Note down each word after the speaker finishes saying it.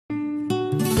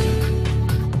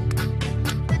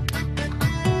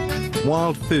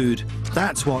Wild food,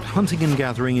 that's what hunting and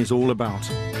gathering is all about.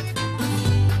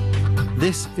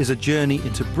 This is a journey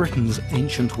into Britain's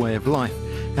ancient way of life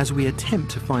as we attempt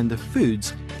to find the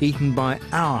foods eaten by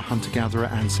our hunter-gatherer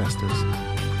ancestors.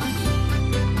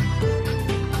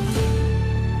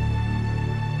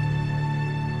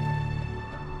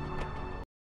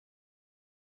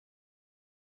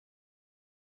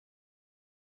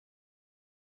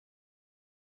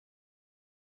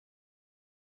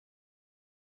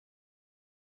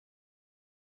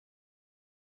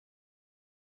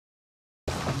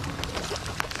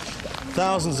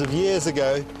 Thousands of years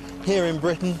ago, here in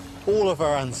Britain, all of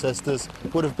our ancestors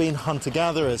would have been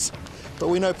hunter-gatherers, but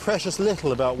we know precious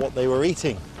little about what they were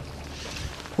eating.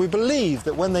 We believe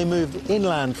that when they moved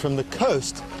inland from the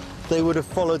coast, they would have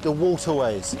followed the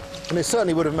waterways, and it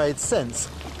certainly would have made sense.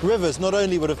 Rivers not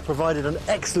only would have provided an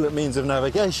excellent means of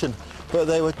navigation, but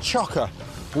they were chocker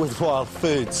with wild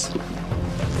foods.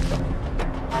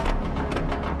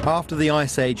 After the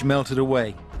Ice Age melted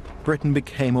away, Britain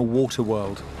became a water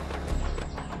world.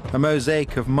 A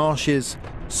mosaic of marshes,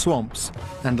 swamps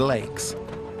and lakes,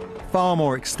 far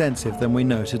more extensive than we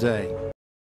know today.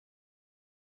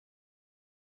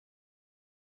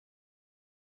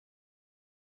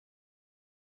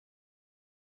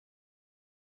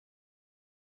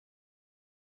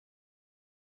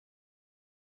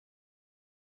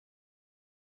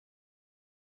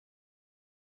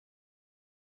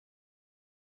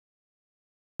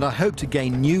 And I hope to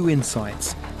gain new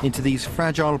insights into these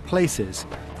fragile places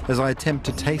as I attempt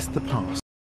to taste the past.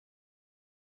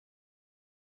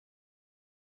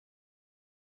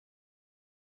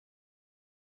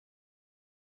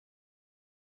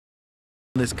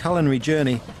 On this culinary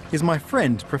journey is my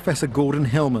friend Professor Gordon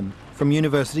Hillman from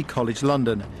University College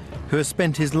London, who has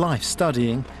spent his life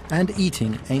studying and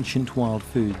eating ancient wild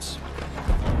foods.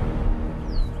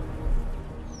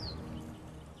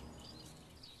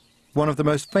 One of the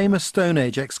most famous Stone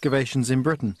Age excavations in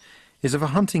Britain is of a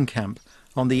hunting camp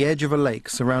on the edge of a lake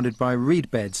surrounded by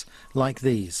reed beds like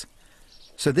these.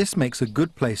 So this makes a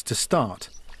good place to start.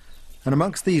 And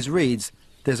amongst these reeds,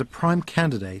 there's a prime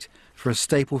candidate for a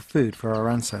staple food for our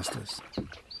ancestors.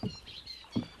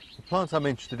 The plant I'm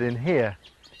interested in here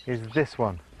is this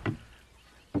one.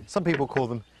 Some people call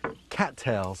them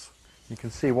cattails. You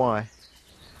can see why.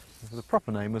 The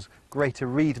proper name was greater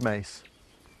reed mace.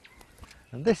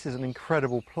 And this is an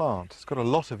incredible plant. It's got a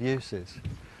lot of uses.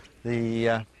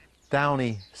 The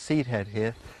downy seed head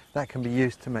here, that can be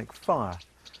used to make fire.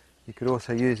 You could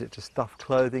also use it to stuff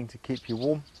clothing to keep you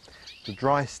warm. The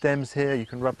dry stems here, you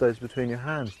can rub those between your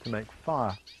hands to make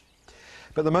fire.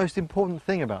 But the most important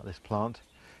thing about this plant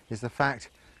is the fact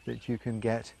that you can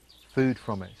get food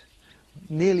from it,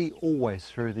 nearly always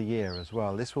through the year as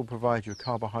well. This will provide you a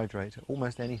carbohydrate at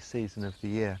almost any season of the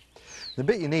year. The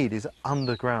bit you need is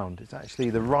underground. It's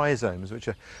actually the rhizomes, which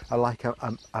are like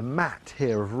a mat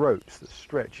here of ropes that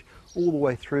stretch all the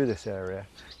way through this area,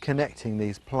 connecting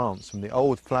these plants from the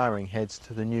old flowering heads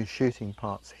to the new shooting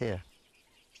parts here.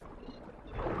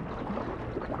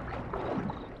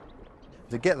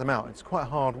 To get them out, it's quite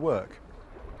hard work.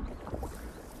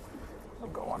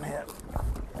 I've got one here.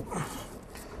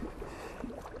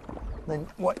 Then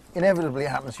what inevitably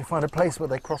happens, you find a place where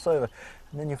they cross over,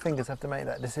 and then your fingers have to make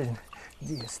that decision.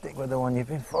 Do you stick with the one you've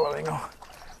been following, or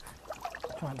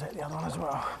try and take the other one as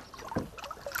well?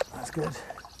 That's good.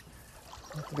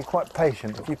 You have to be quite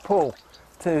patient. If you pull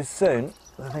too soon,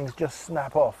 the things just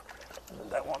snap off. I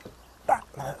don't want that.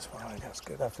 That's fine. That's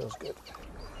good. That feels good.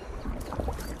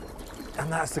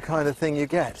 And that's the kind of thing you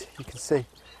get. You can see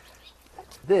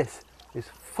this is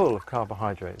full of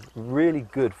carbohydrates. Really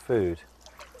good food.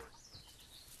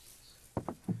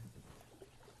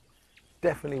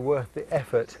 Definitely worth the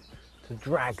effort to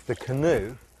drag the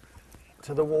canoe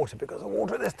to the water, because the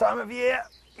water at this time of year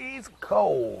is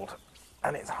cold.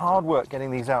 And it's hard work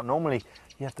getting these out. Normally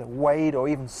you have to wade or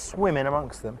even swim in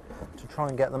amongst them to try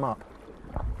and get them up.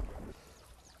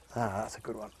 Ah, that's a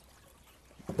good one.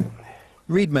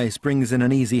 Reed mace brings in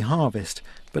an easy harvest,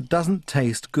 but doesn't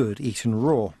taste good eaten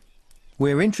raw.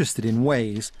 We're interested in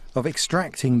ways of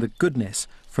extracting the goodness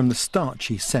from the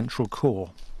starchy central core.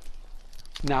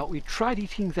 Now, we tried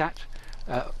eating that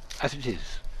as it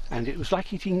is, and it was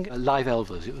like eating live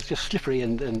elvers. It was just slippery,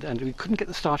 and we couldn't get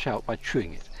the starch out by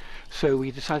chewing it. So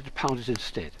we decided to pound it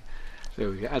instead.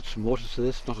 So we add some water to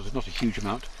this, not a huge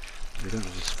amount. We don't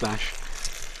have to splash.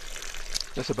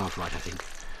 That's about right, I think.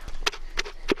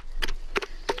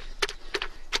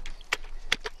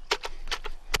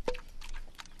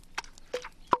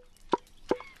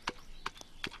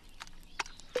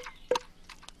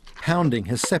 Pounding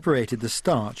has separated the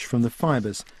starch from the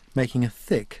fibres, making a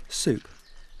thick soup.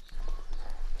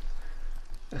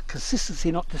 a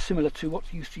consistency not dissimilar to what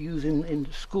you used to use in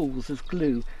schools as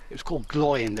glue. It was called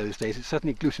gloy in those days. It's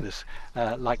certainly glutinous,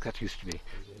 like that used to be.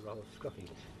 Rather scruffy.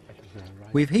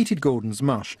 We've heated Gordon's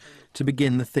mush to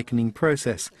begin the thickening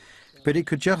process, but it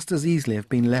could just as easily have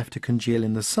been left to congeal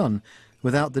in the sun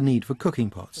without the need for cooking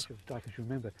pots.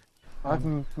 I've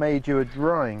made you a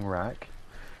drying rack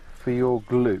for your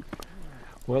gloop.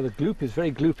 Well, the gloop is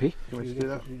very gloopy. You want to do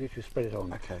that? You need to spread it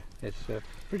on. Okay. It's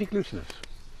pretty glutinous.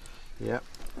 Yeah.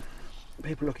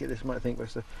 People looking at this might think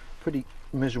it's a pretty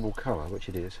miserable colour, which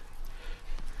it is.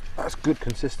 That's good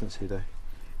consistency though.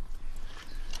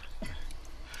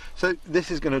 So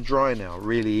this is going to dry now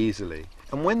really easily,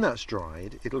 and when that's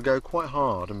dried it'll go quite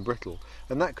hard and brittle,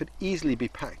 and that could easily be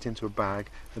packed into a bag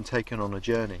and taken on a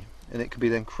journey, and it could be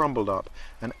then crumbled up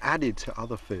and added to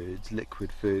other foods,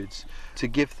 liquid foods, to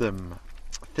give them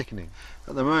thickening.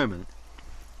 At the moment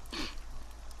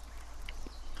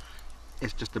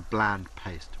it's just a bland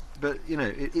paste, but you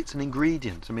know, it's an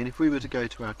ingredient. I mean, if we were to go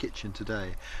to our kitchen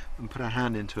today and put our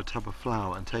hand into a tub of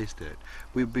flour and taste it,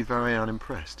 we would be very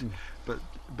unimpressed. But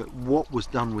what was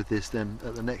done with this then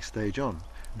at the next stage on,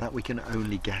 that we can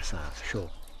only guess at. Sure.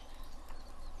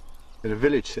 In a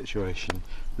village situation,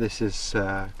 this is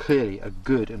clearly a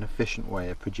good and efficient way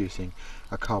of producing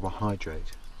a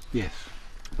carbohydrate. Yes.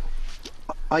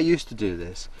 I used to do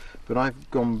this, but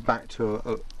I've gone back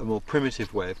to a more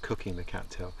primitive way of cooking the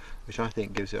cattail, which I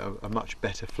think gives it a much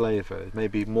better flavour.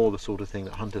 Maybe more the sort of thing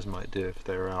that hunters might do if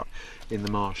they were out in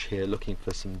the marsh here looking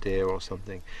for some deer or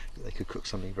something. They could cook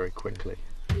something very quickly.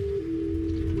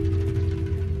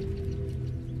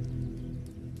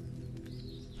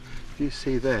 If you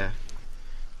see there,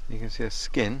 you can see a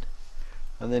skin,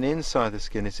 and then inside the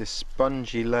skin is this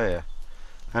spongy layer.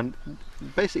 And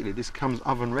basically this comes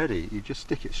oven ready. You just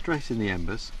stick it straight in the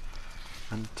embers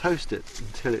and toast it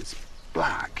until it's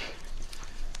black.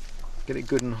 Get it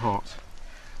good and hot,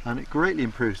 and it greatly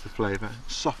improves the flavour,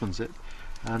 softens it,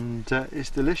 and it's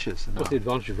delicious. Of course, the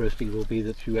advantage of roasting will be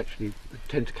that you actually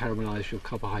tend to caramelise your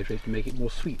carbohydrate to make it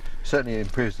more sweet. Certainly it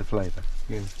improves the flavour.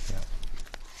 Yes. Yeah.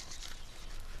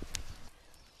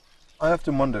 I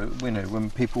often wonder, you know, when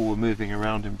people were moving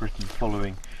around in Britain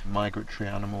following migratory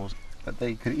animals, that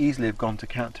they could easily have gone to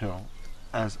cattail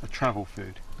as a travel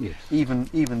food. Yes.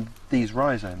 Even these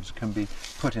rhizomes can be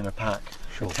put in a pack,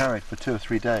 Sure. and carried for 2 or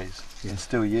 3 days, Yes. and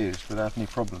still used without any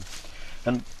problem.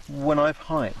 And when I've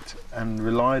hiked and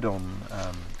relied on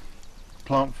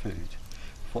plant food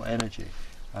for energy,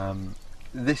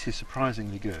 this is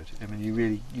surprisingly good. I mean,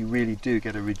 you really do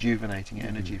get a rejuvenating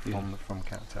energy from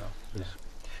cattail. Yes.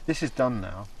 This is done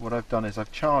now. What I've done is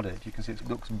I've charred it. You can see it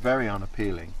looks very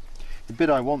unappealing. The bit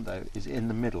I want though is in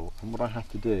the middle, and what I have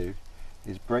to do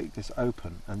is break this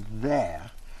open, and there,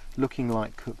 looking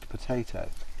like cooked potato,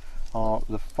 are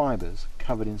the fibres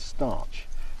covered in starch.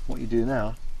 What you do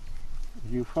now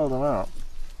is you throw them out.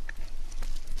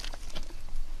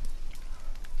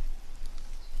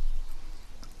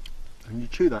 And you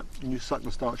chew that and you suck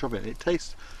the starch off it. It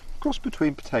tastes cross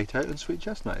between potato and sweet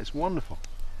chestnut. It's wonderful.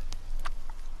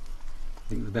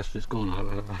 I think the best of it's gone.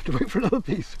 I'll have to wait for another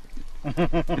piece. You've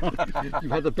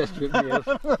had the best of it, Mears.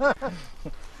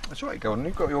 That's right, Gordon,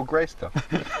 you've got your grey stuff.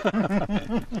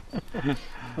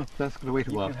 That's going to wait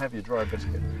a while. You can have your dry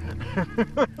biscuit.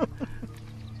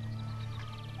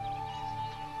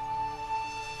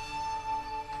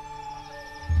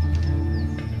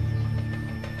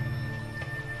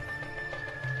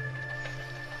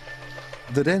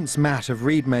 The dense mat of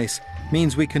reed mace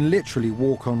means we can literally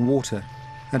walk on water,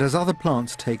 and as other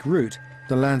plants take root,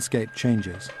 the landscape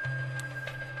changes.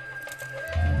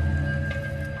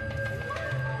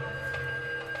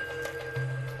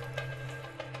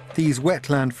 These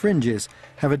wetland fringes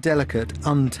have a delicate,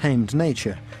 untamed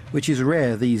nature, which is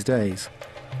rare these days.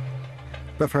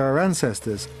 But for our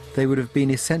ancestors, they would have been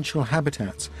essential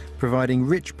habitats, providing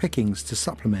rich pickings to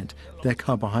supplement their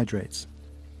carbohydrates.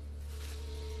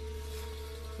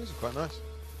 These are quite nice.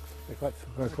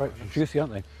 They're quite juicy,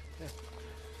 aren't they?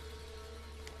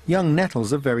 Young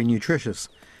nettles are very nutritious,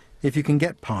 if you can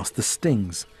get past the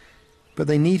stings. But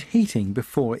they need heating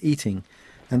before eating,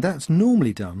 and that's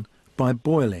normally done by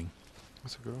boiling.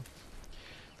 That's a good one.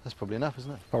 That's probably enough,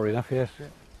 isn't it? Probably enough, yes.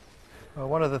 Well,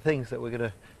 one of the things that we're going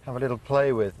to have a little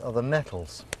play with are the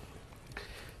nettles.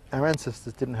 Our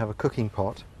ancestors didn't have a cooking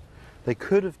pot. They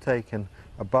could have taken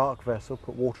a bark vessel,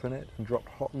 put water in it and dropped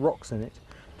hot rocks in it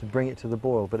to bring it to the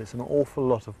boil, but it's an awful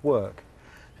lot of work.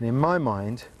 And in my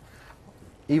mind,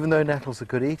 even though nettles are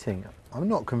good eating, I'm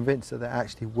not convinced that they're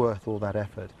actually worth all that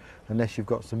effort unless you've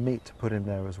got some meat to put in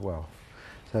there as well.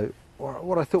 So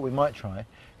what I thought we might try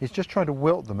is just try to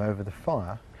wilt them over the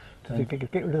fire to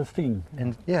get rid of the steam.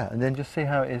 And then just see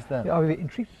how it is then. Yeah, I'm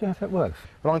intrigued to see how that works.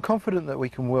 Well, I'm confident that we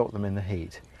can wilt them in the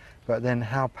heat, but then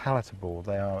how palatable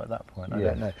they are at that point, I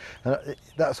don't know. And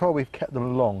that's why we've kept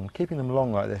them long. Keeping them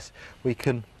long like this, we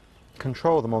can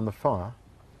control them on the fire.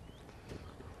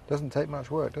 Doesn't take much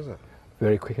work, does it?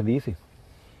 Very quick and easy.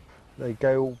 They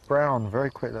go brown very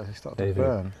quickly as they start to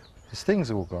burn. The stings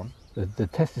are all gone. The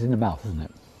test is in the mouth, isn't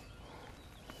it?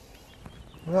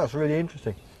 Well, that's really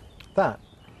interesting. That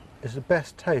is the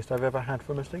best taste I've ever had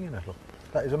from a stinging nettle.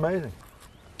 That is amazing.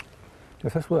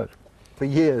 Yes, that's worked. For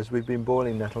years we've been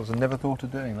boiling nettles and never thought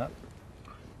of doing that.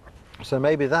 So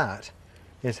maybe that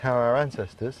is how our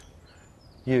ancestors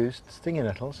used stinging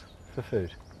nettles for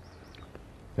food.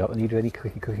 You don't need any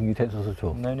cooking utensils at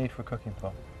all. No need for a cooking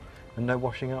pot. And no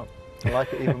washing up. I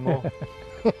like it even more.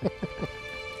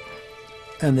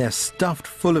 And they're stuffed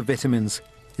full of vitamins,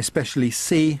 especially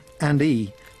C and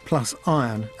E, plus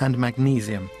iron and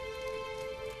magnesium,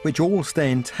 which all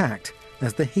stay intact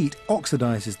as the heat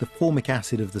oxidises the formic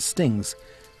acid of the stings.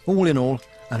 All in all,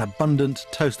 an abundant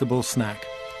toastable snack.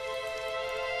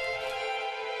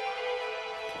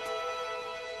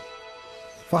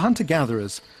 For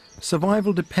hunter-gatherers,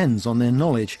 survival depends on their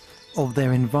knowledge of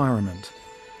their environment.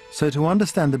 So to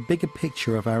understand the bigger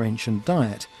picture of our ancient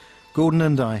diet, Gordon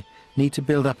and I need to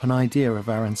build up an idea of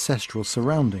our ancestral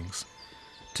surroundings.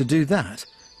 To do that,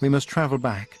 we must travel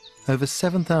back over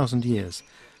 7,000 years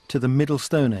to the Middle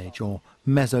Stone Age, or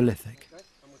Mesolithic. Okay,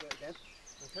 and we'll do it again.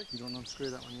 Okay, you don't want to unscrew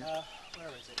that one yet? Where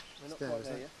is it? We're not quite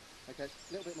there yet. Okay,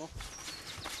 a little bit more.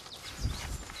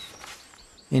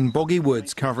 In boggy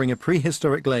woods covering a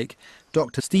prehistoric lake,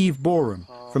 Dr. Steve Boreham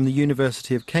from the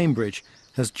University of Cambridge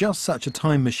has just such a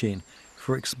time machine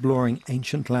for exploring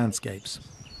ancient landscapes.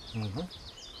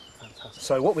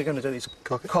 So what we're going to do is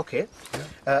cock it,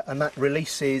 and that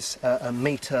releases a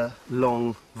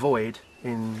metre-long void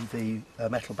in the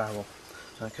metal barrel.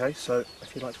 Okay, so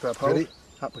if you'd like to grab hold, Ready?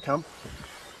 up we come.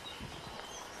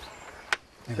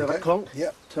 Here Feel we that go. clonk?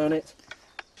 Yep. Turn it.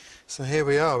 So here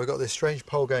we are, we've got this strange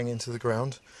pole going into the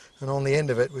ground, and on the end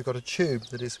of it we've got a tube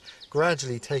that is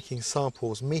gradually taking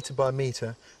samples metre by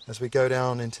metre as we go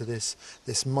down into this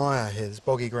mire here, this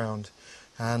boggy ground.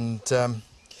 And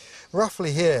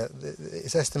roughly here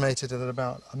it's estimated at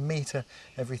about a metre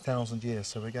every 1,000 years,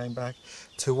 so we're going back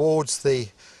towards the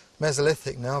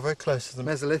Mesolithic now, very close to the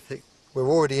Mesolithic. We're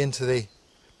already into the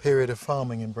period of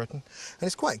farming in Britain, and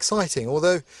it's quite exciting.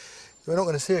 Although we're not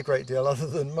going to see a great deal other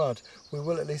than mud, we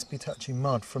will at least be touching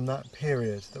mud from that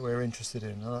period that we're interested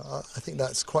in. I think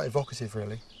that's quite evocative,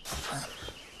 really.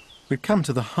 We've come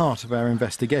to the heart of our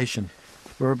investigation.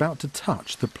 We're about to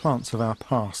touch the plants of our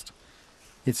past.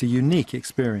 It's a unique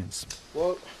experience.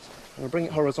 Well, I'm going to bring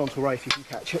it horizontal, Ray, if you can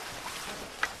catch it.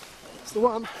 That's the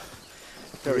one.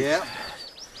 Very Yeah.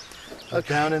 Okay.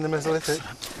 Down in the Mesolithic.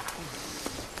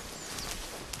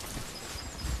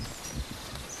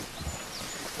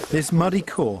 This muddy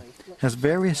core has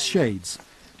various shades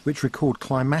which record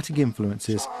climatic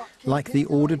influences like the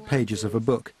ordered pages of a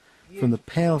book, from the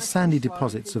pale sandy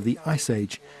deposits of the Ice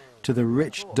Age to the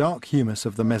rich dark humus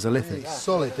of the Mesolithic.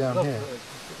 Solid down here.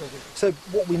 So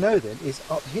what we know then is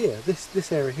up here,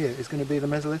 this area here is going to be the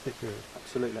Mesolithic period.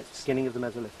 Absolutely, beginning of the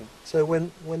Mesolithic. So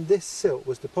when this silt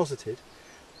was deposited,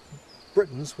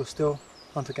 Britons were still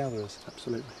hunter-gatherers.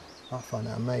 Absolutely. I find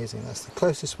that amazing. That's the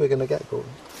closest we're going to get,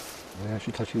 Gordon. We're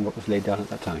actually touching what was laid down at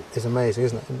that time. It's amazing,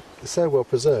 isn't it? And it's so well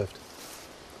preserved.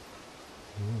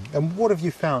 And what have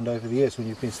you found over the years when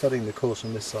you've been studying the course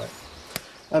on this site?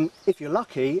 If you're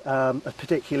lucky,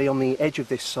 particularly on the edge of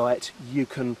this site, you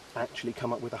can actually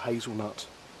come up with a hazelnut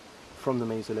from the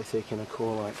Mesolithic in a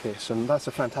core like this, and that's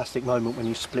a fantastic moment when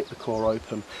you split the core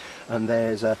open and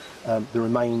there's the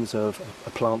remains of a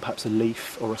plant, perhaps a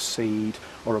leaf or a seed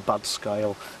or a bud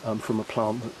scale from a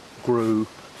plant that grew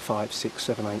 5, 6,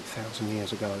 7, 8,000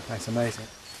 years ago. That's amazing.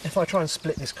 If I try and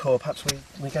split this core, perhaps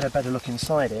we get a better look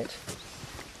inside it.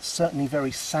 Certainly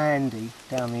very sandy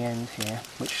down the end here,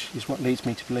 which is what leads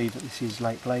me to believe that this is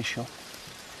late glacial.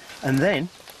 And then,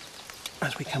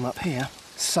 as we come up here,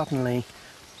 suddenly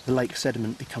the lake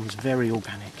sediment becomes very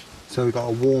organic. So we've got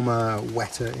a warmer,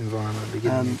 wetter environment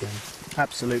beginning again.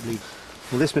 Absolutely.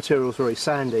 Well, this material is very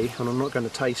sandy, and I'm not going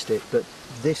to taste it, but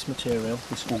this material,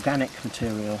 this organic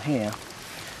material here,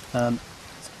 is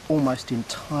almost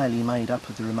entirely made up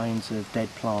of the remains of dead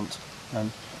plant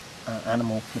and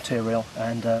animal material,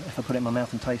 and if I put it in my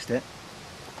mouth and taste it,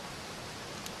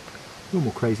 You're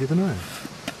more crazy than I am.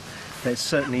 there's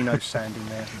certainly no sand in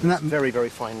there. And that- It's very, very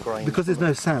fine grain. Because there's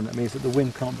no sand, that means that the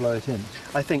wind can't blow it in.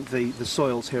 I think the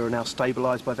soils here are now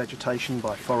stabilised by vegetation,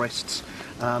 by forests,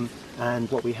 And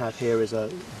what we have here is a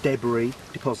debris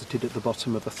deposited at the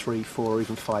bottom of a 3, 4 or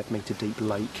even 5 metre deep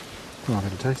lake. Oh, I've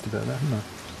had a taste a bit of that, haven't I?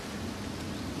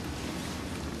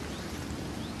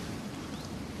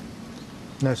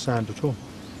 No sand at all.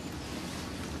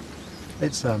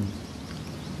 It's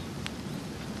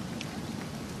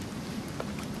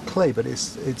clay, but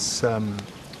it's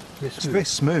very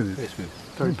smooth. Very smooth.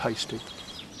 Very pasty.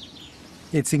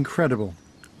 It's incredible.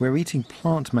 We're eating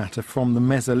plant matter from the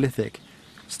Mesolithic,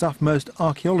 stuff most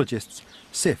archaeologists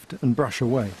sift and brush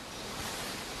away.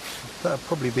 That'll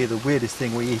probably be the weirdest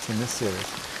thing we eat in this series.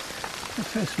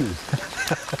 It's very smooth.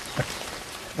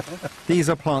 These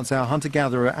are plants our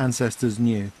hunter-gatherer ancestors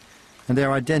knew, and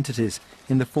their identities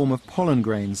in the form of pollen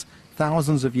grains,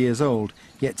 thousands of years old,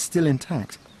 yet still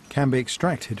intact, can be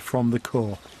extracted from the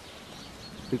core.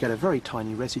 We get a very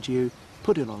tiny residue,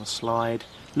 put it on a slide,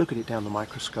 look at it down the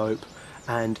microscope,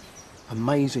 and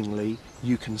amazingly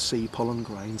you can see pollen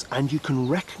grains, and you can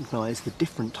recognise the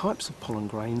different types of pollen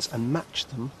grains and match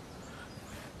them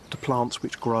to plants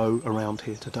which grow around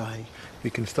here today. We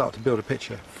can start to build a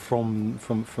picture from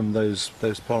those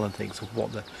pollen things of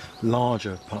what the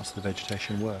larger parts of the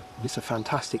vegetation were. It's a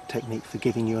fantastic technique for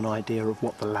giving you an idea of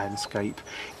what the landscape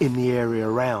in the area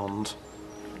around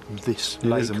this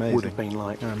lake would have been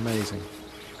like. Amazing.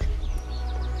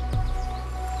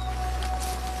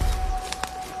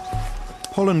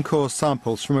 Pollen core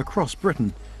samples from across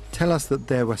Britain tell us that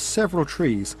there were several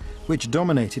trees which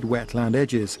dominated wetland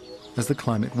edges as the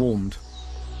climate warmed.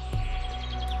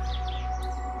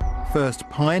 First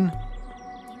pine,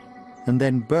 and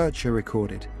then birch are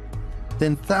recorded.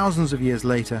 Then thousands of years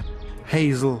later,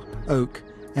 hazel, oak,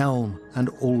 elm and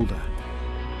alder.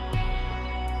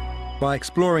 By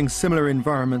exploring similar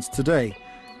environments today,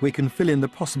 we can fill in the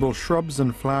possible shrubs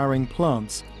and flowering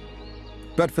plants.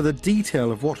 But for the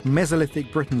detail of what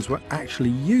Mesolithic Britons were actually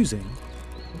using,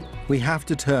 we have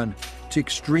to turn to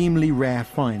extremely rare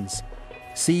finds,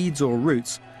 seeds or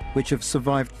roots which have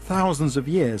survived thousands of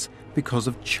years because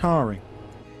of charring.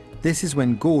 This is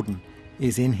when Gordon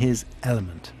is in his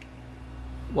element.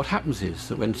 What happens is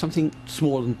that when something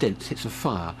small and dense hits a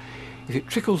fire, if it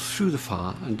trickles through the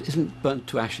fire and isn't burnt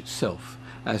to ash itself,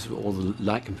 as all the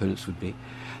light components would be,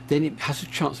 then it has a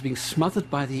chance of being smothered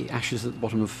by the ashes at the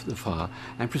bottom of the fire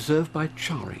and preserved by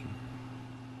charring.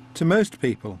 To most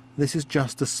people, this is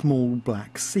just a small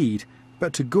black seed,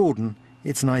 but to Gordon,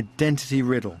 it's an identity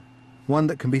riddle, one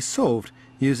that can be solved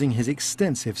using his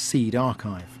extensive seed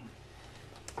archive.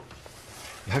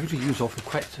 You're having to use often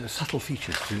quite subtle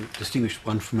features to distinguish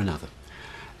one from another.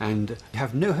 And you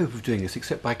have no hope of doing this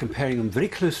except by comparing them very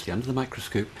closely under the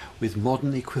microscope with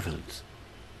modern equivalents.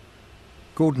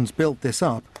 Gordon's built this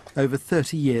up over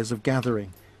 30 years of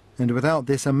gathering, and without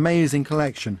this amazing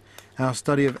collection, our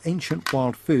study of ancient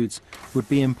wild foods would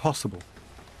be impossible.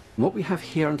 What we have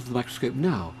here under the microscope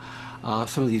now are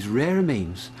some of these rare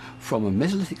remains from a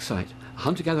Mesolithic site, a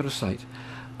hunter-gatherer site,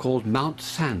 called Mount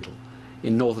Sandal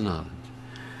in Northern Ireland.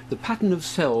 The pattern of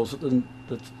cells at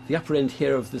the upper end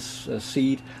here of this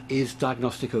seed is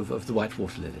diagnostic of the white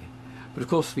water lily. But of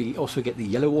course we also get the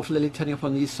yellow water lily turning up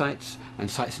on these sites,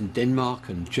 and sites in Denmark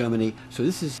and Germany. So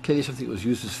this is clearly something that was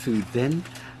used as food then.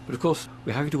 But of course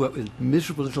we're having to work with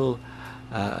miserable little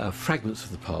fragments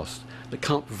of the past that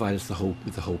can't provide us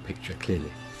with the whole picture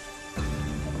clearly.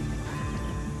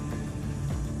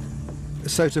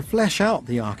 So to flesh out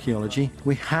the archaeology,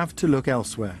 we have to look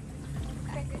elsewhere.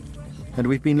 And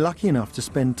we've been lucky enough to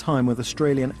spend time with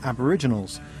Australian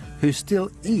Aboriginals who still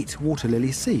eat water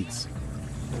lily seeds.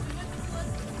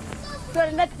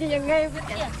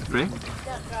 Really?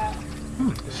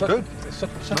 It's good. It's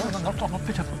not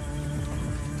bitter.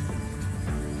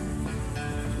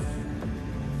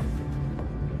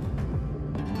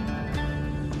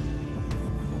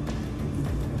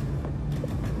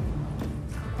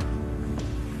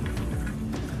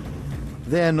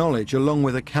 Their knowledge, along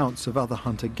with accounts of other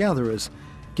hunter-gatherers,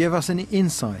 give us an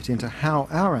insight into how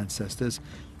our ancestors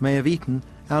may have eaten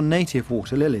our native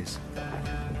water lilies.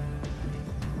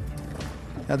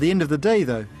 At the end of the day,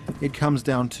 though, it comes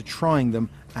down to trying them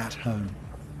at home.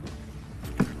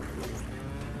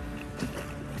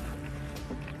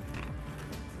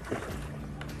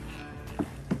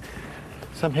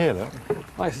 Some here, look.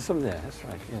 Oh, there's some there, that's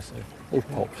right, yes. All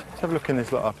popped. Let's have a look in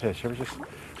this lot up here, shall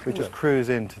we just cruise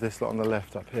into this lot on the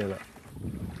left up here, look.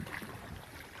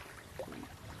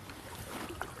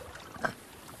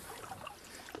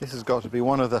 This has got to be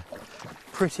one of the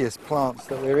prettiest plants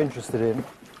that we're interested in.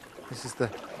 This is the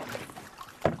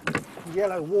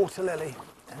yellow water lily,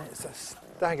 and it's a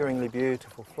staggeringly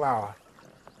beautiful flower.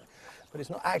 But it's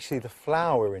not actually the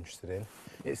flower we're interested in,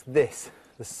 it's this,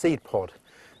 the seed pod.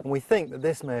 And we think that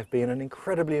this may have been an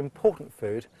incredibly important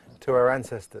food to our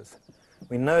ancestors.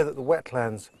 We know that the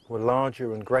wetlands were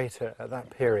larger and greater at that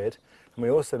period, and we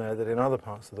also know that in other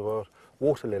parts of the world,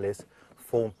 water lilies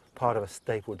form part of a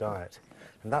staple diet.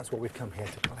 And that's what we've come here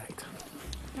to collect.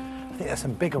 I think there's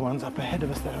some bigger ones up ahead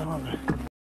of us there, aren't there?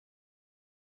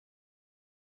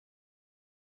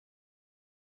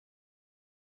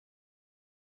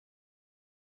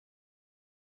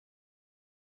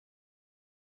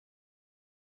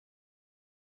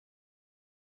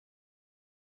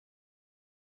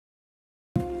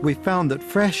 We've found that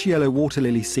fresh yellow water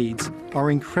lily seeds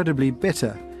are incredibly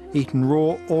bitter, eaten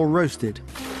raw or roasted.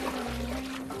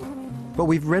 But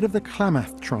we've read of the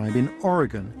Klamath tribe in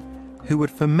Oregon who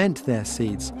would ferment their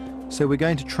seeds, so we're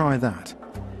going to try that.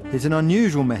 It's an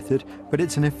unusual method, but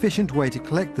it's an efficient way to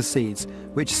collect the seeds,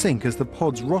 which sink as the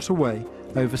pods rot away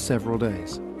over several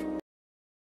days.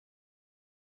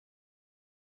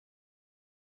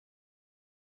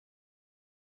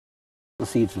 The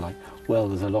seeds are like, well,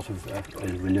 there's a lot of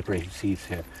liberated seeds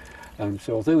here.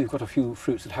 So although we've got a few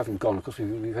fruits that haven't gone, of course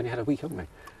we've only had a week, haven't we,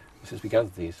 since we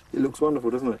gathered these. It looks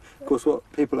wonderful, doesn't it? Of course,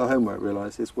 what people at home won't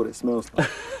realise is what it smells like.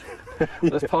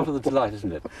 Well, that's part of the delight,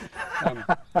 isn't it?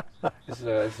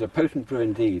 It's a potent brew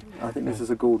indeed. I think this is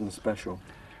a Gordon special.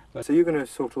 So you're going to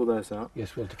sort all those out?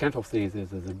 Yes, we'll decant off the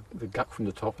gut from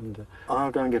the top, and I'll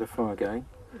go and get a fire going.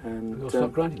 And we'll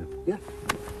start grinding them. Yeah.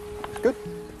 Good.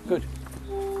 Good.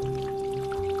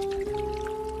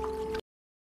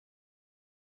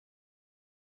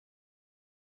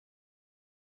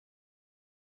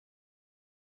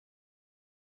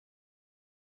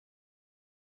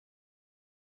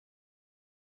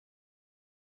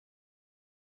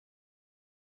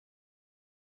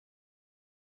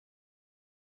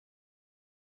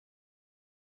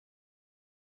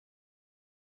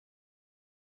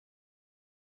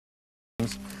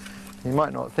 You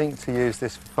might not think to use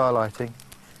this for fire lighting,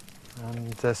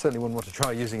 and certainly wouldn't want to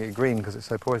try using it green because it's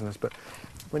so poisonous, but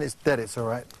when it's dead it's all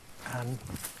right. And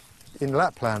in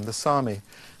Lapland, the Sami,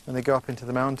 when they go up into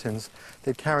the mountains,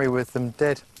 they carry with them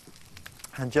dead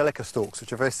angelica stalks,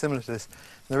 which are very similar to this.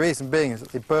 And the reason being is that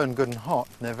they burn good and hot,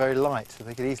 and they're very light, so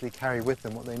they could easily carry with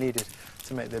them what they needed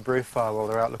to make their brew fire while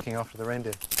they're out looking after the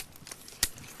reindeer.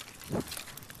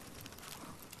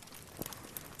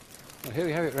 Well, here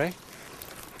we have it, Ray.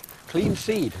 Clean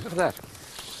seed, look at that.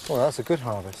 Well, that's a good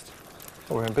harvest.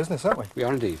 Well, we're in business, aren't we? We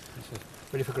are indeed. This is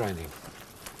ready for grinding.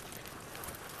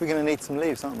 We're going to need some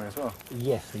leaves, aren't we, as well?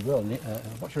 Yes, we will.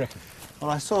 What do you reckon? Well,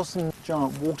 I saw some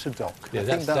giant water dock. Yeah, I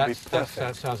think that'd be perfect.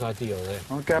 That sounds ideal there.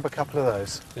 I'll grab a couple of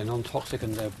those. They're non-toxic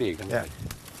and they're big, aren't Yeah. they?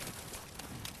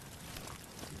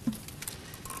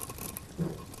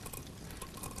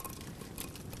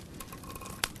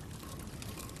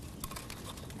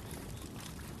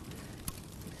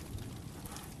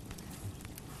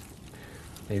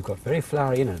 They've got very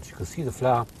flowery innards. You can see the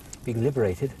flower being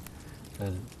liberated,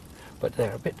 but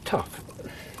they're a bit tough.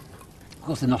 Of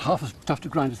course, they're not half as tough to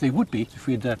grind as they would be if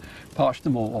we'd parched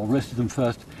them or roasted them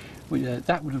first.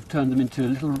 That would have turned them into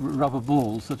little rubber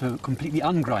balls that are completely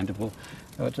ungrindable.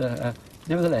 But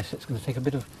nevertheless, it's going to take a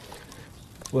bit of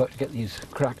work to get these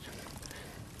cracked.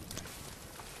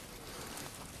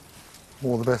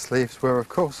 All the best leaves were, of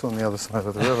course, on the other side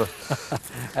of the river.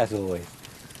 As always.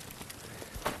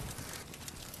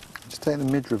 Just take the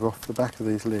midrib off the back of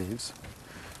these leaves,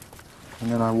 and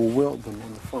then I will wilt them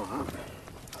on the fire.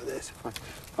 Like this.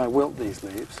 If I wilt these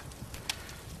leaves,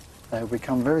 they will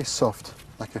become very soft,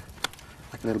 like a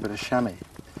little bit of chamois.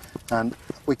 And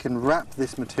we can wrap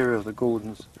this material that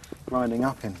Gordon's grinding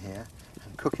up in here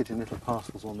and cook it in little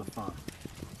parcels on the fire.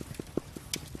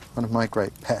 One of my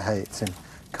great pet hates in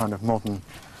kind of modern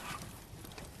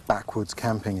backwoods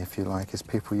camping, if you like, is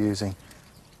people using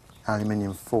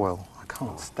aluminium foil. I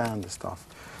can't stand the stuff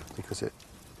because it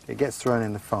gets thrown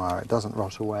in the fire, it doesn't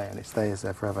rot away, and it stays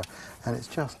there forever, and it's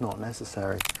just not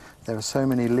necessary. There are so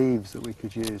many leaves that we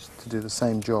could use to do the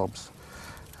same jobs,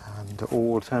 and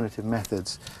all alternative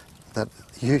methods that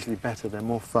are usually better, they're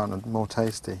more fun and more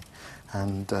tasty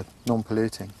and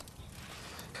non-polluting.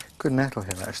 Good nettle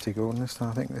here actually, Gordon.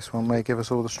 I think this one may give us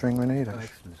all the string we need.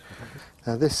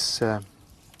 This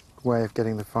way of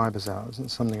getting the fibres out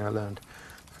isn't something I learned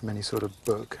from any sort of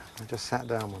book. I just sat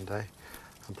down one day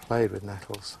and played with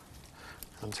nettles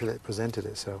until it presented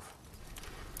itself.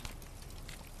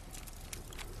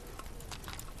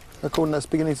 Gordon, that's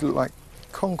beginning to look like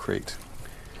concrete.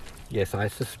 Yes, I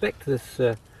suspect this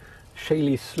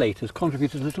shaly slate has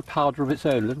contributed a little powder of its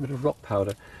own, a little bit of rock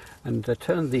powder, and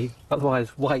turned the otherwise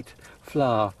white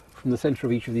flower from the centre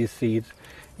of each of these seeds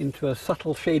into a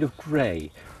subtle shade of grey.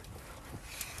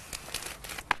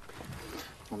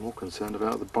 I'm more concerned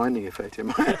about the binding effect it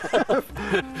might have.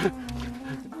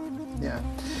 Yeah.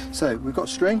 So we've got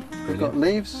string, we've got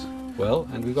leaves. Well,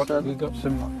 and we've got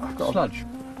some sludge.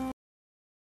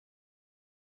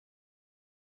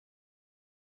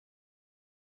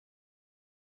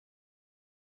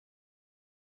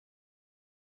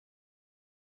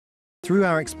 Through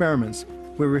our experiments,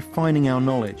 we're refining our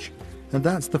knowledge, and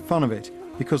that's the fun of it,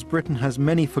 because Britain has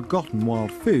many forgotten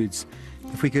wild foods,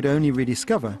 if we could only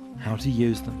rediscover how to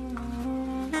use them.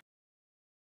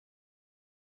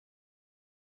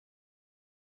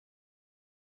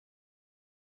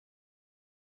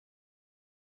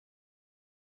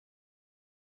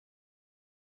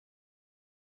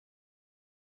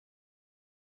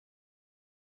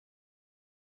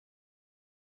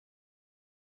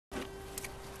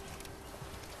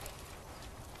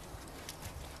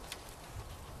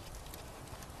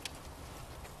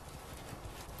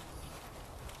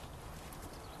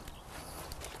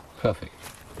 Perfect.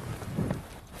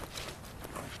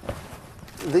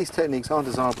 These techniques aren't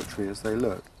as arbitrary as they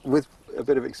look. With a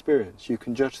bit of experience, you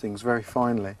can judge things very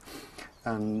finely.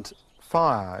 And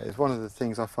fire is one of the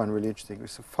things I find really interesting.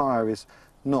 So fire is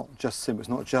not just simple, it's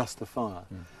not just a fire.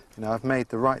 You know, I've made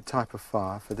the right type of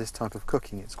fire for this type of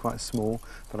cooking. It's quite small,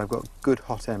 but I've got good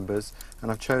hot embers,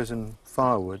 and I've chosen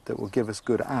firewood that will give us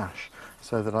good ash,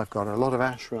 so that I've got a lot of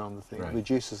ash around the thing. It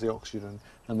reduces the oxygen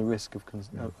and the risk of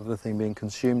the thing being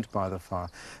consumed by the fire.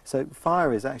 So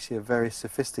fire is actually a very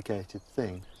sophisticated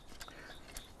thing.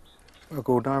 Oh,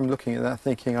 Gordon, I'm looking at that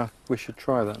thinking we should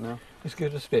try that now. Let's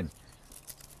give it a spin.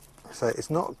 So it's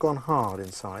not gone hard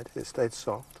inside, it stayed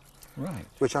soft. Right.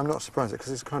 Which I'm not surprised at,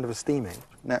 because it's kind of a steaming.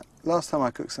 Now, last time I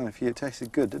cooked something for you, it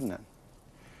tasted good, didn't it?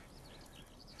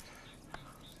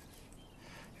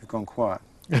 You've gone quiet.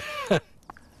 Let's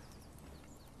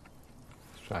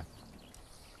try.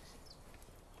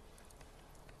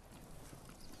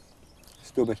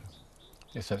 Still bitter.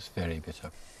 Yes, that's very bitter.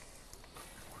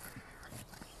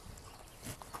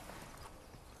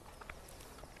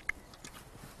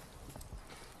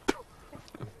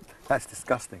 That's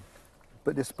disgusting.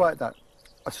 But despite that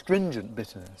astringent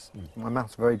bitterness, my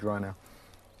mouth's very dry now,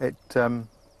 it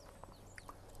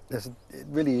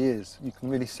really is, you can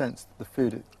really sense that the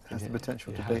food has the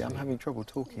potential to be. I'm having trouble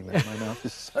talking now, my mouth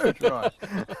is so dry.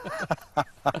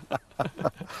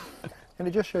 And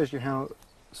it just shows you how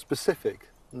specific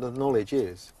the knowledge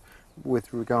is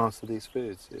with regards to these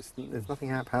foods. There's nothing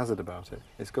haphazard about it.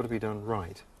 It's got to be done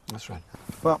right. That's right.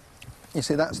 Well, you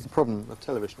see, that's the problem of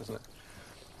television, isn't it?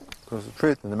 Because the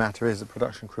truth of the matter is the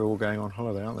production crew are all going on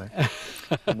holiday, aren't they?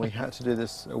 And we had to do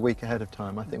this a week ahead of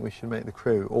time. I think we should make the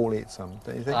crew all eat some,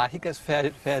 don't you think? I think that's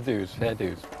fair dues, fair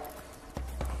dues.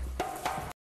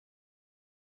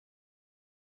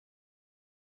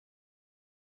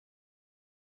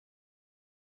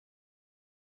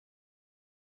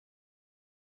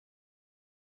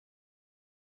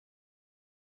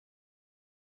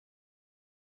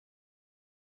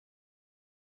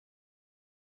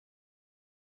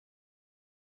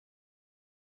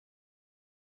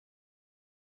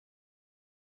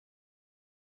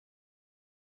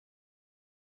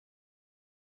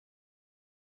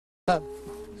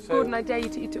 Gordon, I dare you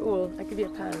to eat it all. I give you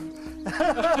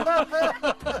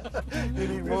 £1. You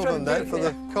need more than that for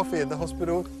the coffee in the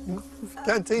hospital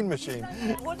canteen machine.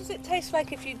 What does it taste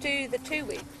like if you do the 2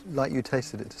 weeks? Like you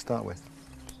tasted it to start with.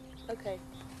 Okay,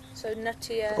 so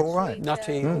nuttier, All right.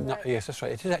 sweeter, Nutty, yes, that's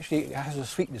right. It is actually, it has a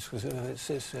sweetness because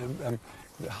it's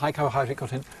high carbohydrate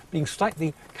content, being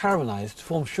slightly caramelized to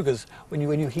form sugars when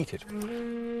you heat it.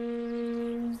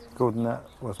 Gordon, that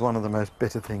was one of the most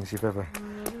bitter things you've ever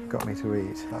got me to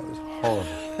eat. That was horrible.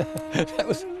 That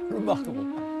was remarkable.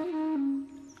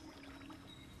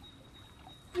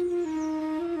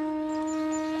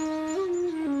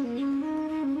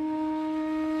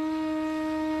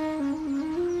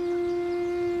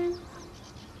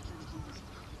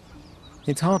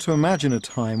 It's hard to imagine a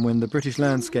time when the British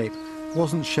landscape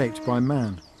wasn't shaped by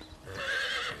man.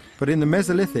 But in the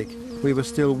Mesolithic, we were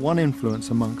still one influence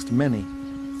amongst many,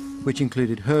 which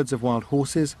included herds of wild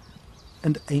horses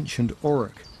and ancient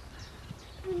auroch.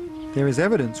 There is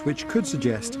evidence which could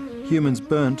suggest humans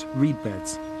burnt reed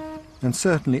beds, and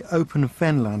certainly open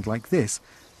fenland like this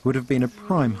would have been a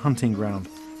prime hunting ground,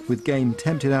 with game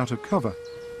tempted out of cover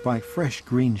by fresh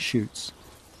green shoots.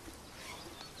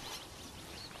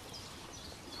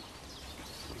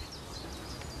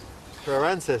 For our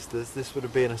ancestors, this would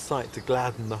have been a sight to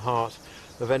gladden the heart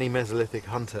of any Mesolithic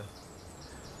hunter.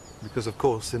 Because, of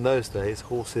course, in those days,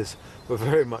 horses were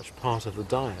very much part of the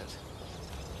diet.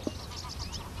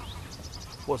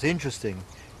 What's interesting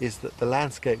is that the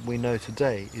landscape we know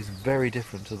today is very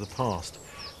different to the past.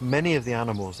 Many of the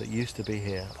animals that used to be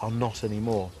here are not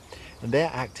anymore, and their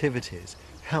activities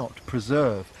helped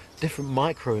preserve different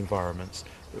microenvironments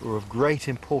that were of great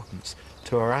importance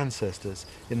to our ancestors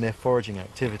in their foraging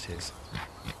activities.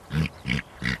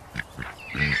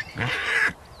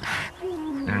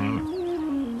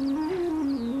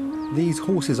 These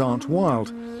horses aren't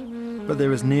wild, but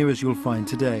they're as near as you'll find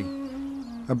today,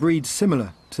 a breed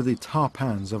similar to the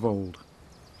tarpans of old.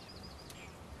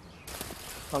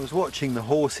 I was watching the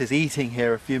horses eating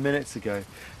here a few minutes ago,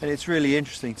 and it's really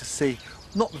interesting to see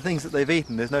not the things that they've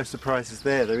eaten. There's no surprises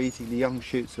there. They're eating the young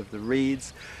shoots of the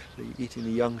reeds, they're eating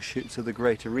the young shoots of the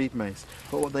greater reed mace.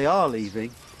 But what they are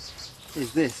leaving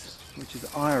is this, which is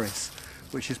iris,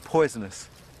 which is poisonous.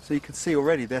 So you can see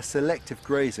already their selective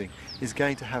grazing is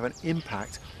going to have an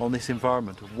impact on this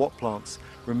environment of what plants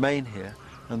remain here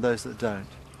and those that don't.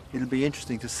 It'll be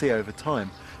interesting to see over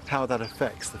time how that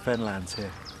affects the fenlands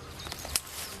here.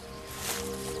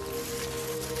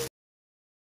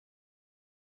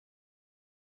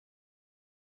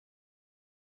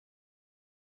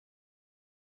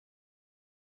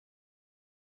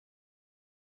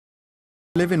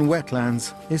 To live in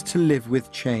wetlands is to live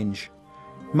with change.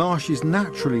 Marshes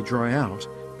naturally dry out,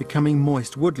 becoming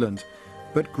moist woodland,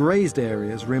 but grazed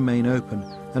areas remain open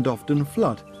and often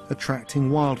flood, attracting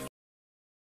wildfire.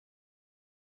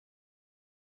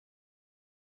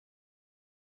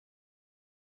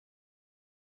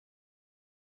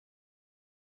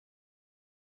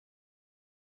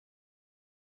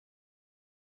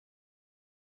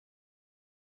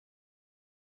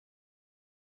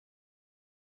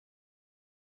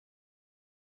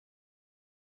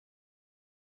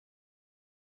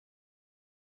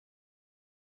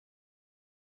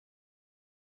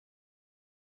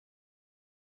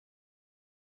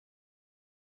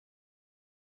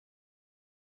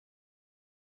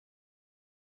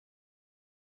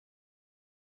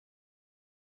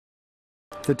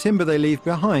 The timber they leave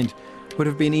behind would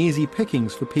have been easy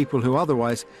pickings for people who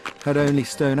otherwise had only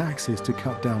stone axes to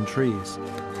cut down trees.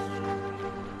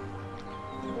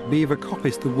 Beaver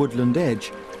coppice the woodland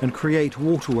edge and create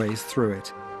waterways through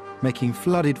it, making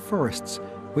flooded forests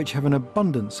which have an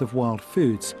abundance of wild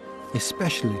foods,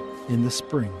 especially in the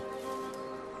spring.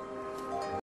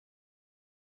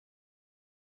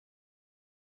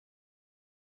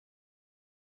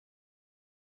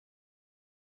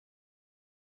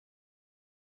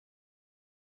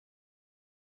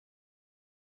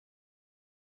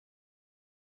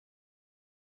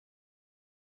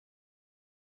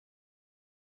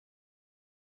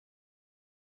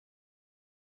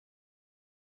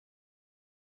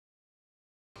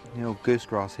 The old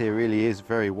goosegrass here really is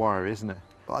very wiry, isn't it?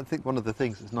 But I think one of the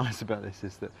things that's nice about this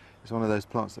is that it's one of those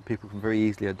plants that people can very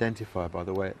easily identify by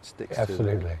the way it sticks to them.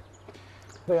 Absolutely.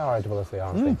 They are edible as they are,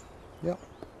 aren't they? Yep.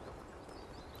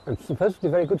 And supposedly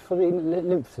very good for the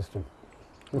lymph system,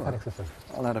 lymphatic system.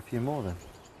 I'll add a few more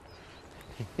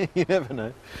then. You never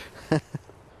know.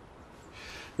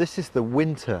 This is the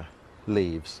winter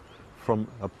leaves from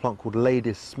a plant called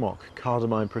lady's smock,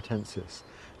 Cardamine pratensis.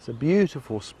 It's a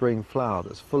beautiful spring flower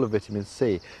that's full of vitamin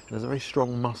C and has a very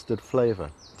strong mustard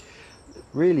flavour.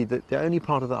 Really, the only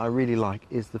part of that I really like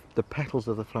is the petals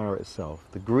of the flower itself.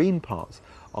 The green parts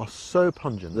are so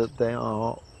pungent that they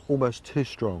are almost too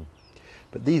strong.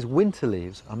 But these winter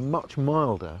leaves are much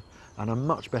milder and a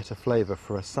much better flavour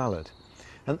for a salad.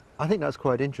 And I think that's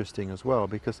quite interesting as well,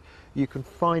 because you can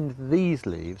find these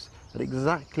leaves at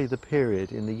exactly the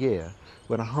period in the year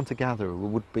when a hunter-gatherer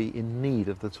would be in need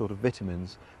of the sort of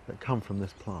vitamins that come from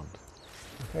this plant.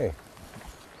 Okay.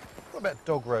 What about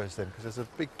dog rose then? Because there's a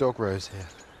big dog rose here.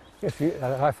 Yes,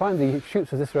 I find the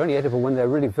shoots of this are only edible when they're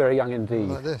really very young indeed.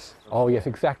 Like this? Oh yes,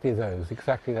 exactly those.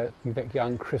 Exactly that. You get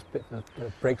young, crisp bit that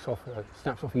breaks off,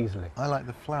 snaps off easily. I like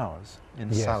the flowers in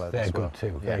Yes, salad they're as well. good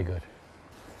too. Yeah. Very good.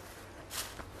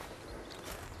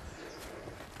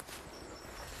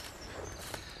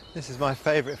 This is my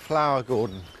favourite flower,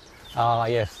 Gordon. Ah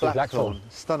yes, the Blackthorn.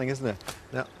 Stunning, isn't it?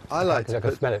 Now, I like I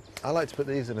can smell it. to put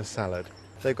these in a salad.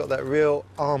 They've got that real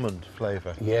almond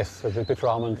flavour. Yes, the bitter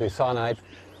almond, the cyanide.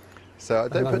 So I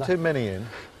don't put too many in.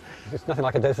 It's nothing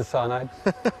like a dose of cyanide.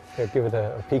 Give it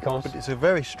a piquance. But it's a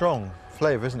very strong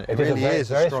flavour, isn't it? It really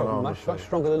is a very strong strong, almond much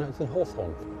stronger than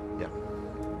hawthorn. Yeah.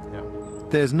 Yeah.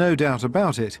 There's no doubt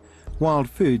about it. Wild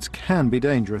foods can be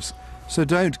dangerous, so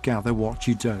don't gather what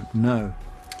you don't know.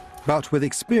 But with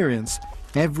experience,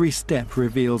 every step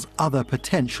reveals other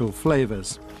potential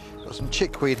flavours. Got some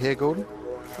chickweed here, Gordon.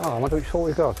 Oh, I wonder which sort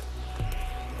we've got.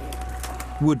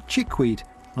 Wood chickweed,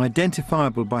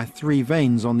 identifiable by 3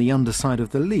 veins on the underside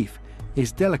of the leaf,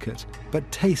 is delicate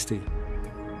but tasty.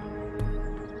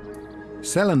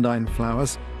 Celandine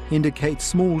flowers indicate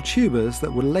small tubers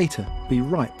that will later be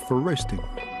ripe for roasting.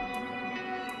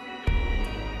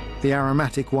 The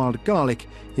aromatic wild garlic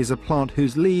is a plant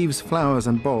whose leaves, flowers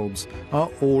and bulbs are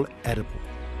all edible.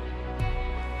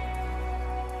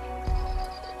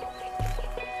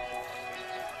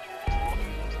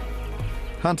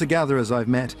 Hunter-gatherers I've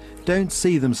met don't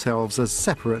see themselves as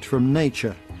separate from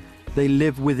nature. They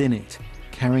live within it,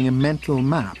 carrying a mental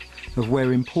map of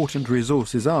where important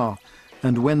resources are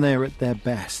and when they are at their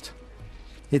best.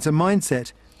 It's a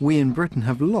mindset we in Britain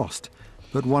have lost,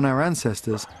 but one our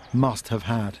ancestors must have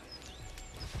had.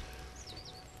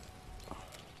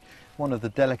 One of the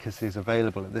delicacies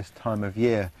available at this time of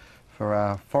year for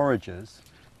our foragers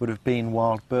would have been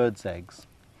wild birds' eggs.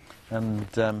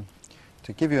 And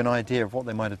to give you an idea of what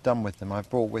they might have done with them, I've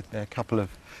brought with me a couple of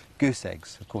goose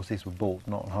eggs. Of course, these were bought,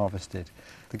 not harvested.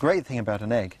 The great thing about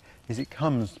an egg is it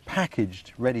comes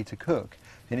packaged, ready to cook,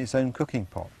 in its own cooking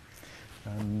pot.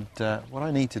 And what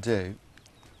I need to do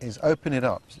is open it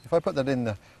up. If I put that in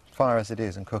the fire as it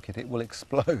is and cook it, it will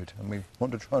explode, and we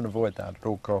want to try and avoid that at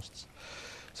all costs.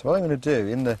 So what I'm going to do,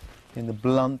 in the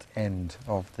blunt end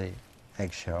of the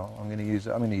eggshell, I'm going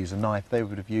to use a knife. They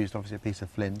would have used obviously a piece of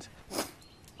flint.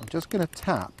 I'm just going to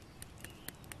tap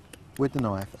with the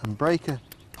knife and break a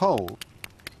hole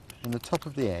in the top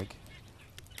of the egg,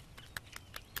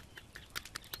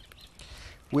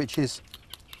 which is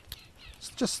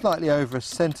just slightly over a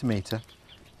centimetre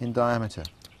in diameter.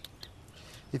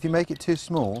 If you make it too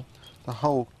small, the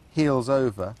hole heals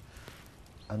over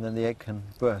and then the egg can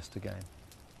burst again.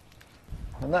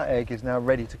 And that egg is now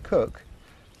ready to cook,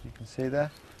 you can see there.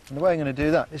 And the way I'm going to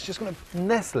do that is just going to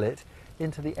nestle it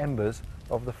into the embers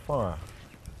of the fire.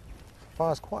 The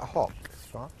fire's quite hot, this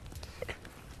fire.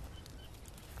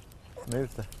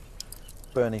 Move the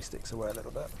burning sticks away a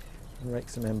little bit and rake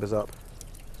some embers up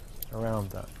around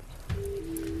that.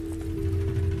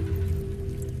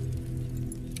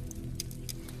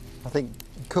 I think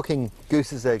cooking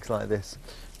goose's eggs like this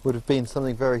would have been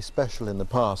something very special in the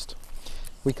past.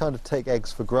 We kind of take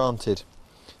eggs for granted,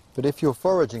 but if you're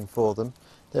foraging for them,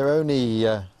 there are only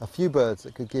a few birds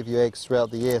that could give you eggs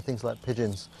throughout the year, things like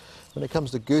pigeons. When it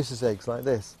comes to goose's eggs like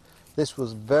this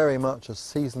was very much a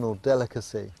seasonal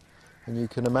delicacy. And you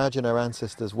can imagine our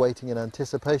ancestors waiting in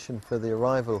anticipation for the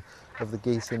arrival of the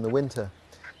geese in the winter.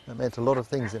 That meant a lot of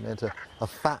things. It meant a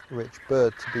fat, rich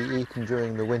bird to be eaten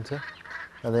during the winter.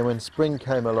 And then when spring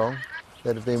came along,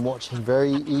 they'd have been watching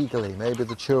very eagerly, maybe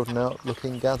the children out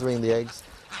looking, gathering the eggs,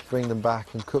 bring them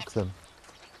back and cook them.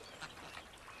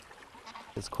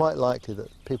 It's quite likely that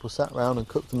people sat around and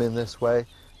cooked them in this way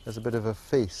as a bit of a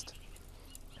feast.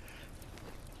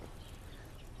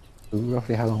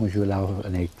 Roughly how long would you allow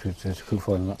an egg to cook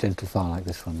for in a gentle fire like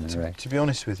this one? To be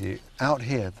honest with you, out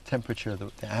here, the temperature,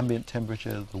 the ambient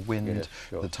temperature, the wind, Yes,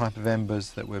 sure. the type of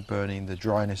embers that we're burning, the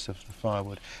dryness of the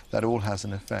firewood, that all has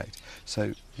an effect.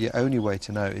 So the only way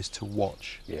to know is to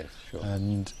watch. Yes, sure.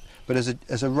 But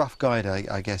as a rough guide,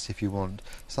 I guess, if you want,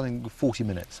 something 40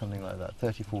 minutes, something like that,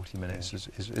 30, 40 minutes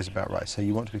is about right. So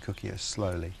you want to be cooking it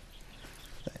slowly.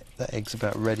 That egg's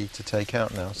about ready to take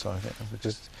out now, so I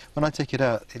think when I take it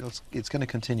out, it's going to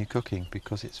continue cooking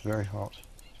because it's very hot.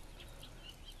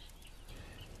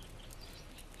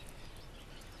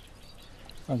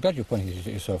 I'm glad you're pointing at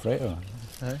yourself, right? Oh.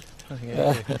 No, I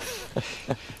think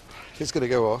it's going to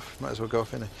go off. Might as well go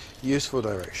off in a useful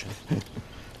direction.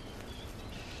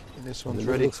 This one's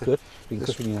ready. Looks good. Been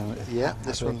cooking now. Yeah,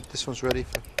 this one's ready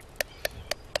for.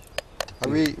 I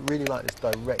really like this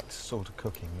direct sort of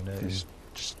cooking. You know, it's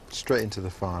just straight into the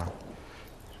fire,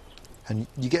 and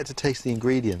you get to taste the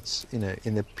ingredients. You know,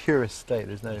 in the purest state.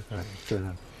 There's no. Right, sure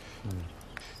enough.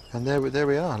 And there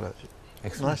we are. Look,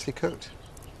 Excellent. nicely cooked.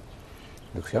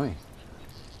 Looks yummy.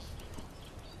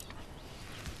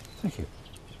 Thank you.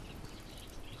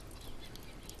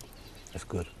 That's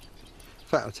good. In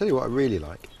fact, I'll tell you what I really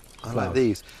like. I like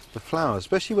these, the flowers,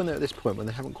 especially when they're at this point, when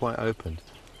they haven't quite opened.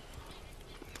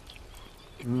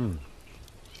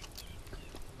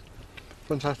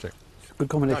 Fantastic. It's a good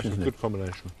combination, That's isn't a it? good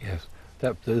combination. Yes.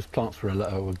 Those plants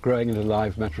were growing into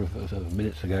life a matter of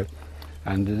minutes ago,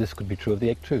 and this could be true of the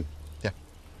egg too. Yeah.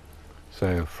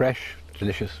 So fresh,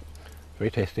 delicious, very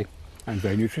tasty, and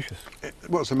very nutritious.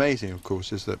 What's amazing, of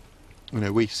course, is that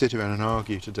we sit around and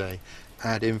argue today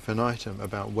ad infinitum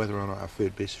about whether or not our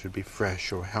food should be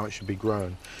fresh or how it should be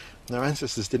grown. And our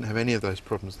ancestors didn't have any of those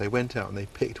problems. They went out and they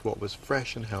picked what was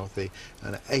fresh and healthy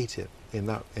and ate it in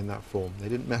that form. They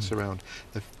didn't mess around.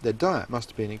 Their diet must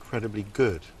have been incredibly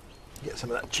good. Get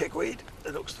some of that chickweed.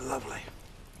 It looks lovely.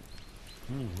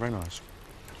 Very nice.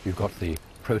 You've got the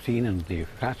protein and the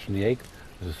fat from the egg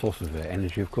as a source of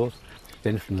energy, of course.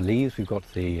 Then from the leaves, we've got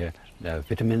the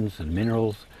vitamins and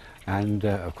minerals, and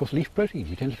of course leaf protein.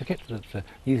 You tend to forget that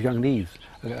these young leaves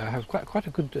have quite a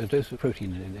good dose of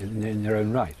protein in their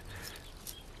own right.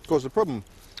 Of course, the problem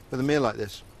with a meal like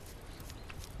this,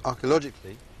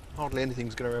 archaeologically, hardly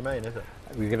anything's going to remain, is it?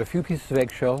 We get a few pieces of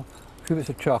eggshell, a few bits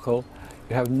of charcoal.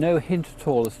 You have no hint at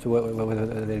all as to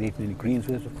whether they've eaten any greens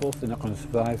with it. Of course, they're not going to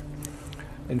survive.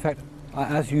 In fact,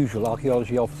 as usual,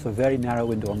 archaeology offers a very narrow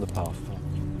window on the past.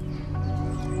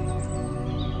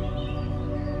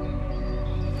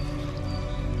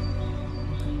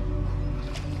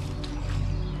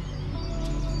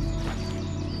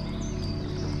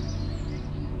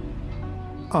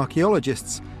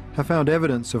 Archaeologists have found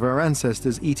evidence of our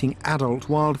ancestors eating adult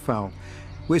wildfowl,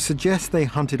 which suggests they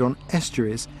hunted on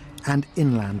estuaries and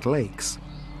inland lakes.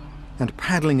 And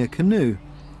paddling a canoe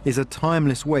is a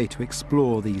timeless way to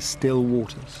explore these still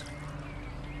waters.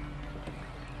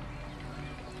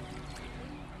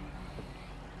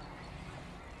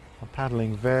 I'm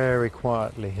paddling very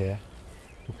quietly here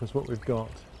because what we've got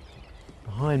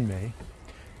behind me,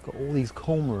 got all these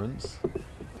cormorants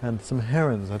and some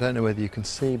herons. I don't know whether you can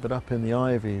see, but up in the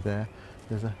ivy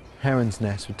there's a heron's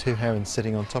nest with 2 herons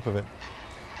sitting on top of it.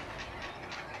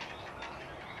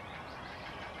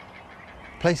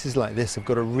 Places like this have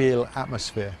got a real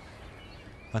atmosphere.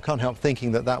 I can't help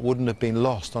thinking that that wouldn't have been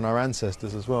lost on our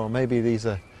ancestors as well. Maybe these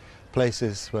are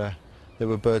places where there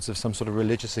were birds of some sort of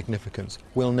religious significance.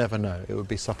 We'll never know. It would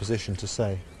be supposition to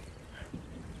say.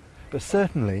 But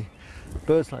certainly,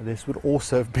 birds like this would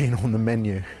also have been on the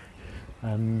menu.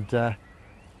 And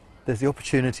there's the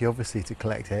opportunity, obviously, to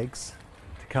collect eggs,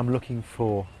 to come looking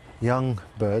for young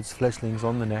birds, fledglings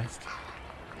on the nest.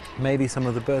 Maybe some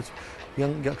of the birds,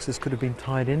 young youngsters, could have been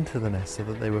tied into the nest so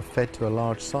that they were fed to a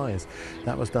large size.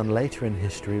 That was done later in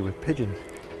history with pigeons.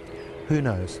 Who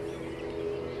knows?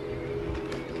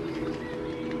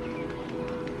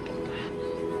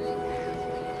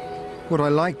 What I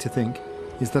like to think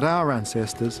is that our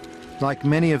ancestors, like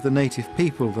many of the native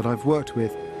people that I've worked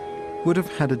with, would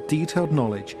have had a detailed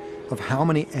knowledge of how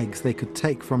many eggs they could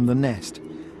take from the nest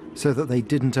so that they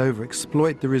didn't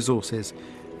overexploit the resources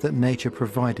that nature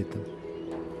provided them.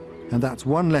 And that's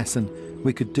one lesson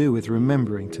we could do with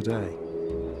remembering today.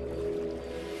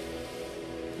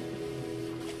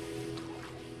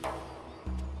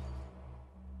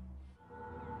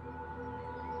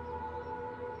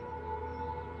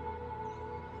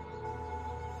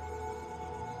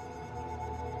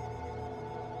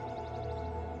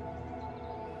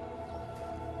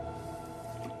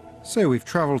 So we've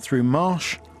travelled through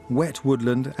marsh, wet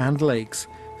woodland and lakes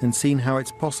and seen how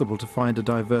it's possible to find a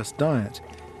diverse diet.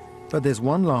 But there's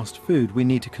one last food we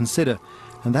need to consider,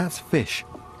 and that's fish,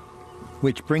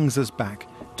 which brings us back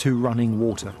to running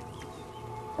water.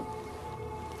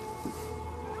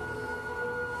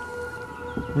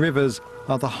 Rivers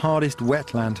are the hardest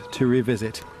wetland to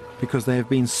revisit because they have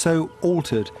been so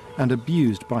altered and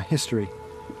abused by history.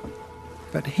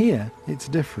 But here it's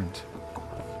different.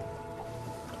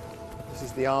 This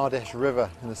is the Ardèche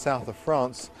River in the south of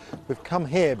France. We've come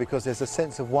here because there's a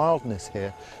sense of wildness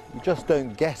here you just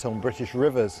don't get on British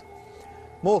rivers.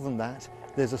 More than that,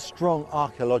 there's a strong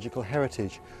archaeological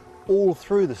heritage. All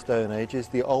through the Stone Ages,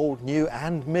 the Old, New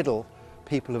and Middle,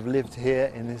 people have lived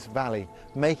here in this valley,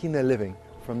 making their living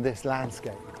from this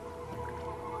landscape.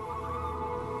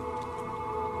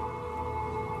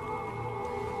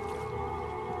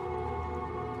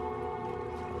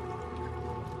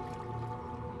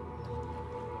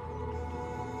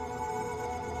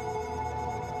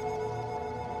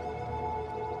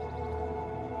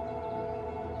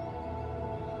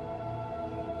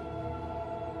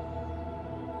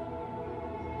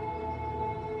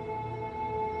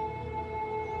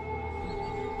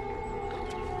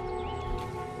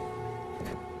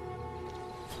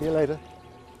 See you later.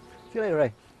 See you later,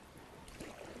 Ray.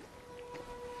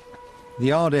 The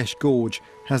Ardèche Gorge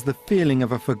has the feeling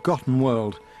of a forgotten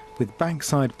world, with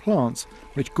bankside plants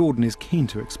which Gordon is keen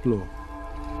to explore.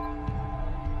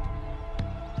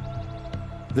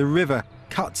 The river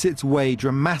cuts its way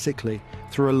dramatically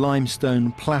through a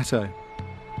limestone plateau.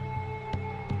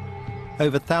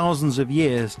 Over thousands of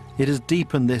years, it has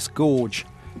deepened this gorge,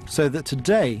 so that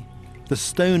today, the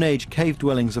Stone Age cave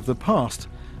dwellings of the past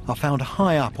are found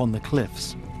high up on the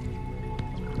cliffs.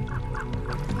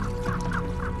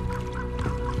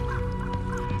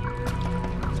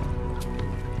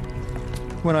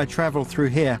 When I travel through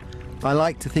here, I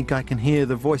like to think I can hear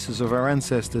the voices of our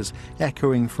ancestors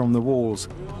echoing from the walls,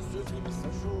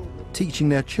 teaching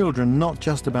their children not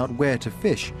just about where to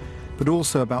fish, but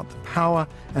also about the power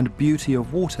and beauty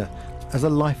of water as a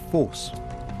life force.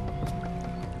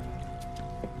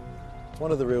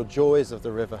 One of the real joys of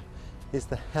the river is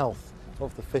the health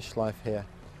of the fish life here.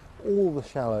 All the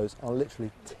shallows are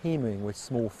literally teeming with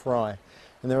small fry,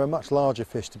 and there are much larger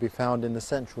fish to be found in the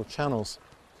central channels.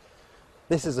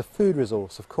 This is a food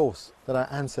resource, of course, that our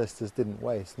ancestors didn't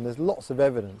waste, and there's lots of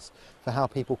evidence for how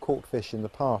people caught fish in the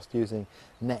past using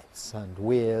nets and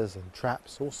weirs and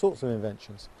traps, all sorts of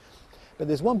inventions. But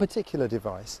there's one particular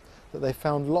device that they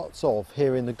found lots of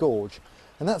here in the gorge,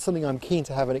 and that's something I'm keen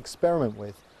to have an experiment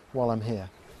with while I'm here.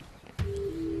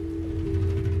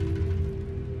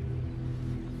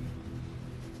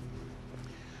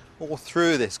 All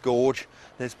through this gorge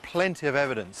there's plenty of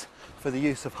evidence for the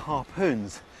use of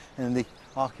harpoons in the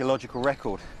archaeological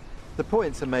record. The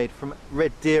points are made from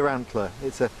red deer antler.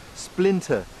 It's a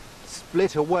splinter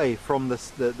split away from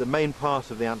the main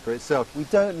part of the antler itself. We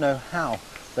don't know how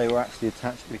they were actually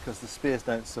attached because the spears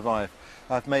don't survive.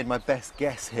 I've made my best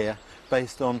guess here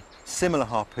based on similar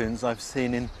harpoons I've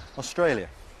seen in Australia.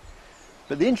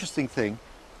 But the interesting thing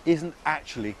isn't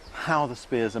actually how the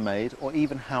spears are made or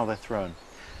even how they're thrown.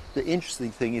 The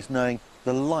interesting thing is knowing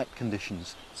the light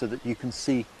conditions so that you can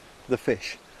see the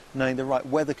fish, knowing the right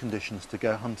weather conditions to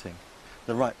go hunting,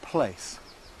 the right place.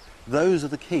 Those are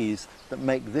the keys that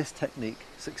make this technique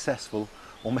successful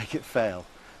or make it fail.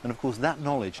 And of course that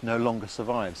knowledge no longer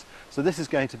survives. So this is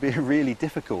going to be a really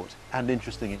difficult and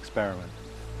interesting experiment.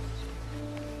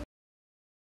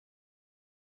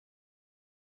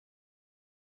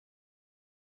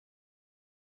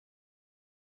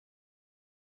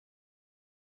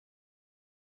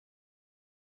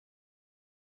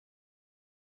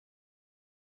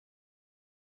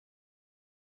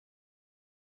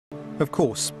 Of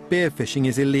course, spearfishing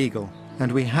is illegal,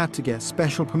 and we had to get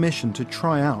special permission to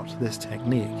try out this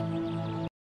technique.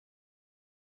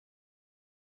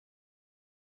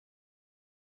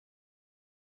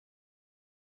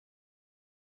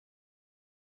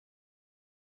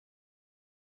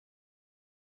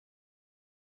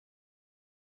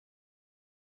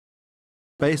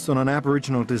 Based on an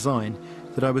Aboriginal design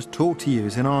that I was taught to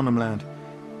use in Arnhem Land.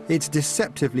 It's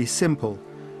deceptively simple,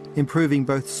 improving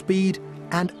both speed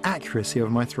and accuracy of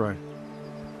my throw.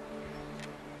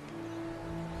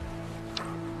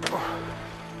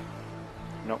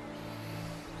 No.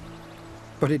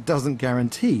 But it doesn't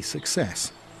guarantee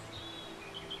success.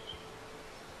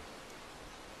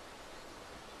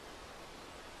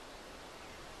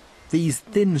 These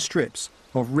thin strips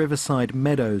of riverside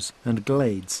meadows and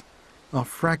glades are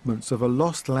fragments of a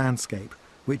lost landscape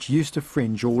which used to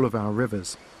fringe all of our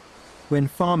rivers. When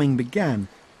farming began,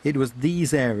 it was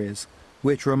these areas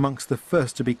which were amongst the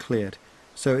first to be cleared,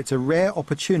 so it's a rare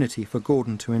opportunity for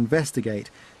Gordon to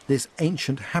investigate this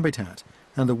ancient habitat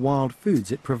and the wild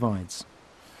foods it provides.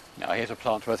 Now here's a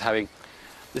plant worth having.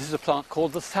 This is a plant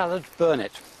called the salad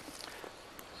burnet.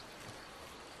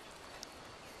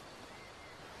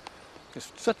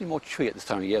 It's certainly more chewy at this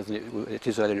time of year than it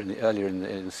is earlier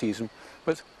in the season,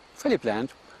 but it's fairly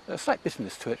bland, a slight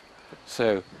bitterness to it,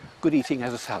 so good eating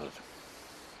as a salad.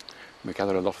 We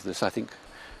gather a lot of this, I think.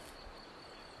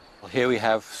 Well, here we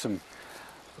have some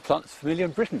plants familiar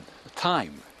in Britain,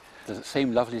 thyme. There's the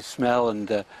same lovely smell, and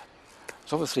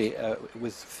it's obviously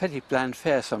with fairly bland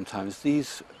fare sometimes,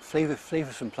 these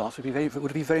flavoursome plants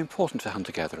would be very important to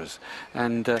hunter-gatherers,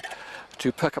 and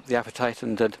to perk up the appetite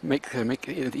and make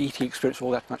the eating experience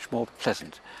all that much more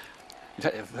pleasant. In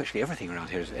fact, virtually everything around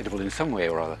here is edible in some way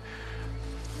or other.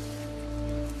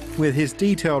 With his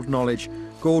detailed knowledge,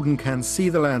 Gordon can see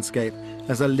the landscape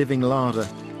as a living larder.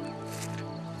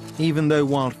 Even though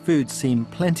wild foods seem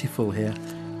plentiful here,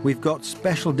 we've got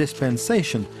special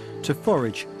dispensation to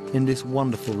forage in this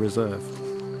wonderful reserve.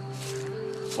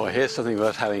 Well, here's something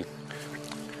worth having.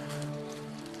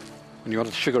 When you want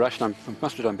a sugar rush, and I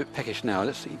must admit I'm a bit peckish now,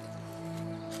 let's see.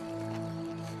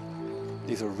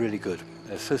 These are really good.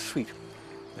 They're so sweet.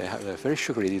 They're very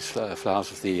sugary, these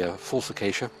flowers of the false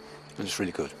acacia, and it's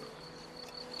really good.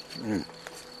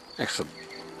 Excellent.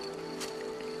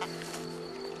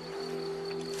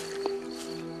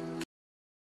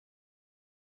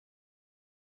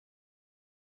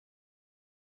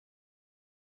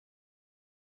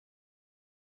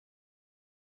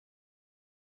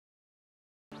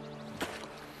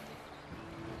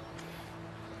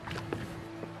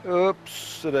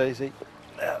 Oops-a-daisy.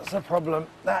 That's the problem.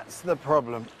 That's the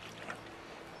problem.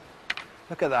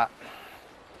 Look at that.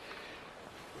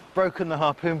 Broken the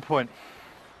harpoon point.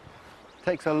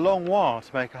 Takes a long while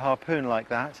to make a harpoon like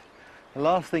that. The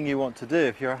last thing you want to do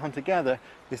if you're a hunter-gatherer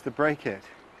is to break it.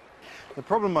 The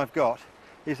problem I've got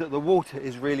is that the water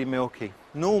is really milky.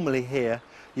 Normally here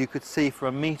you could see for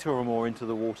a metre or more into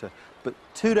the water, but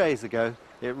 2 days ago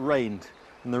it rained,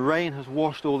 and the rain has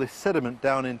washed all this sediment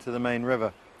down into the main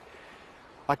river.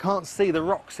 I can't see the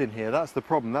rocks in here, that's the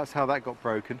problem, that's how that got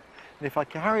broken. And if I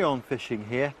carry on fishing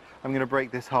here, I'm going to break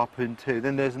this harpoon too,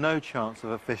 then there's no chance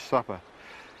of a fish supper.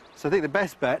 So I think the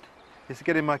best bet is to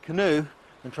get in my canoe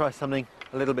and try something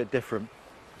a little bit different.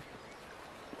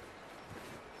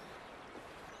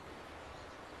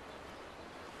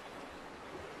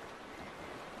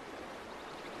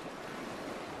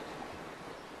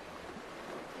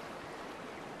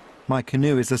 My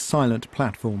canoe is a silent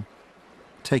platform,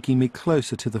 taking me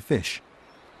closer to the fish.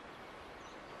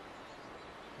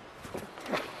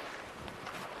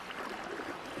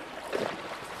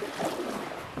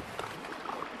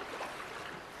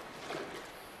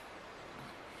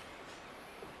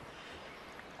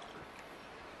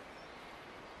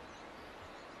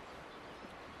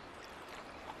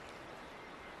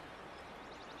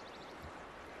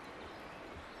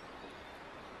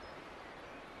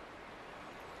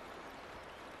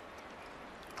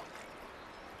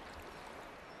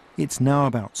 It's now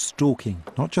about stalking,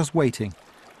 not just waiting,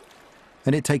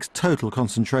 and it takes total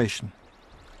concentration.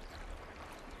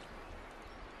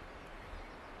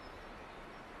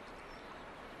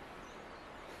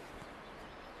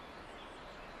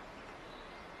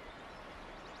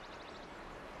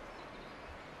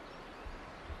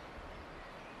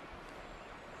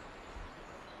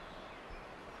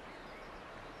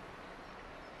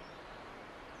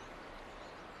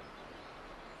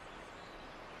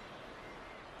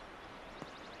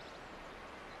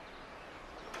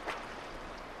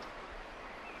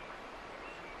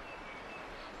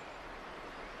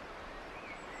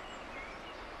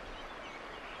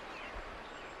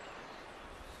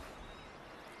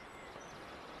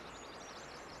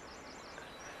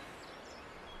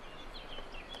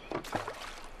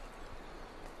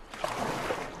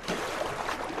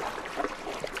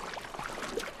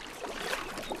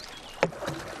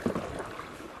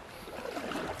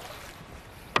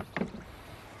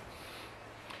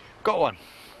 Got one.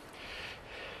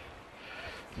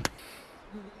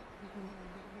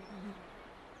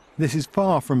 This is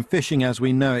far from fishing as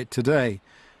we know it today.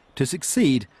 To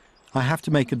succeed, I have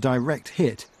to make a direct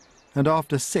hit, and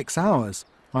after 6 hours,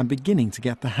 I'm beginning to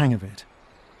get the hang of it.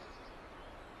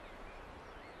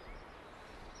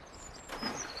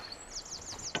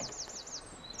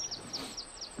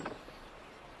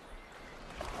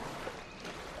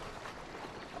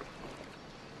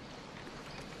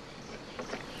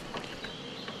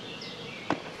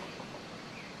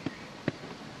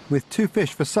 With 2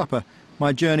 fish for supper,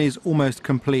 my journey is almost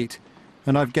complete,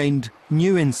 and I've gained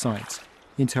new insights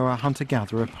into our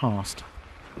hunter-gatherer past.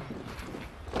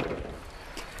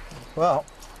 Well,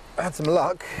 I had some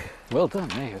luck. Well done,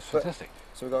 yeah, it's fantastic.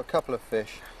 So we've got a couple of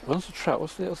fish. One's a trout,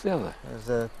 what's the other? There's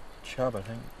a chub, I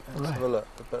think. Let's have a look.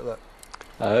 Look.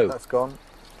 Oh. That's gone.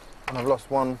 And I've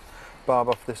lost one barb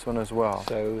off this one as well.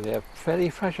 So they're fairly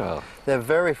fragile. They're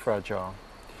very fragile.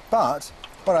 But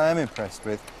what I am impressed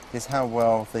with is how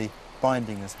well the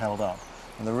binding has held up.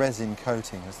 And the resin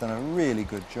coating has done a really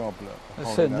good job, look.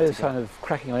 There's so no sign of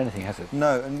cracking or anything, has it?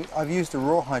 No, and I've used a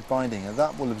rawhide binding, and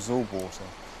that will absorb water,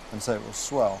 and so it will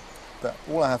swell. But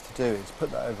all I have to do is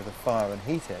put that over the fire and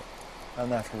heat it,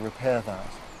 and that will repair that.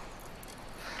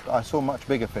 I saw much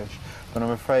bigger fish, but I'm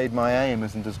afraid my aim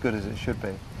isn't as good as it should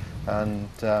be. And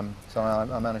so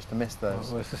I managed to miss those.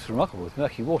 Well, it's just remarkable with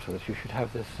murky water that you should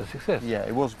have this success. Yeah,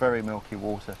 it was very milky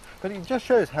water. But it just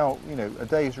shows how, you know, a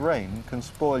day's rain can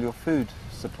spoil your food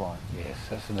supply. Yes,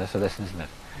 that's a lesson, isn't it?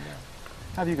 Yeah.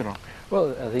 How have you got on? Well,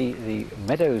 the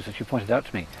meadows that you pointed out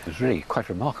to me was really quite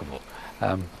remarkable.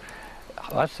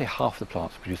 I'd say half the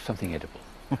plants produced something edible.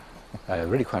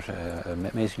 Really quite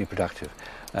amazingly productive.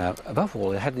 Above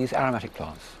all, they had these aromatic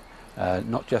plants.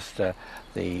 Not just the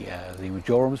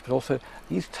majorums, but also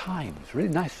these thymes, really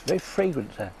nice, very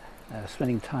fragrant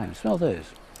smelling thymes. Smell those.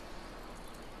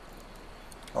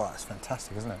 Oh, that's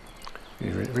fantastic, isn't it?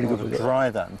 Really You good. to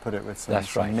dry that and put it with some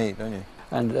right. meat, don't you?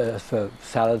 And for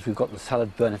salads, we've got the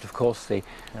salad burnet, of course, the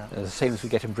same as we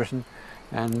get in Britain,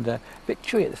 and a bit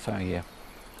chewy at this time of year.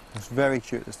 It's very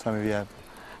chewy at this time of year.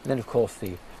 And then, of course,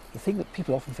 the thing that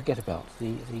people often forget about,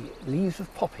 the leaves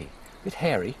of poppy. A bit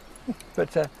hairy,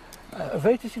 but a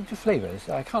very distinctive flavour.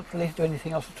 I can't relate it to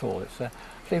anything else at all. It's a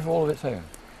flavour all of its own.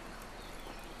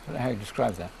 I don't know how you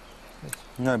describe that.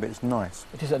 No, but it's nice.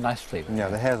 It is a nice flavour. Yeah,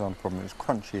 the hair's on problem. It's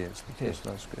crunchy. It is.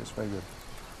 It's very good.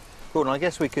 Gordon, I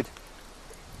guess we could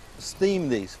steam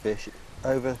these fish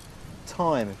over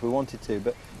time if we wanted to,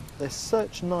 but they're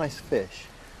such nice fish.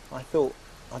 I thought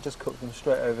I'd just cook them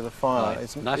straight over the fire. Right.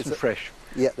 It's nice and fresh.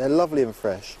 Yeah, they're lovely and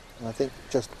fresh. And I think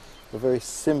just a very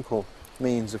simple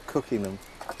means of cooking them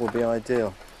would be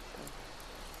ideal.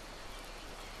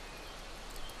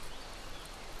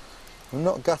 I'm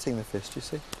not gutting the fish, do you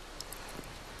see?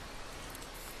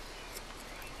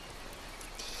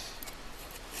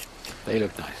 They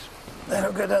look nice. They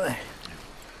look good, don't they?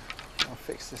 I'll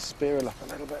fix this spear up a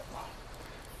little bit.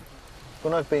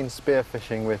 When I've been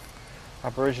spearfishing with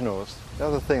Aboriginals, the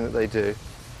other thing that they do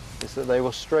is that they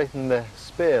will straighten their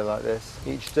spear like this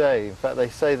each day. In fact, they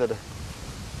say that a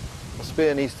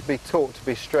spear needs to be taught to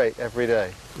be straight every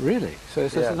day. Really? So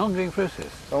it's an ongoing process?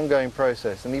 It's an ongoing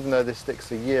process, and even though this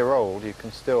stick's a year old, you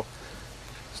can still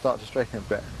start to straighten it a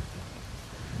bit.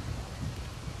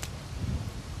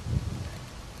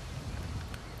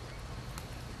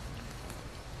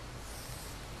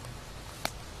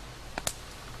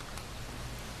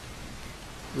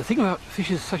 The thing about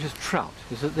fishes such as trout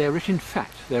is that they're rich in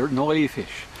fat. They're an oily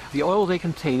fish. The oil they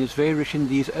contain is very rich in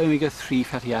these omega-3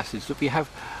 fatty acids that we have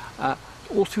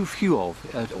all too few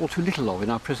of, all too little of in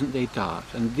our present-day diet.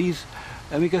 And these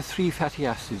omega-3 fatty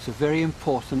acids are very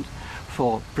important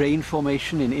for brain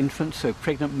formation in infants, so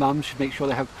pregnant mums should make sure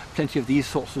they have plenty of these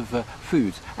sorts of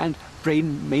foods, and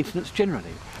brain maintenance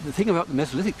generally. The thing about the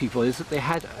Mesolithic people is that they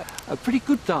had a pretty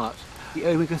good diet, the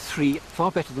omega-3,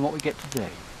 far better than what we get today.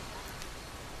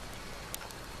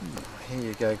 Here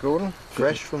you go, Gordon.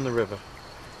 Fresh from the river.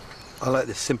 I like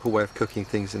this simple way of cooking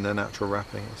things in their natural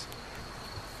wrappings.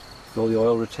 All the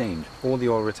oil retained. All the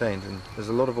oil retained, and there's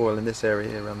a lot of oil in this area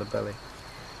here around the belly.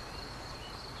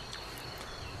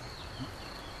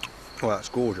 Oh, that's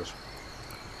gorgeous.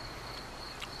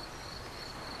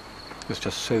 It's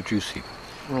just so juicy.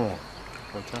 Oh,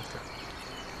 fantastic.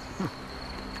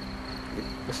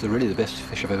 It's really the best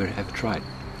fish I've ever tried.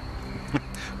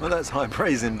 Well, that's high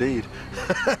praise indeed.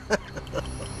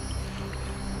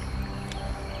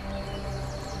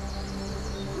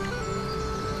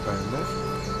 Very nice.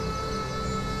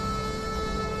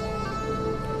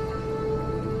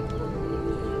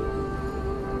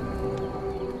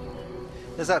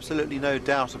 There's absolutely no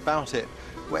doubt about it.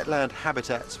 Wetland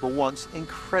habitats were once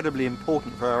incredibly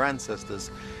important for our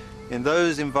ancestors. In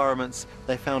those environments,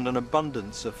 they found an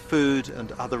abundance of food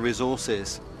and other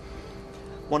resources.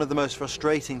 One of the most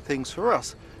frustrating things for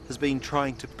us has been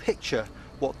trying to picture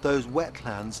what those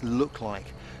wetlands look like,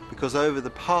 because over the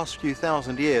past few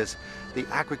thousand years, the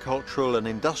agricultural and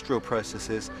industrial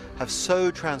processes have so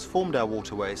transformed our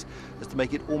waterways as to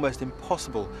make it almost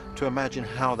impossible to imagine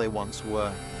how they once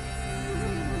were.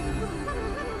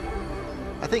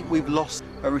 I think we've lost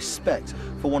a respect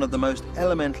for one of the most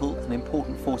elemental and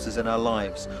important forces in our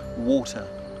lives, water.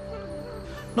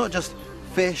 Not just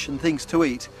fish and things to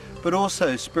eat, but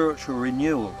also spiritual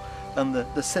renewal and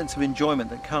the sense of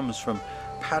enjoyment that comes from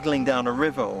paddling down a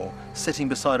river or sitting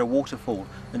beside a waterfall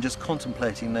and just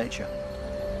contemplating nature.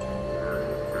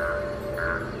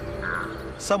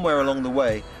 Somewhere along the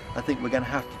way, I think we're going to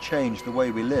have to change the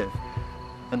way we live,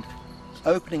 and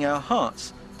opening our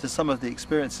hearts to some of the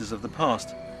experiences of the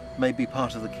past may be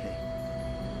part of the key.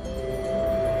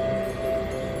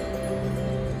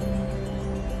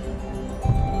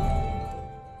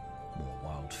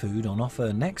 Food on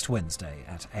offer next Wednesday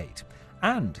at 8.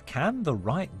 And can the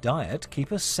right diet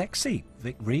keep us sexy?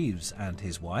 Vic Reeves and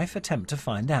his wife attempt to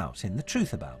find out in The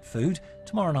Truth About Food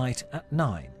tomorrow night at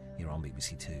 9 here on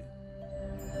BBC Two.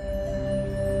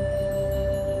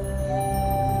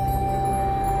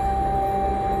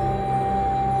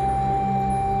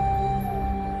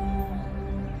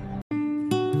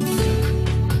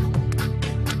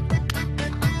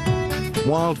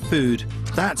 Wild food,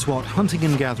 that's what hunting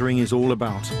and gathering is all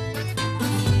about.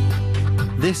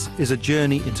 This is a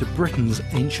journey into Britain's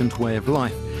ancient way of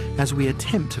life as we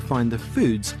attempt to find the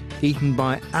foods eaten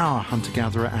by our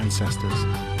hunter-gatherer ancestors.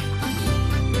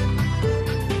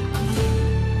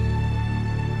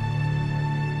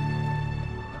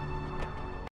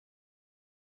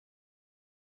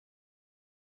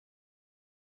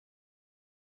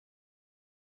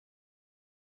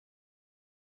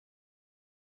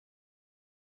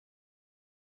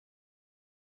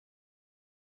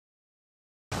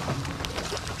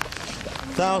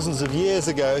 Thousands of years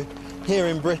ago, here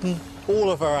in Britain, all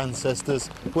of our ancestors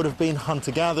would have been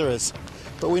hunter-gatherers,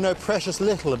 but we know precious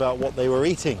little about what they were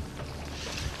eating.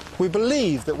 We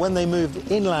believe that when they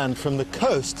moved inland from the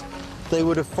coast, they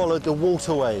would have followed the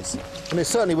waterways, and it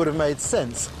certainly would have made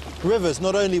sense. Rivers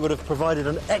not only would have provided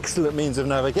an excellent means of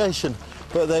navigation,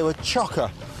 but they were chocker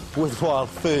with wild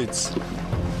foods.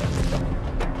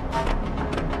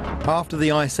 After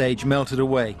the Ice Age melted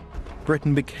away,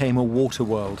 Britain became a water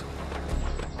world.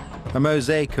 A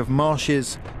mosaic of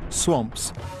marshes,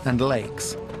 swamps and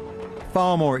lakes,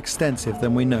 far more extensive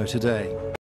than we know today.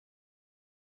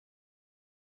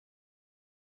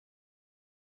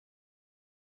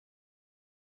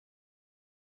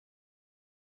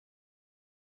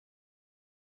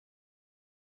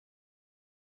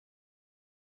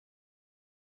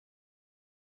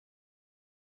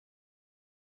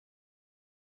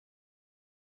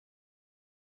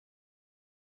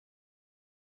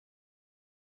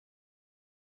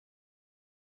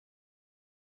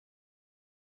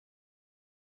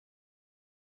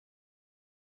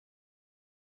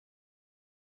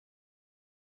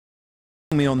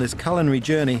 on this culinary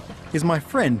journey is my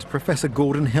friend, Professor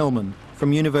Gordon Hillman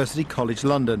from University College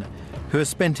London, who has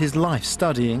spent his life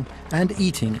studying and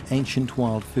eating ancient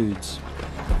wild foods.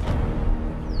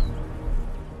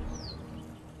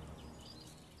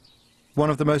 One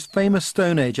of the most famous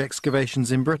Stone Age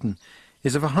excavations in Britain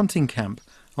is of a hunting camp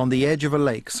on the edge of a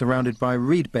lake surrounded by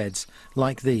reed beds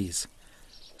like these.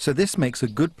 So this makes a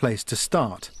good place to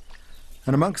start.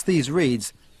 And amongst these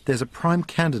reeds, there's a prime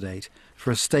candidate for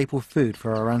a staple food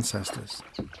for our ancestors.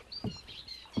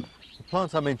 The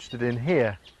plant I'm interested in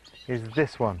here is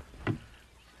this one.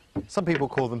 Some people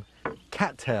call them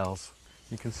cattails.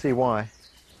 You can see why.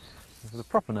 The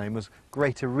proper name was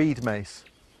greater reed mace.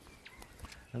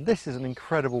 And this is an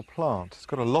incredible plant. It's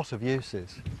got a lot of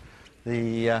uses.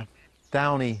 The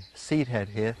downy seed head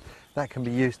here, that can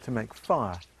be used to make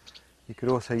fire. You could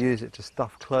also use it to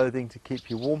stuff clothing to keep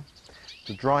you warm.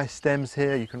 The dry stems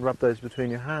here, you can rub those between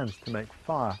your hands to make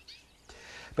fire.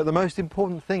 But the most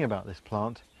important thing about this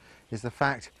plant is the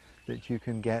fact that you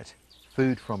can get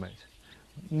food from it.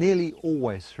 Nearly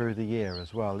always through the year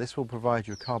as well. This will provide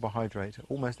you a carbohydrate at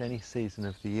almost any season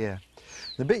of the year.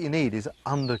 The bit you need is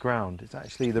underground. It's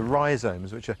actually the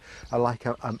rhizomes, which are like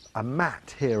a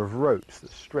mat here of ropes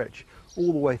that stretch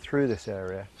all the way through this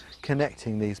area,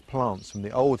 connecting these plants from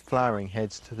the old flowering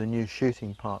heads to the new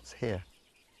shooting parts here.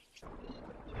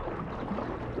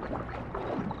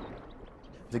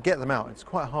 To get them out, it's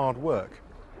quite hard work.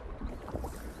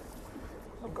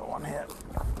 I've got one here.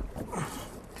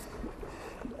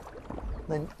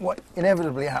 Then what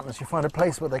inevitably happens, you find a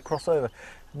place where they cross over,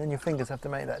 and then your fingers have to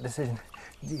make that decision.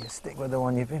 Do you stick with the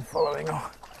one you've been following, or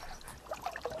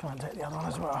try and take the other one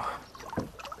as well?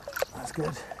 That's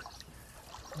good.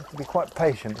 You have to be quite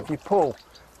patient. If you pull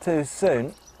too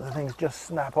soon, the things just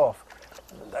snap off.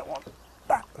 I don't want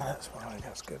that. That's fine.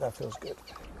 That's good. That feels good.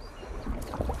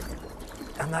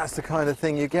 And that's the kind of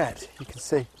thing you get. You can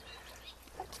see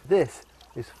this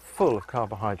is full of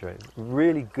carbohydrates.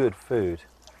 Really good food.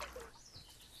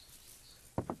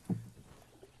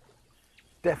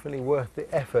 Definitely worth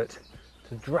the effort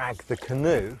to drag the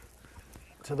canoe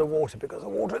to the water, because the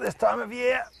water at this time of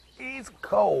year is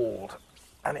cold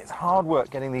and it's hard work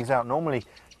getting these out. Normally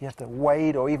you have to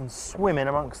wade or even swim in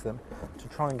amongst them to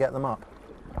try and get them up.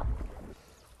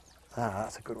 Ah,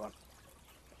 that's a good one.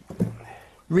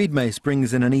 Reed mace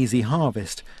brings in an easy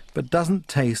harvest, but doesn't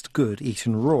taste good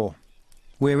eaten raw.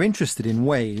 We're interested in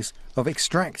ways of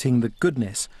extracting the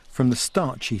goodness from the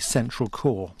starchy central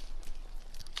core.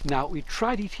 Now, we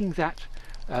tried eating that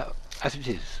as it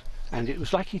is, and it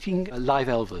was like eating live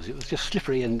elvers. It was just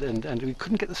slippery, and we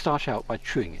couldn't get the starch out by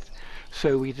chewing it.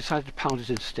 So we decided to pound it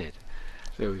instead.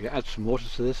 So we add some water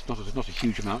to this, not a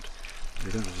huge amount.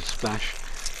 We don't have to splash.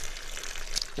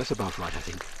 That's about right, I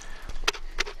think.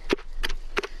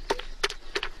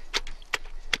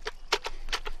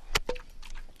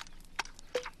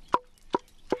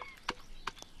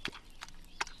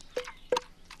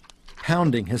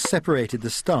 Pounding has separated the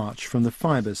starch from the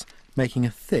fibres, making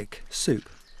a thick soup.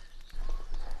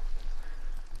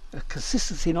 A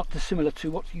consistency not dissimilar to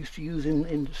what you used to use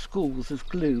in schools as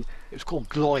glue. It was called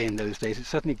gloy in those days. It's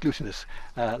certainly glutinous,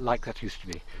 like that used to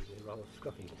be.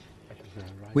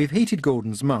 We've heated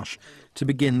Gordon's mush to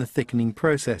begin the thickening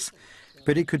process,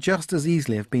 but it could just as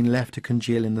easily have been left to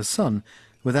congeal in the sun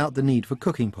without the need for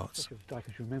cooking pots.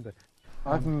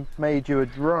 I've made you a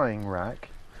drying rack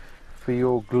for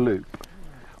your gloop.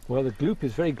 Well, the gloop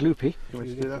is very gloopy. You want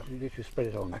to do that? You need to spread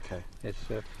it on. Okay. It's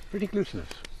pretty glutinous.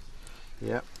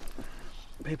 Yeah.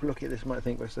 People looking at this might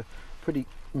think it's a pretty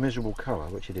miserable colour,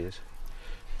 which it is.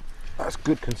 That's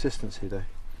good consistency though.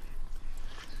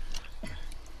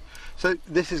 So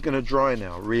this is going to dry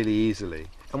now really easily,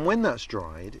 and when that's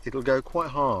dried it'll go quite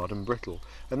hard and brittle,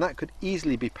 and that could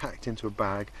easily be packed into a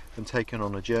bag and taken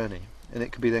on a journey, and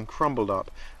it could be then crumbled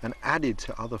up and added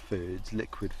to other foods,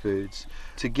 liquid foods,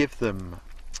 to give them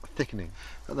thickening.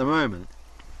 At the moment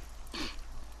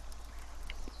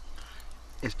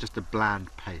it's just a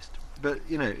bland paste, but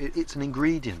you know, it's an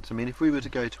ingredient. I mean, if we were to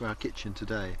go to our kitchen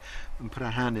today and put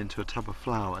our hand into a tub of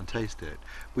flour and taste it,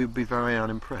 we would be very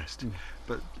unimpressed.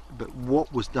 But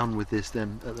what was done with this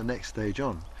then at the next stage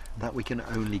on, that we can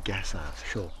only guess at.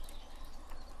 Sure.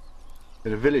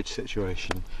 In a village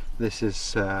situation, this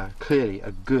is clearly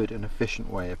a good and efficient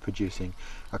way of producing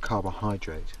a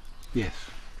carbohydrate. Yes.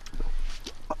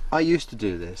 I used to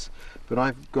do this, but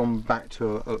I've gone back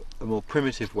to a more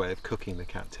primitive way of cooking the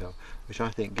cattail, which I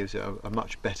think gives it a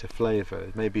much better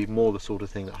flavour. Maybe more the sort of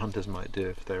thing that hunters might do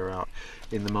if they were out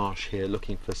in the marsh here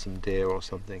looking for some deer or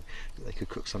something. They could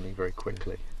cook something very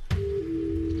quickly.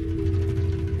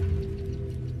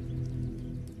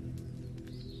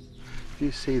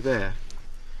 You see there,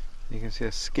 You can see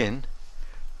a skin,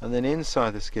 and then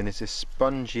inside the skin is this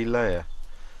spongy layer.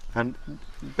 And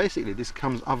basically this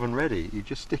comes oven ready. You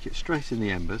just stick it straight in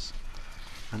the embers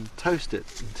and toast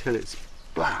it until it's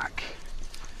black.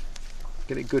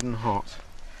 Get it good and hot.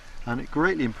 And it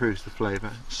greatly improves the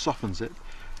flavour, softens it,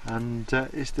 and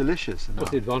it's delicious. Of course,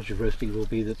 the advantage of roasting will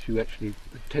be that you actually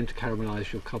tend to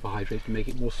caramelise your carbohydrates to make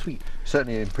it more sweet.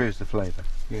 Certainly it improves the flavour.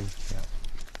 Yeah.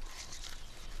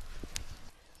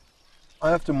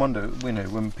 I often wonder,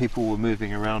 when people were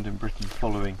moving around in Britain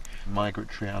following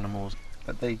migratory animals,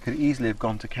 that they could easily have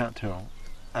gone to cattail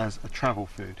as a travel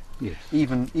food. Yes.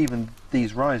 Even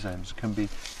these rhizomes can be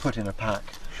put in a pack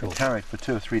and carried for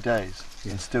 2 or 3 days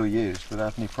and still used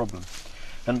without any problem.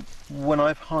 And when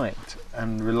I've hiked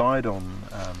and relied on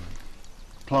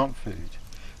plant food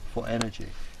for energy,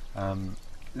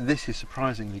 this is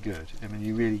surprisingly good. I mean,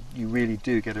 you really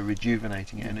do get a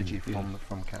rejuvenating energy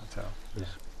from cattail. Yes.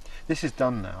 This is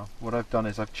done now. What I've done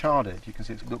is I've charred it. You can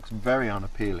see it looks very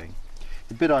unappealing.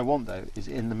 The bit I want though is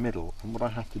in the middle, and what I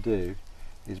have to do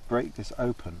is break this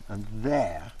open, and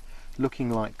there, looking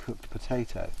like cooked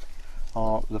potato,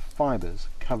 are the fibres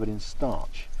covered in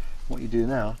starch. What you do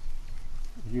now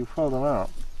is you fold them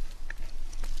out.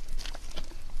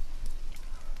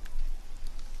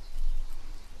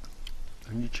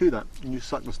 And you chew that and you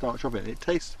suck the starch off it. It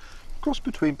tastes a cross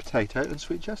between potato and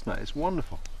sweet chestnut. It's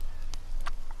wonderful.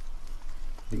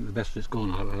 I think the best of it's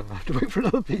gone. I'll have to wait for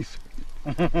another piece.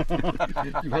 You've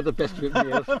had the best of it,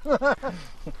 Mears.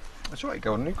 That's right,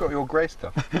 Gordon. You've got your grey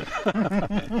stuff.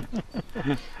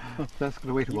 That's going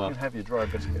to wait a while. You can have your dry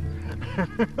biscuit.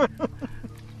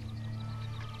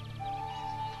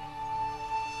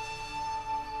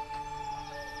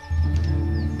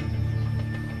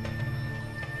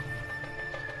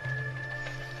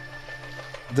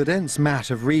 The dense mat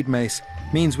of reed mace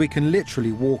means we can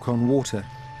literally walk on water,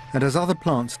 and as other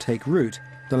plants take root,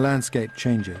 the landscape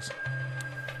changes.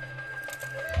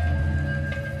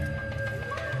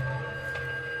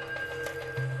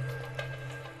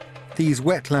 These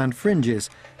wetland fringes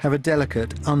have a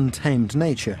delicate, untamed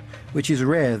nature, which is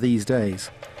rare these days.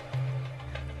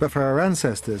 But for our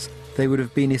ancestors, they would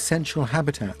have been essential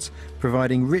habitats,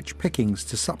 providing rich pickings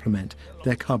to supplement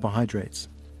their carbohydrates.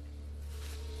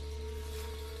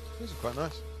 These are quite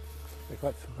nice.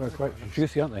 They're quite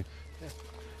juicy, aren't they?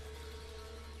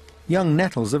 Young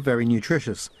nettles are very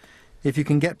nutritious, if you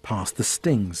can get past the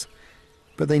stings.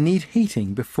 But they need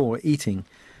heating before eating,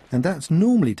 and that's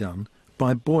normally done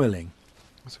by boiling.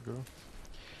 That's a good one.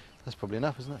 That's probably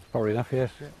enough, isn't it? Probably enough,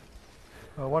 yes. Yeah.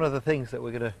 Well, one of the things that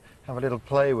we're going to have a little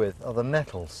play with are the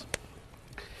nettles.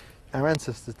 Our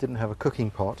ancestors didn't have a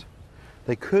cooking pot.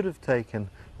 They could have taken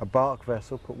a bark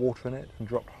vessel, put water in it and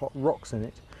dropped hot rocks in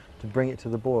it to bring it to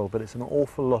the boil, but it's an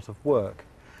awful lot of work.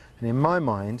 And in my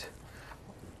mind,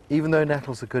 even though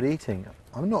nettles are good eating,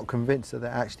 I'm not convinced that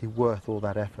they're actually worth all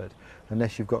that effort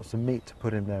unless you've got some meat to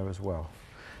put in there as well.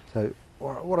 So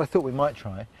what I thought we might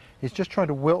try is just try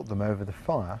to wilt them over the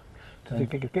fire. To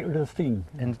get rid of the steam.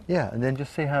 And then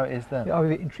just see how it is then. Yeah,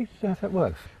 I'm intrigued to see how that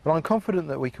works. Well, I'm confident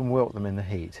that we can wilt them in the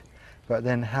heat, but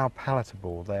then how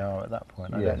palatable they are at that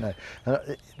point, I don't know.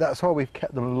 And that's why we've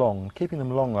kept them long. Keeping them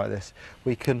long like this,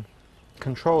 we can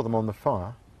control them on the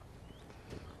fire.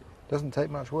 Doesn't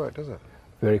take much work, does it?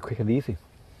 Very quick and easy.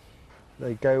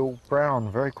 They go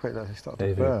brown very quickly, they start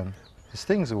to burn. The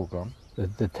stings are all gone.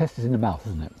 The test is in the mouth,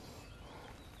 isn't it?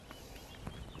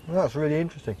 Well, that's really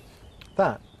interesting.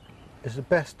 That is the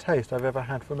best taste I've ever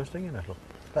had from a stinging nettle.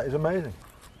 That is amazing.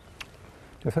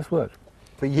 Yes, that's worked.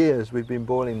 For years we've been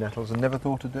boiling nettles and never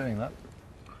thought of doing that.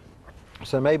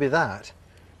 So maybe that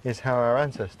is how our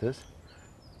ancestors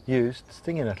used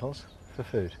stinging nettles for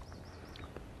food.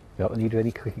 You don't need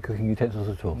any cooking utensils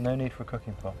at all. No need for a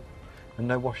cooking pot. And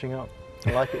no washing up.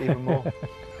 I like it even more.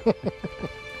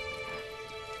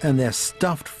 And they're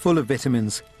stuffed full of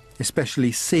vitamins,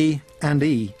 especially C and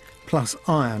E, plus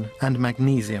iron and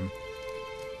magnesium,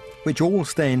 which all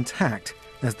stay intact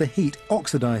as the heat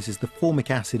oxidizes the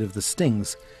formic acid of the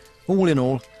stings. All in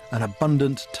all, an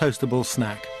abundant toastable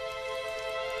snack.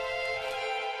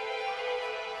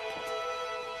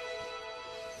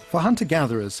 For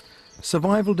hunter-gatherers,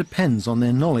 survival depends on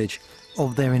their knowledge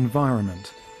of their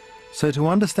environment. So to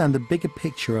understand the bigger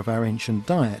picture of our ancient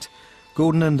diet,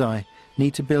 Gordon and I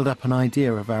need to build up an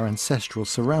idea of our ancestral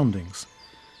surroundings.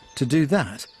 To do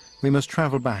that, we must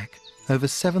travel back over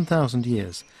 7,000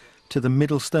 years to the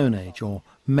Middle Stone Age or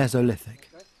Mesolithic.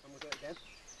 Okay, and we'll do it again.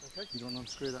 Okay. You don't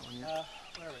unscrew that one yet?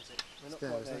 Where is it? We're not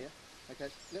quite there yet. Okay,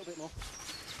 a little bit more.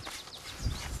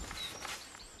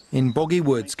 In boggy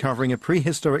woods covering a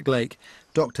prehistoric lake,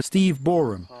 Dr. Steve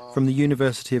Borum from the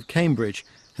University of Cambridge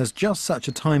as just such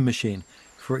a time machine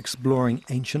for exploring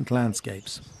ancient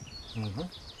landscapes.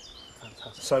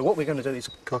 So what we're going to do is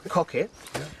cock it,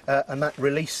 and that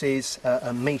releases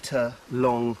a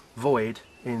metre-long void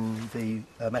in the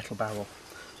metal barrel.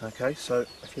 Okay, so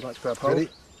if you'd like to grab hold, Ready?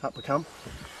 up we come.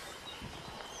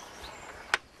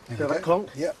 There Feel we that go. clonk?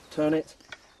 Yep. Turn it.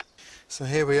 So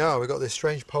here we are, we've got this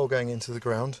strange pole going into the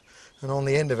ground, and on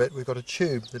the end of it we've got a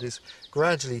tube that is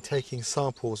gradually taking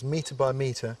samples metre by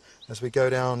metre as we go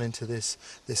down into this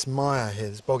mire here,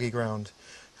 this boggy ground.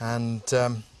 And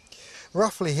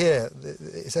roughly here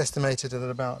it's estimated at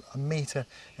about a metre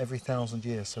every 1,000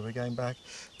 years, so we're going back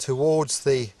towards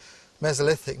the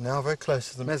Mesolithic now, very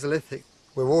close to the Mesolithic.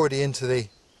 We're already into the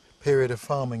period of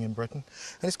farming in Britain,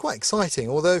 and it's quite exciting.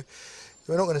 Although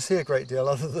we're not going to see a great deal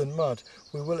other than mud,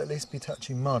 we will at least be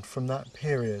touching mud from that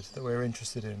period that we're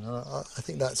interested in. I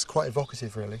think that's quite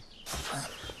evocative, really.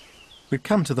 We've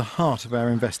come to the heart of our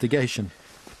investigation.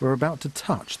 We're about to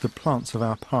touch the plants of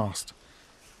our past.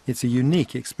 It's a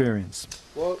unique experience.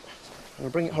 Well, I'm going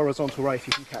to bring it horizontal, Ray, if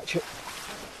you can catch it.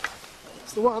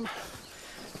 That's the one.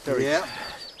 Very Yeah.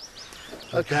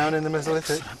 Okay. Down in the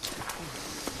Mesolithic.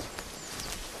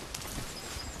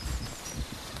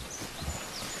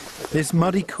 This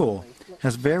muddy core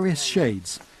has various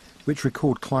shades which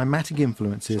record climatic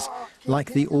influences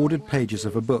like the ordered pages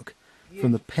of a book,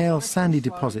 from the pale sandy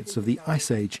deposits of the Ice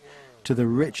Age to the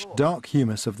rich dark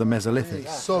humus of the Mesolithic.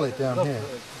 Solid down here.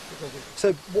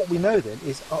 So what we know then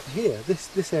is up here,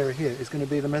 this area here is going to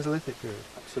be the Mesolithic period.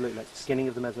 Absolutely, that's the beginning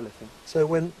of the Mesolithic. So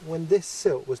when this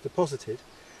silt was deposited,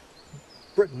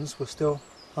 Britons were still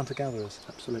hunter-gatherers.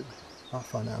 Absolutely. I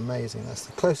find that amazing. That's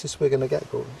the closest we're going to get,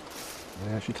 Gordon.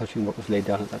 We're actually touching what was laid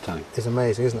down at that time. It's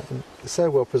amazing, isn't it? And it's so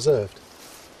well preserved.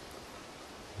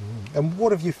 And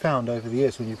what have you found over the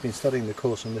years when you've been studying the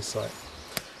course on this site?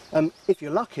 If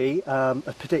you're lucky,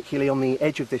 particularly on the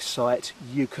edge of this site,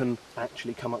 you can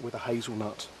actually come up with a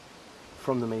hazelnut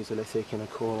from the Mesolithic in a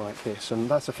core like this, and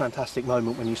that's a fantastic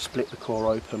moment when you split the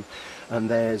core open and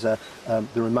there's the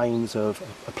remains of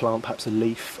a plant, perhaps a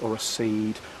leaf or a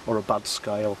seed or a bud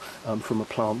scale from a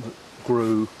plant that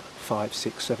grew 5,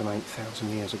 6, 7, 8,000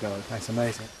 years ago. That's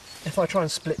amazing. If I try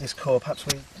and split this core, perhaps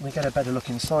we get a better look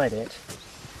inside it.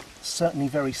 Certainly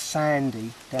very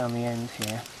sandy down the end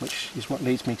here, which is what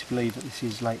leads me to believe that this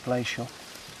is late glacial.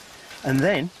 And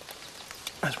then,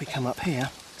 as we come up here,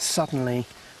 suddenly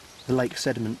the lake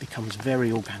sediment becomes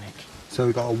very organic. So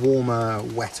we've got a warmer,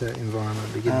 wetter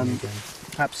environment beginning again.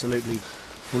 Absolutely.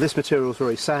 Well, this material is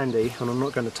very sandy, and I'm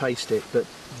not going to taste it, but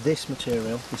this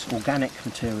material, this organic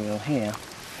material here,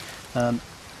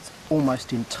 it's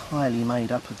almost entirely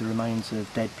made up of the remains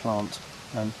of dead plant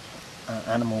and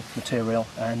animal material,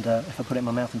 and if I put it in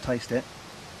my mouth and taste it,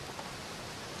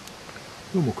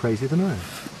 You're more crazy than I am.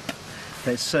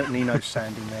 there's certainly no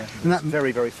sand in there. And that- It's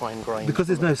very, very fine grain. Because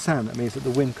there's no sand, that means that the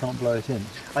wind can't blow it in.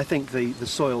 I think the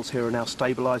soils here are now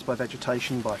stabilised by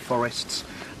vegetation, by forests,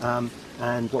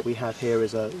 and what we have here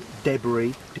is a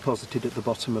debris deposited at the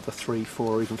bottom of a 3,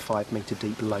 4 or even 5 metre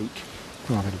deep lake.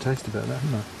 Well, I've had a taste of it,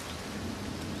 haven't I?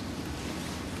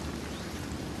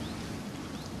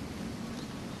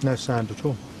 No sand at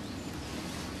all.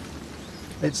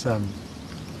 It's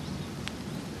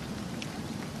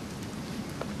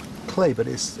clay, but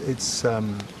it's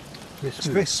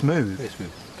very smooth. Very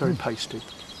smooth. Very pasty.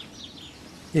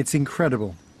 It's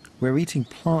incredible. We're eating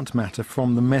plant matter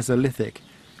from the Mesolithic,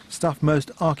 stuff most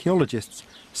archaeologists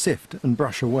sift and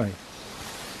brush away.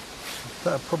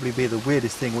 That'll probably be the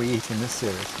weirdest thing we eat in this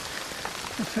series.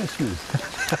 It's very smooth.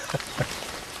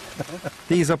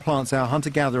 These are plants our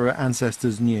hunter-gatherer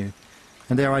ancestors knew,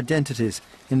 and their identities,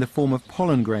 in the form of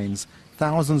pollen grains,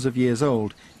 thousands of years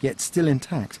old, yet still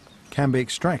intact, can be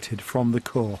extracted from the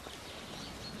core.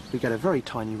 We get a very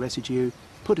tiny residue,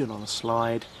 put it on a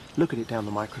slide, look at it down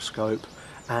the microscope,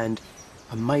 and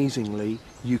amazingly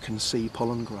you can see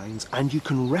pollen grains, and you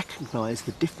can recognise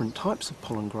the different types of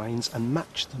pollen grains and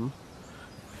match them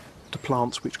to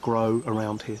plants which grow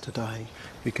around here today.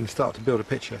 We can start to build a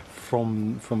picture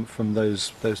From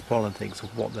those pollen things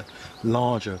of what the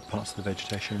larger parts of the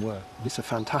vegetation were. It's a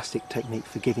fantastic technique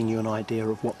for giving you an idea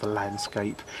of what the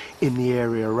landscape in the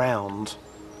area around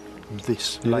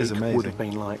this It lake is amazing. would have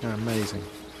been like. Amazing.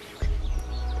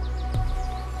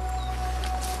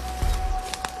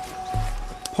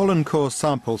 Pollen core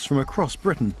samples from across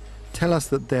Britain tell us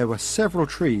that there were several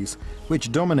trees which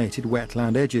dominated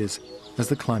wetland edges as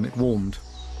the climate warmed.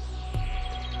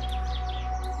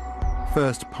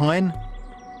 First pine,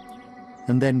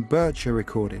 and then birch are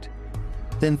recorded.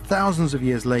 Then thousands of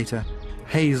years later,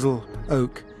 hazel,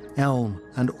 oak, elm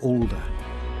and alder.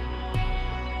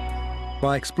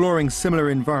 By exploring similar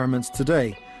environments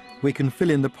today, we can fill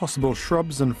in the possible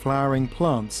shrubs and flowering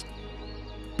plants.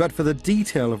 But for the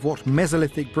detail of what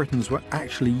Mesolithic Britons were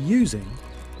actually using,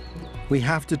 we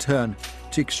have to turn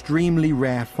to extremely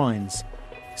rare finds,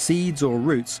 seeds or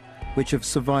roots which have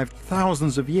survived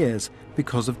thousands of years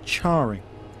because of charring.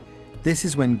 This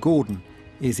is when Gordon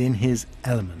is in his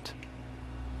element.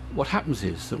 What happens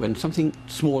is that when something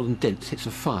small and dense hits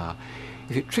a fire,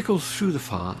 if it trickles through the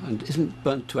fire and isn't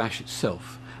burnt to ash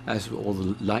itself, as all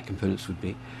the light components would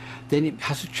be, then it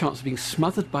has a chance of being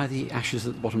smothered by the ashes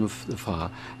at the bottom of the fire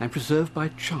and preserved by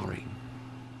charring.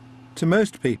 To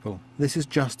most people, this is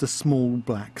just a small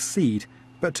black seed,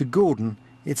 but to Gordon,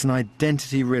 it's an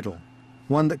identity riddle,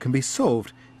 one that can be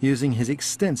solved using his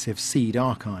extensive seed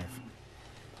archive.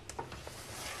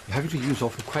 You're having to use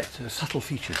often quite subtle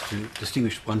features to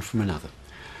distinguish one from another.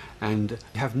 And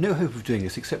you have no hope of doing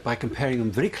this except by comparing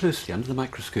them very closely under the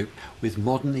microscope with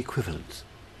modern equivalents.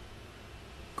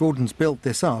 Gordon's built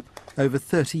this up over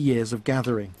 30 years of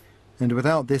gathering, and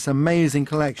without this amazing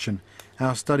collection,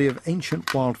 our study of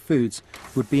ancient wild foods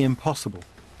would be impossible.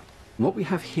 What we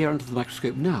have here under the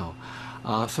microscope now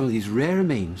are some of these rare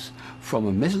remains from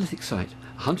a Mesolithic site,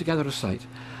 a hunter-gatherer site,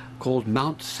 called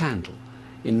Mount Sandal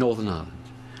in Northern Ireland.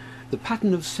 The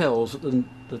pattern of cells at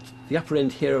the upper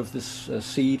end here of this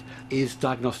seed is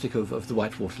diagnostic of the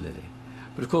white water lily.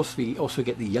 But of course we also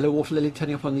get the yellow water lily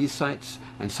turning up on these sites,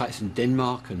 and sites in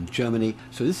Denmark and Germany.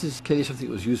 So this is clearly something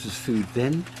that was used as food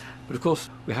then. But of course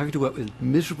we're having to work with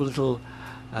miserable little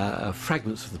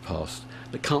fragments of the past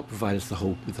that can't provide us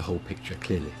with the whole picture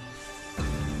clearly.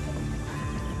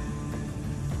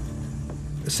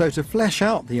 So to flesh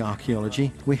out the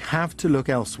archaeology, we have to look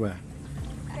elsewhere.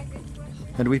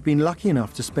 And we've been lucky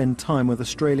enough to spend time with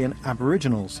Australian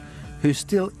Aboriginals who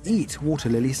still eat water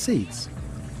lily seeds.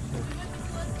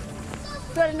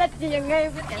 Right?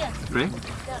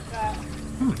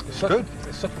 It's good.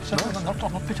 It's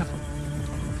not bitter.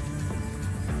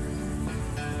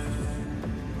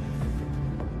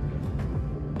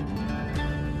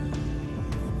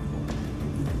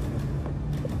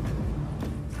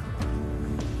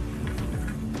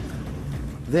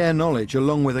 Their knowledge,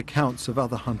 along with accounts of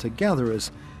other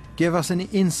hunter-gatherers, give us an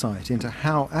insight into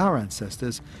how our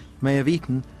ancestors may have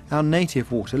eaten our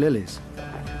native water lilies.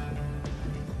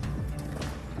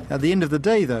 At the end of the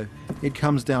day, though, it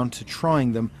comes down to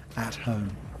trying them at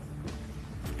home.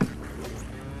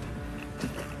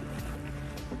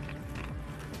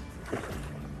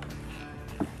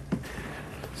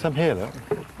 Some here, look.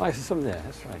 Oh, there's some there,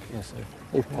 that's right, yes,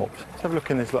 all popped. Let's have a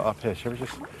look in this lot up here. Shall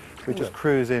we just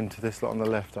cruise into this lot on the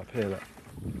left up here, look.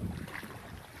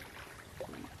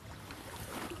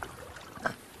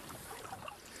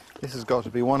 This has got to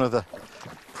be one of the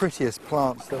prettiest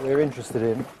plants that we're interested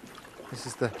in. This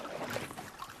is the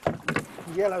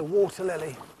yellow water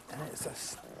lily, and it's a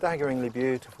staggeringly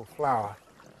beautiful flower.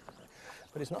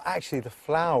 But it's not actually the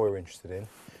flower we're interested in,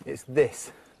 it's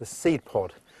this, the seed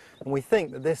pod. And we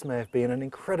think that this may have been an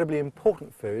incredibly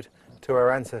important food to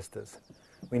our ancestors.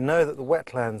 We know that the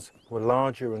wetlands were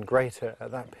larger and greater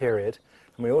at that period,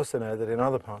 and we also know that in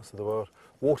other parts of the world,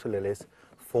 water lilies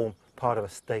form part of a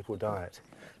staple diet.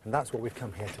 And that's what we've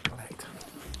come here to collect.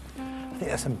 I think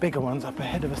there's some bigger ones up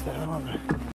ahead of us there, aren't there?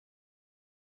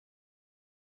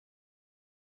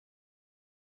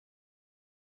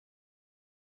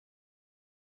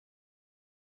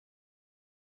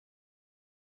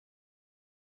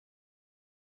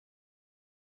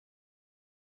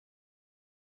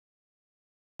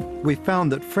 We've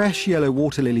found that fresh yellow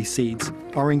water lily seeds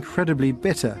are incredibly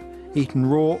bitter, eaten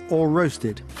raw or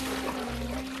roasted.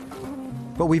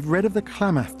 But we've read of the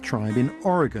Klamath tribe in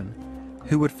Oregon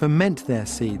who would ferment their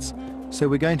seeds, so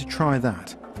we're going to try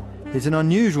that. It's an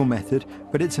unusual method,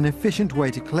 but it's an efficient way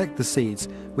to collect the seeds,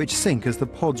 which sink as the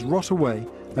pods rot away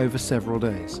over several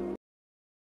days.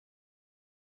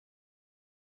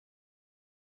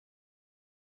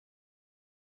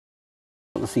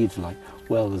 What the seeds are like?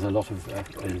 Well, there's a lot of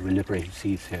reliberated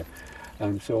seeds here.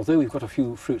 So although we've got a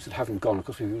few fruits that haven't gone, of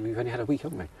course we've only had a week,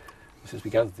 haven't we, since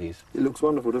we gathered these. It looks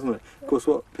wonderful, doesn't it? Of course,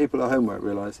 what people at home won't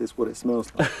realise is what it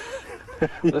smells like.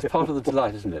 That's part of the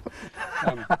delight, isn't it?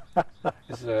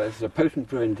 This is a potent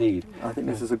brew indeed. I think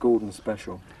this is a Gordon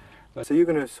special. So you're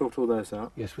going to sort all those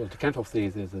out? Yes, we'll decant off the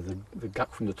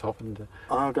gut from the top, and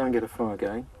I'll go and get a fire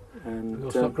going. And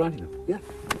we'll start grinding them. Yeah.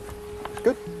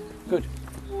 Good. Good.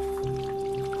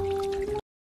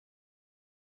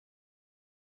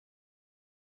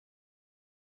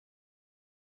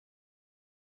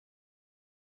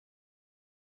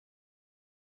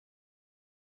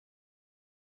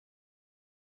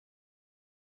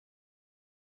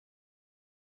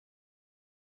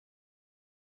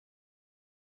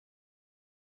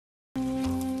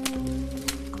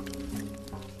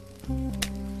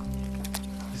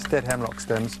 dead hemlock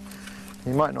stems.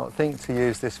 You might not think to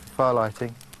use this for fire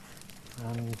lighting,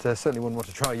 and certainly wouldn't want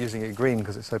to try using it green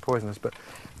because it's so poisonous, but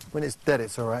when it's dead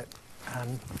it's all right.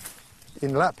 And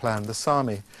in Lapland, the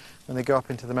Sami, when they go up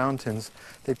into the mountains,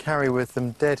 they carry with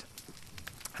them dead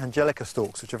angelica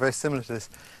stalks, which are very similar to this.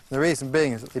 And the reason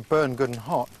being is that they burn good and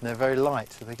hot, and they're very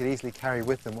light, so they could easily carry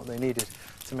with them what they needed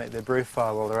to make their brew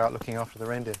fire while they're out looking after the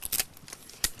reindeer.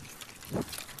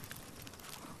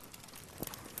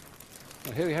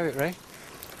 Well, here we have it, Ray.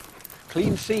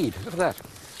 Clean seed, look at that.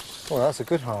 Well, that's a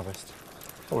good harvest.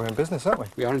 Well, we're in business, aren't we?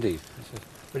 We are indeed. This is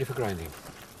ready for grinding.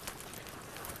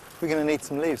 We're going to need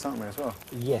some leaves, aren't we, as well?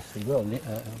 Yes, we will.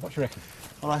 What do you reckon?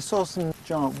 Well, I saw some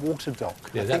giant water dock.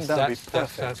 Yeah, I think that would be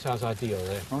perfect. That sounds ideal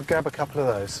there. I'll grab a couple of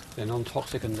those. They're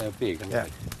non-toxic and they're big, aren't Yeah.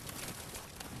 they?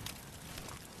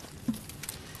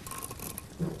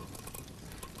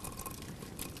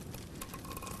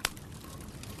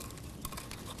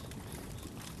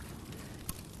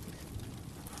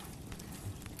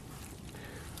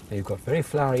 They've got very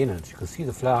flowery innards. You can see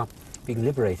the flower being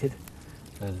liberated,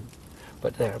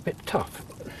 but they're a bit tough.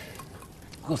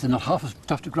 Of course, they're not half as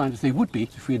tough to grind as they would be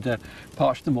if we'd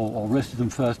parched them or roasted them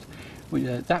first.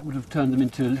 That would have turned them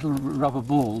into little rubber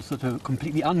balls that are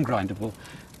completely ungrindable.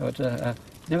 But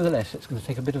nevertheless, it's going to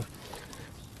take a bit of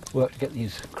work to get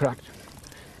these cracked.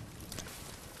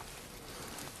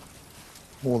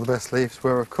 All the best leaves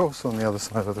were, of course, on the other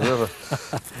side of the river.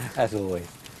 As always.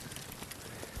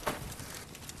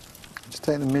 Just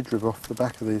take the midrib off the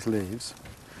back of these leaves,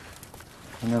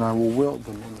 and then I will wilt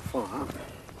them on the fire,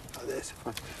 like this.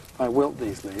 If I wilt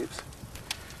these leaves,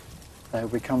 they will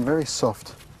become very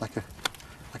soft, like a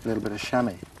little bit of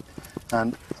chamois.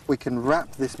 And we can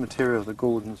wrap this material that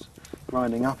Gordon's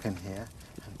grinding up in here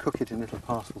and cook it in little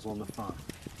parcels on the fire.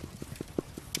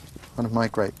 One of my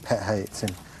great pet hates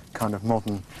in kind of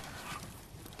modern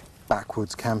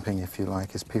backwoods camping, if you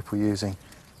like, is people using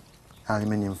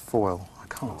aluminium foil. I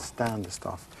can't stand the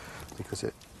stuff because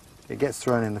it gets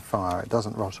thrown in the fire, it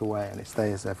doesn't rot away, and it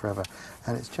stays there forever,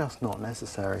 and it's just not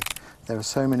necessary. There are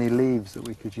so many leaves that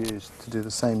we could use to do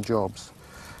the same jobs,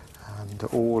 and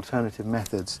all alternative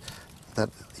methods that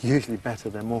are usually better,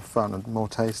 they're more fun and more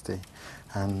tasty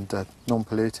and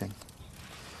non-polluting.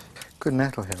 Good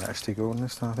nettle here actually, Gordon. I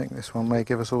think this one may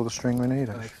give us all the string we need.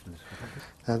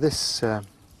 This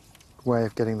way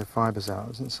of getting the fibres out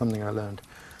isn't something I learned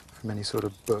from any sort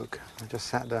of book. I just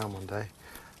sat down one day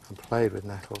and played with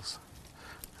nettles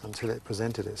until it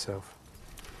presented itself.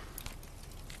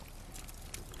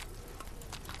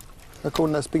 Now,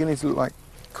 Gordon, that's beginning to look like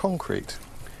concrete.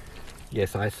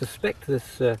 Yes, I suspect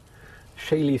this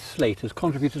shaly slate has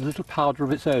contributed a little powder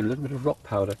of its own, a little bit of rock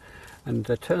powder, and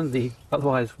turned the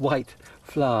otherwise white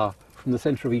flower from the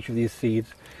centre of each of these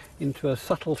seeds into a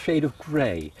subtle shade of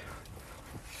grey.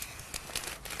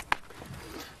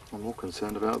 I'm more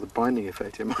concerned about the binding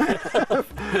effect it might have.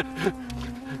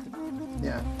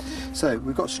 Yeah. So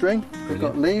we've got string, we've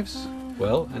got leaves.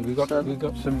 Well, and we've got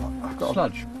some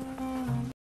sludge.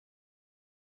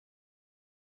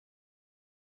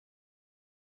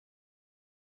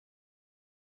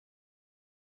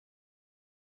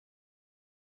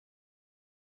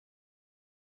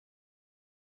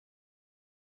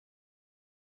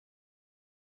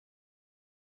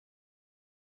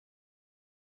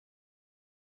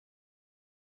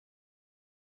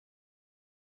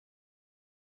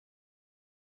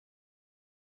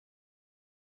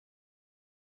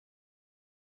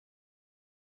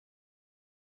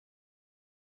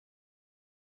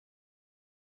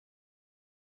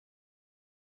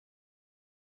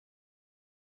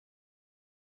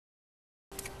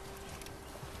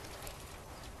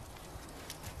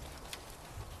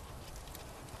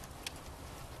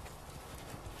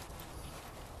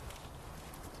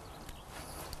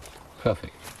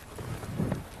 Perfect.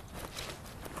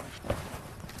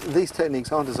 These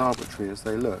techniques aren't as arbitrary as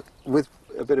they look. With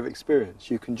a bit of experience,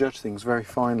 you can judge things very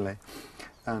finely.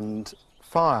 And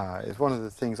fire is one of the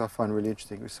things I find really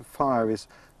interesting. Fire is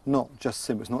not just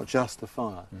simple, it's not just a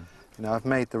fire. You know, I've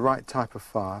made the right type of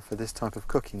fire for this type of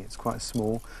cooking. It's quite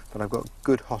small, but I've got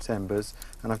good hot embers,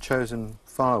 and I've chosen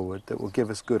firewood that will give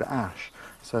us good ash,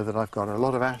 so that I've got a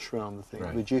lot of ash around the thing.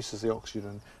 Right. It reduces the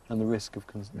oxygen and the risk of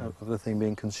the thing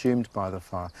being consumed by the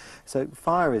fire. So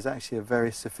fire is actually a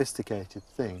very sophisticated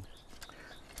thing.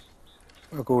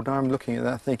 Oh, Gordon, I'm looking at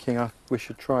that thinking we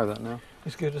should try that now.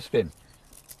 Let's give it a spin.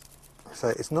 So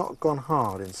it's not gone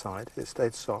hard inside, it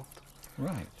stayed soft.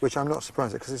 Right. Which I'm not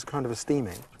surprised at, because it's kind of a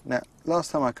steaming. Now,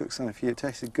 last time I cooked something for you, it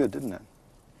tasted good, didn't it?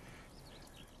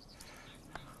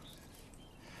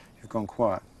 You've gone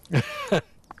quiet. Let's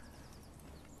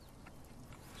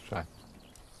try.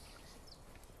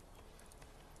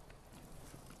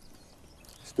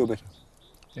 Still bitter.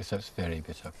 Yes, that's very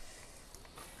bitter.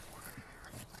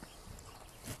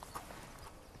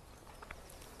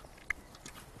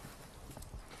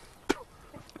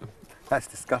 That's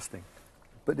disgusting.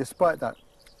 But despite that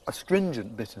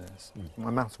astringent bitterness,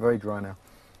 my mouth's very dry now.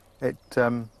 It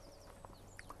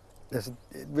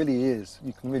really is.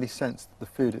 You can really sense that the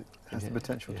food has the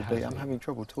potential to be. I'm having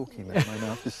trouble talking now. My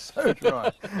mouth is so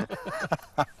dry.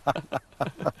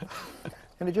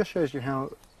 And it just shows you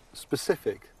how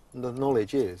specific the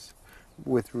knowledge is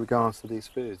with regards to these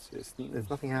foods. There's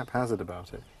nothing haphazard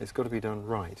about it. It's got to be done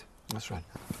right. That's right.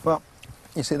 Well,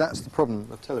 you see, that's the problem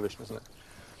of television, isn't it?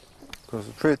 Because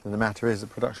the truth of the matter is the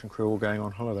production crew are all going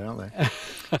on holiday, aren't they?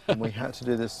 And we had to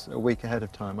do this a week ahead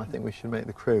of time. I think we should make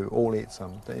the crew all eat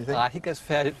some, don't you think? I think that's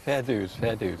fair dues,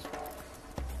 fair dues.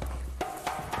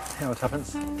 Here, what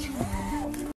happens?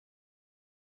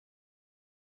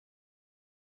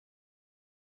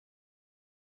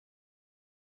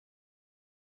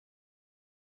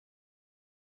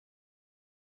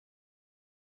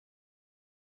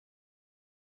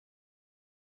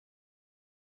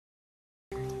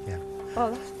 Oh,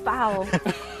 that's foul.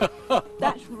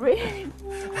 That's really...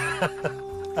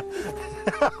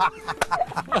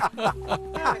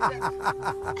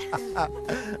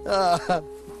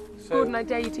 Gordon, I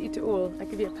dare you to eat it all. I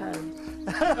give you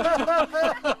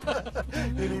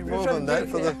 £1. You need more than that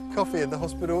for the coffee in the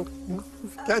hospital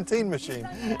canteen machine.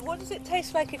 What does it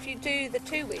taste like if you do the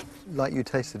 2 weeks? Like you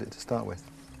tasted it to start with.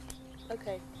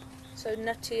 Okay, so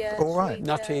nuttier, All right. sweeter,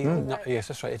 Nutty, right. yes,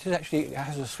 that's right. It is actually, it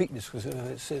has a sweetness because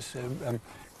it's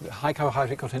high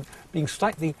carbohydrate content, being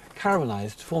slightly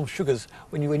caramelised to form sugars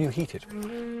when you heat it.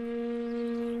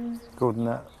 Gordon,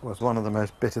 that was one of the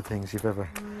most bitter things you've ever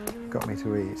got me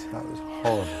to eat. That was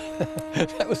horrible.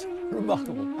 That was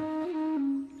remarkable.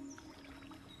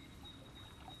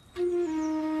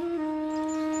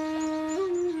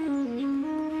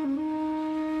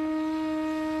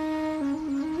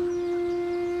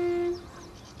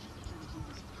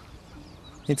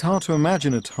 It's hard to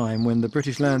imagine a time when the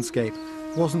British landscape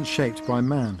wasn't shaped by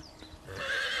man.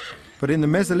 But in the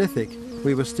Mesolithic,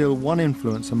 we were still one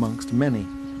influence amongst many,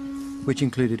 which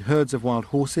included herds of wild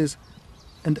horses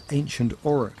and ancient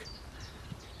auroch.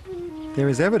 There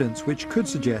is evidence which could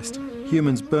suggest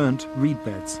humans burnt reed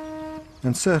beds,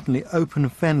 and certainly open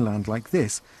fenland like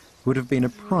this would have been a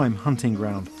prime hunting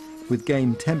ground, with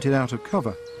game tempted out of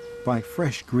cover by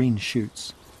fresh green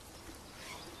shoots.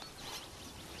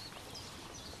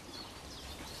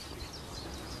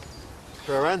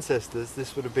 For our ancestors,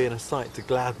 this would have been a sight to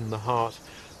gladden the heart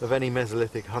of any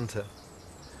Mesolithic hunter.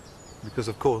 Because,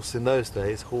 of course, in those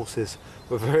days, horses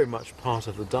were very much part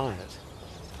of the diet.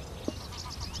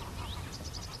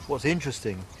 What's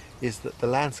interesting is that the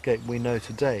landscape we know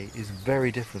today is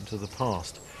very different to the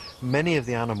past. Many of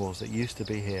the animals that used to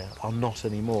be here are not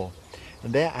anymore,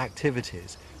 and their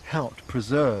activities helped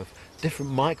preserve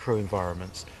different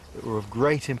microenvironments that were of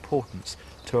great importance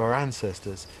to our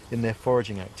ancestors in their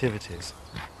foraging activities.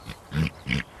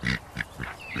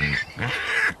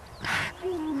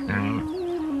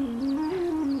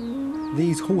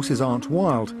 These horses aren't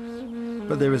wild,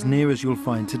 but they're as near as you'll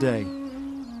find today,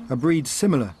 a breed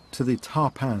similar to the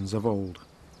tarpans of old.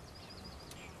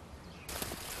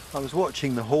 I was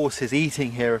watching the horses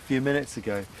eating here a few minutes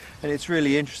ago, and it's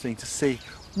really interesting to see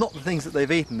not the things that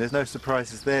they've eaten. There's no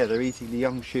surprises there. They're eating the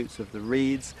young shoots of the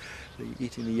reeds, they're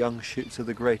eating the young shoots of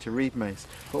the greater reed mace.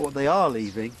 But what they are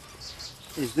leaving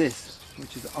is this,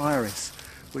 which is iris,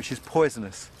 which is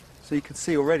poisonous. So you can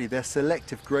see already their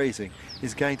selective grazing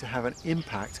is going to have an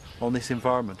impact on this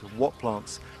environment of what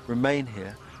plants remain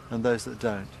here and those that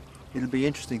don't. It'll be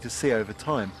interesting to see over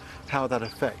time how that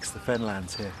affects the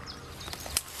fenlands here.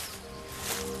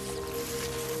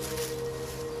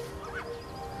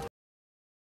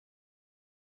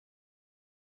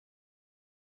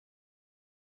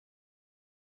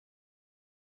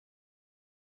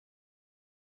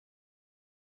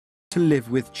 To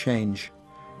live with change.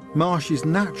 Marshes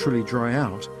naturally dry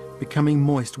out, becoming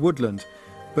moist woodland,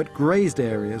 but grazed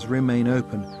areas remain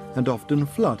open and often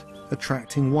flood,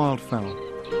 attracting wildfowl.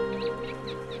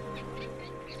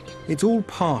 It's all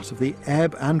part of the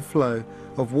ebb and flow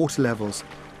of water levels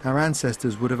our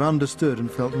ancestors would have understood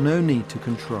and felt no need to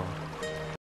control.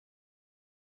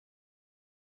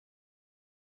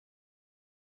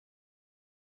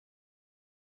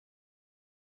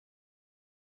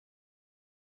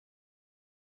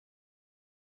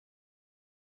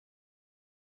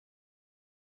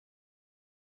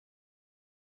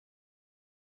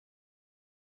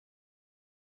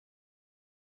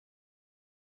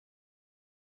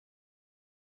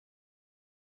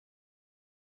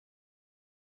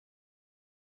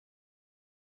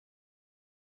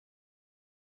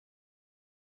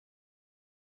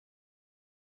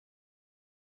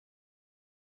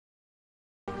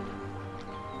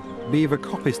 beaver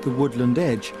coppice the woodland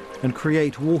edge and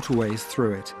create waterways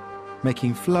through it,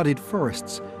 making flooded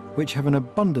forests which have an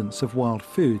abundance of wild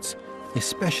foods,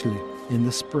 especially in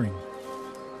the spring.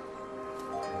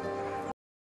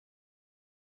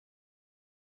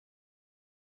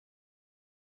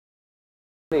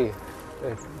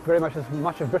 Very much as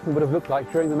much of Britain would have looked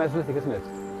like during the Mesolithic, isn't it?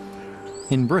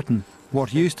 In Britain,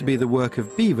 what used to be the work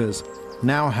of beavers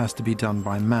now has to be done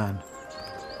by man.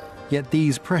 Yet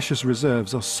these precious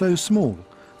reserves are so small,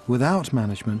 without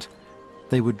management,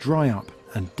 they would dry up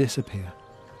and disappear.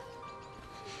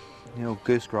 The old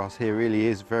goosegrass here really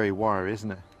is very wiry,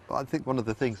 isn't it? But I think one of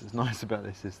the things that's nice about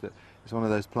this is that it's one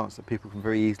of those plants that people can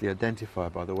very easily identify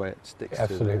by the way it sticks to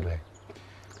them. Absolutely.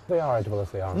 They are edible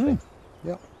as they are, aren't they?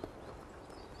 Yep.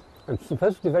 And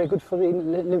supposedly very good for the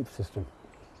lymph system,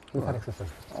 lymphatic system.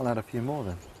 I'll add a few more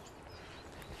then.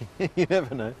 You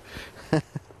never know.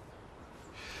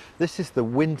 This is the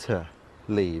winter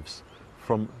leaves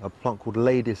from a plant called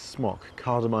lady's smock,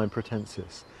 Cardamine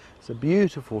pratensis. It's a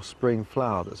beautiful spring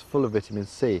flower that's full of vitamin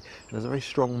C and has a very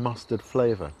strong mustard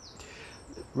flavour.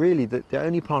 Really, the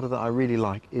only part of that I really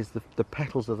like is the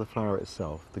petals of the flower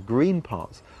itself. The green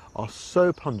parts are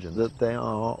so pungent that they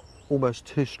are almost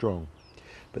too strong.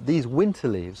 But these winter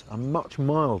leaves are much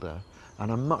milder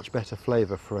and a much better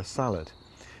flavour for a salad.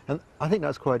 And I think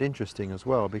that's quite interesting as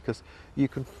well, because you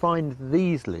can find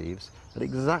these leaves at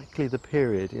exactly the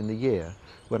period in the year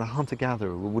when a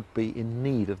hunter-gatherer would be in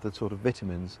need of the sort of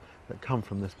vitamins that come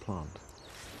from this plant.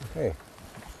 Okay.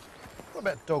 What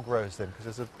about dog rose then? Because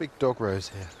there's a big dog rose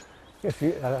here.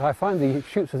 Yes, I find the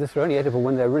shoots of this are only edible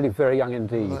when they're really very young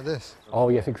indeed. Like this? Oh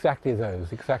yes, exactly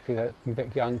those. Exactly that. You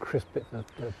get young, crisp bit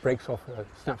that breaks off,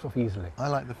 snaps off easily. I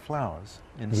like the flowers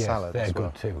in Yes, salad they're as well.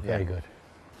 good too. Yeah. Very good.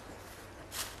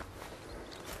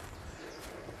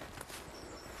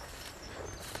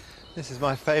 This is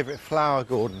my favourite flower,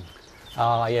 Gordon.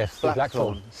 Ah yes, the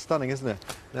Blackthorn. Stunning, isn't it?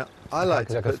 Now, I like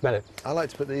to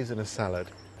put these in a salad.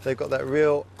 They've got that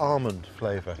real almond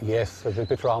flavour. Yes, the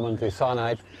bitter almond, the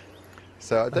cyanide.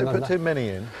 So don't put too many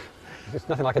in. It's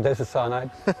nothing like a dose of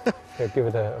cyanide. Give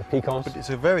it a piquance. But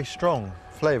it's a very strong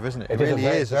flavour, isn't it? It is really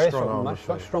is a strong almond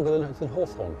flavour. much stronger than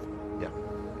hawthorn. Yeah.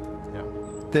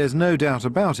 Yeah. There's no doubt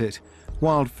about it.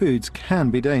 Wild foods can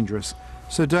be dangerous,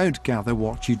 so don't gather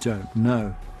what you don't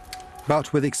know.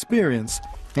 But with experience,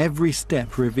 every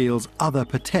step reveals other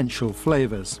potential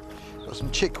flavours. Got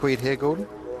some chickweed here, Gordon.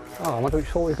 Oh, I wonder which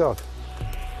sort we've got.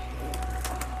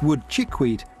 Wood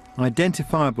chickweed,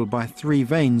 identifiable by 3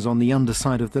 veins on the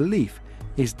underside of the leaf,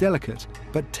 is delicate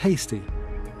but tasty.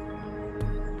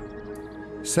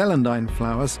 Celandine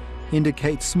flowers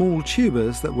indicate small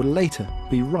tubers that will later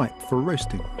be ripe for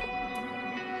roasting.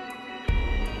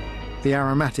 The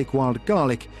aromatic wild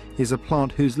garlic is a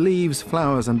plant whose leaves,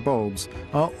 flowers and bulbs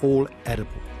are all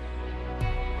edible.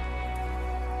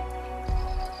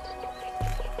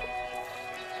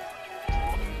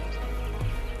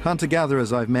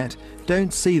 Hunter-gatherers I've met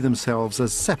don't see themselves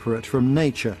as separate from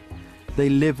nature. They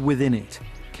live within it,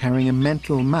 carrying a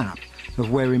mental map of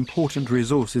where important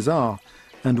resources are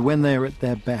and when they are at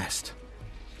their best.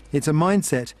 It's a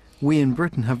mindset we in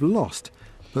Britain have lost,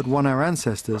 but one our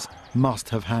ancestors must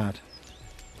have had.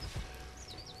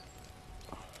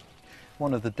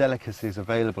 One of the delicacies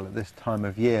available at this time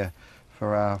of year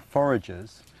for our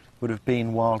foragers would have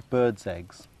been wild birds'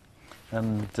 eggs.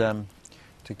 And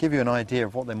to give you an idea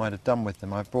of what they might have done with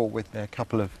them, I've brought with me a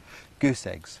couple of goose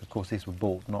eggs. Of course, these were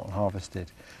bought, not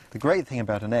harvested. The great thing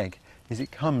about an egg is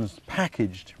it comes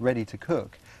packaged, ready to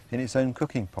cook, in its own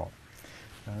cooking pot.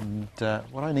 And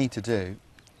what I need to do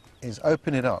is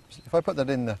open it up. If I put that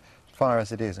in the fire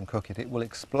as it is and cook it, it will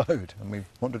explode, and we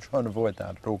want to try and avoid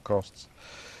that at all costs.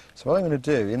 So what I'm going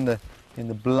to do, in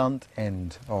the blunt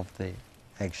end of the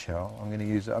eggshell, I'm going to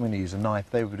use a knife.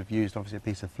 They would have used obviously a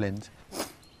piece of flint.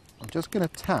 I'm just going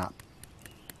to tap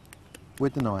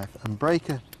with the knife and break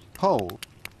a hole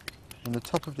in the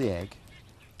top of the egg,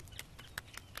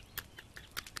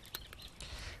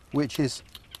 which is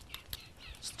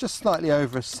just slightly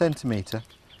over a centimetre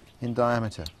in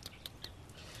diameter.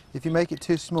 If you make it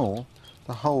too small,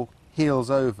 the hole heals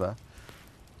over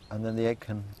and then the egg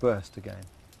can burst again.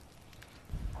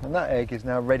 And that egg is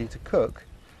now ready to cook,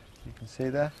 you can see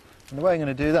there. And the way I'm going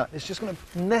to do that is just going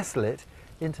to nestle it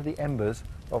into the embers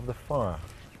of the fire.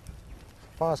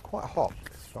 The fire's quite hot,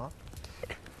 this fire.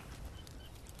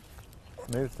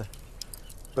 Move the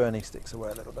burning sticks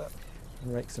away a little bit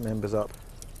and rake some embers up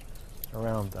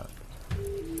around that.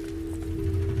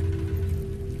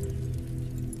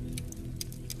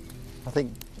 I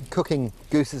think cooking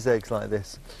goose's eggs like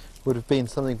this would have been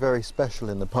something very special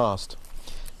in the past.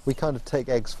 We kind of take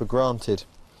eggs for granted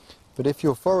But if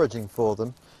you're foraging for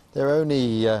them, there are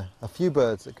only a few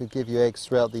birds that could give you eggs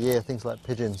throughout the year, things like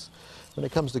pigeons. When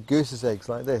it comes to goose's eggs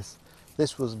like this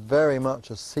was very much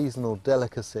a seasonal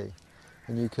delicacy.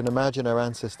 And you can imagine our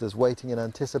ancestors waiting in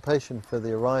anticipation for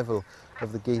the arrival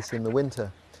of the geese in the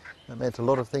winter. That meant a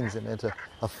lot of things. It meant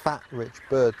a fat, rich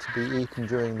bird to be eaten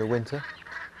during the winter.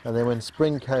 And then when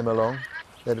spring came along,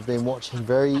 they'd have been watching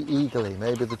very eagerly,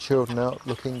 maybe the children out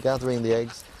looking, gathering the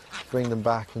eggs, bring them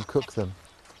back and cook them.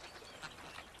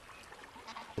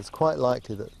 It's quite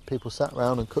likely that people sat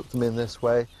around and cooked them in this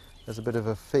way as a bit of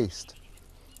a feast.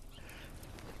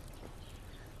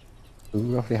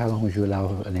 Roughly how long would you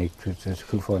allow an egg to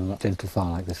cook for in a gentle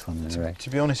fire like this one? To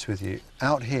be honest with you,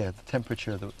 out here, the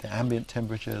temperature, the ambient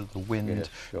temperature, the wind, Yes,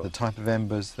 sure. the type of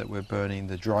embers that we're burning,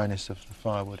 the dryness of the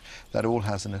firewood, that all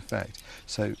has an effect.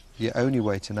 So the only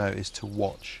way to know is to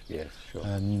watch. Yes, sure.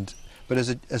 But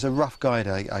as a rough guide,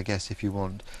 I guess, if you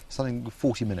want, something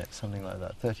 40 minutes, something like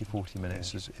that, 30, 40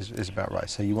 minutes is about right.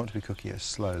 So you want to be cooking it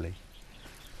slowly.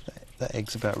 That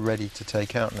egg's about ready to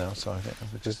take out now, so I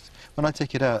think when I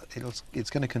take it out, it's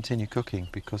going to continue cooking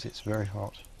because it's very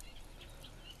hot.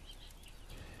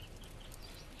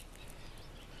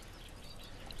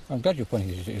 I'm glad you're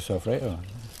pointing at yourself, right? Oh.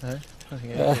 No,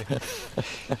 pointing at you.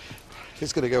 If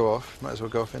it's going to go off, might as well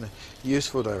go off in a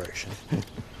useful direction.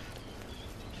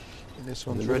 This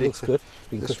one's ready. Looks good.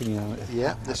 Been cooking now.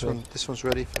 Yeah, this one's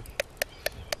ready for.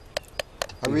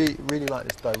 I really like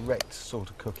this direct sort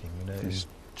of cooking. You know, it's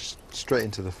just straight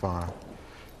into the fire,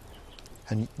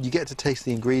 and you get to taste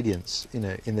the ingredients. You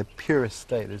know, in the purest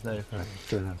state. There's no. Right,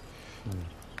 true enough.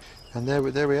 And there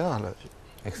we are. Look,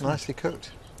 Excellent. nicely cooked.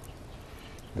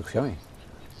 Looks yummy.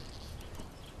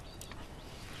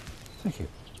 Thank you.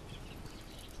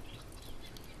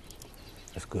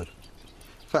 That's good.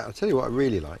 In fact, I'll tell you what I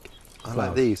really like. I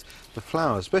like these, the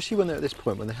flowers, especially when they're at this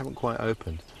point when they haven't quite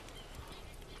opened.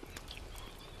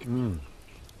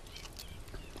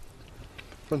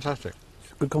 Fantastic.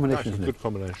 It's a good combination, isn't it? Good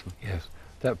combination. Yes.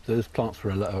 Those plants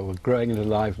were growing and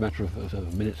alive a matter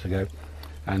of minutes ago,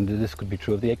 and this could be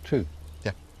true of the egg too.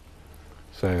 Yeah.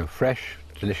 So fresh,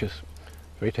 delicious,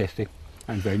 very tasty,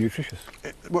 and very nutritious.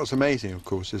 What's amazing, of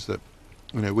course, is that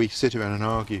we sit around and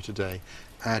argue today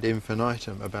ad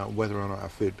infinitum about whether or not our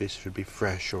food should be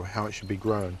fresh or how it should be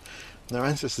grown. And our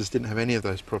ancestors didn't have any of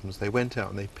those problems. They went out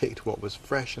and they picked what was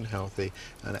fresh and healthy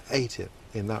and ate it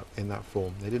in that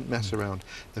form. They didn't mess around.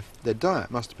 Their diet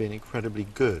must have been incredibly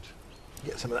good.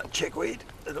 Get some of that chickweed.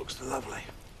 It looks lovely.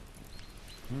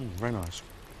 Very nice.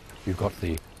 You've got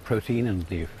the protein and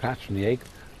the fat from the egg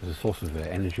as a source of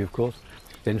energy, of course.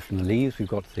 Then from the leaves, we've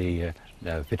got the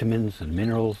vitamins and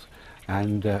minerals,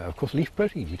 and of course leaf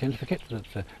protein. You tend to forget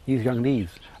that these young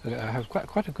leaves have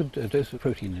quite a good dose of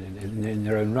protein in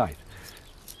their own right.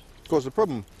 Of course, the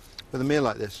problem with a meal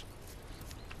like this,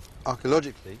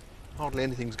 archaeologically, hardly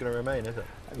anything's going to remain, is it?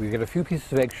 We get a few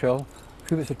pieces of eggshell, a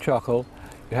few bits of charcoal.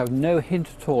 You have no hint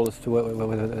at all as to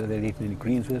whether they've eaten any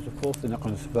greens with it. Of course, they're not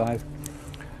going to survive.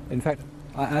 In fact,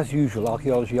 as usual,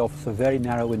 archaeology offers a very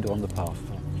narrow window on the past.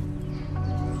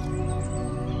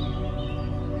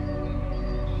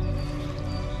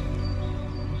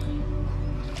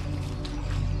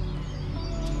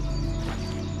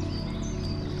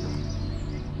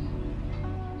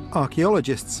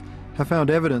 Archaeologists have found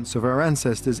evidence of our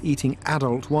ancestors eating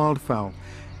adult wildfowl,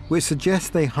 which suggests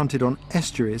they hunted on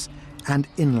estuaries and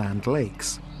inland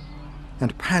lakes.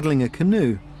 And paddling a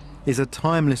canoe is a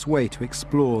timeless way to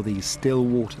explore these still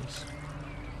waters.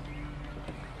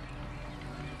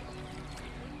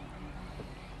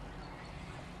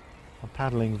 I'm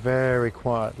paddling very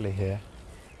quietly here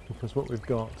because what we've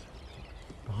got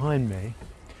behind me,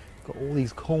 got all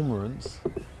these cormorants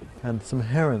and some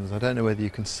herons. I don't know whether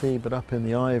you can see, but up in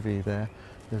the ivy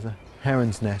there's a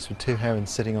heron's nest with two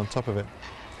herons sitting on top of it.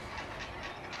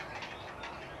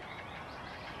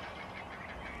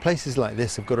 Places like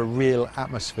this have got a real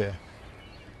atmosphere.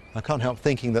 I can't help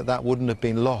thinking that wouldn't have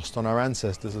been lost on our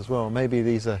ancestors as well. Maybe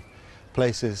these are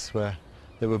places where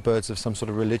there were birds of some sort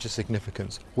of religious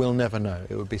significance. We'll never know.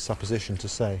 It would be supposition to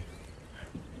say.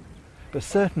 But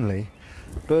certainly,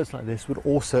 birds like this would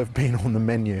also have been on the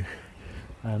menu.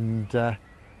 And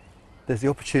there's the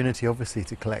opportunity, obviously,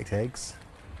 to collect eggs,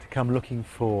 to come looking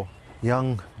for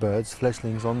young birds,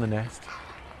 fledglings on the nest.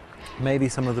 Maybe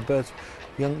some of the birds,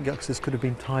 young youngsters could have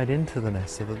been tied into the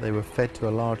nest so that they were fed to a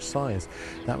large size.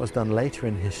 That was done later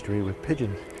in history with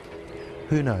pigeons.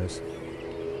 Who knows?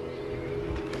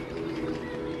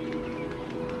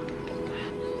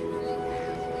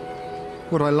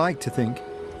 What I like to think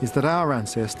is that our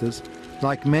ancestors,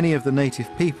 like many of the native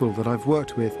people that I've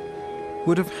worked with,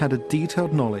 would have had a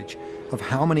detailed knowledge of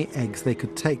how many eggs they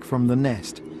could take from the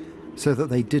nest so that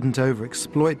they didn't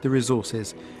overexploit the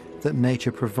resources that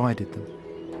nature provided them.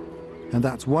 And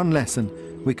that's one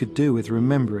lesson we could do with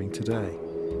remembering today.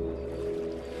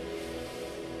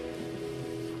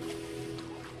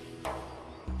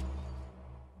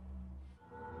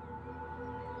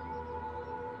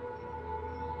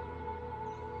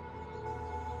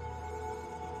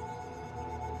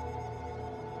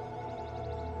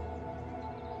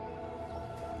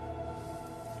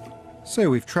 So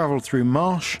we've travelled through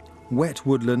marsh, wet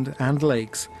woodland and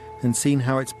lakes and seen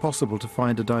how it's possible to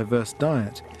find a diverse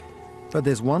diet. But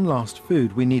there's one last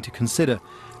food we need to consider,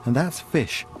 and that's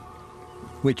fish,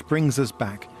 which brings us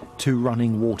back to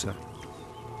running water.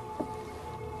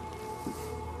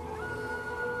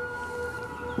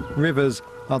 Rivers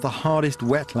are the hardest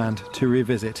wetland to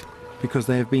revisit because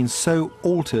they have been so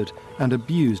altered and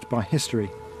abused by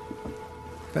history.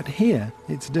 But here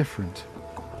it's different.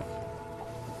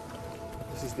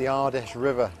 This is the Ardèche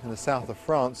River in the south of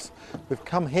France. We've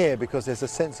come here because there's a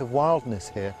sense of wildness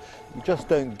here you just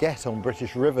don't get on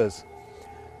British rivers.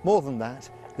 More than that,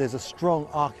 there's a strong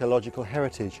archaeological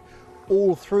heritage.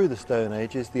 All through the Stone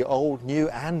Ages, the Old, New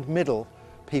and Middle,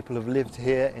 people have lived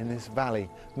here in this valley,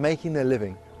 making their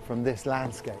living from this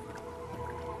landscape.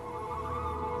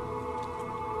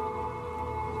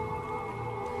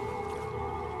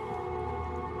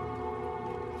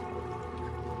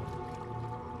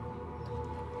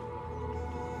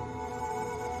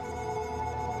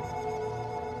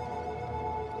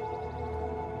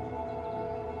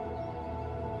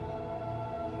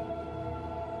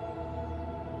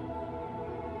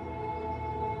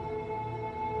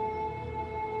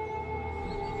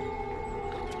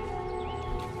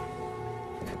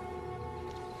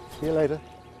 See you later.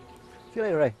 See you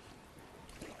later, Ray.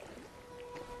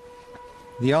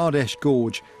 The Ardèche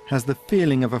Gorge has the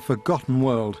feeling of a forgotten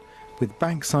world, with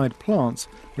bankside plants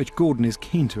which Gordon is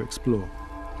keen to explore.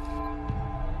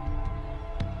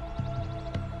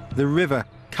 The river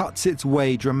cuts its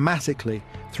way dramatically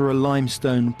through a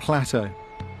limestone plateau.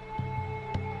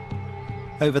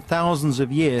 Over thousands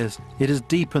of years, it has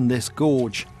deepened this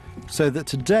gorge, so that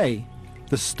today,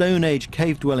 the Stone Age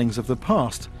cave dwellings of the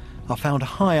past are found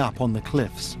high up on the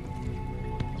cliffs.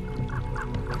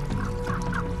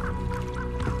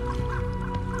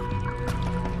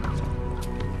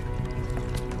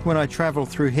 When I travel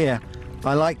through here,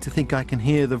 I like to think I can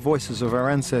hear the voices of our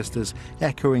ancestors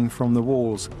echoing from the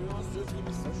walls,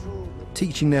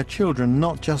 teaching their children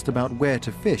not just about where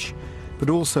to fish, but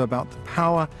also about the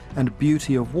power and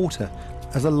beauty of water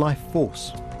as a life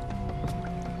force.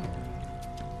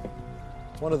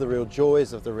 One of the real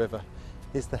joys of the river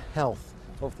is the health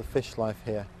of the fish life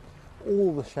here.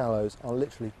 All the shallows are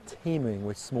literally teeming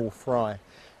with small fry,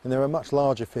 and there are much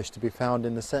larger fish to be found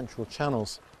in the central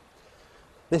channels.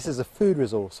 This is a food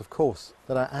resource, of course,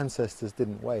 that our ancestors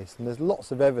didn't waste, and there's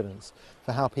lots of evidence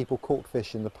for how people caught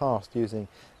fish in the past using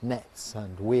nets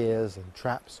and weirs and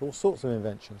traps, all sorts of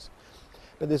inventions.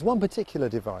 But there's one particular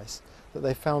device that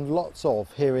they found lots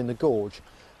of here in the gorge,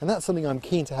 and that's something I'm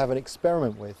keen to have an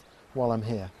experiment with while I'm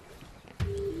here.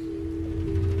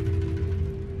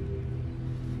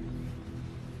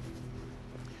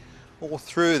 All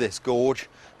through this gorge,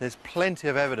 there's plenty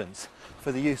of evidence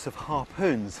for the use of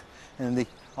harpoons in the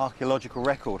archaeological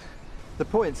record. The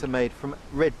points are made from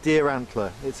red deer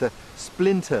antler. It's a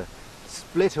splinter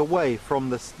split away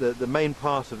from the main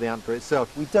part of the antler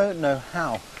itself. We don't know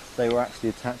how they were actually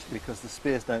attached because the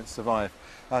spears don't survive.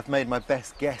 I've made my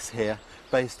best guess here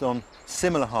based on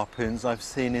similar harpoons I've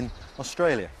seen in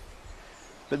Australia.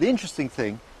 But the interesting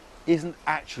thing isn't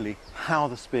actually how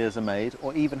the spears are made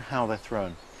or even how they're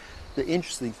thrown. The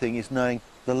interesting thing is knowing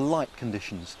the light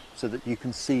conditions so that you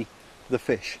can see the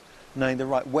fish, knowing the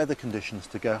right weather conditions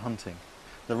to go hunting,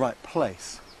 the right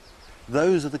place.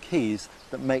 Those are the keys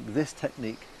that make this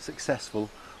technique successful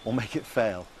or make it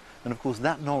fail. And of course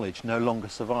that knowledge no longer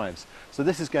survives. So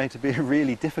this is going to be a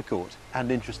really difficult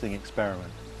and interesting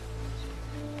experiment.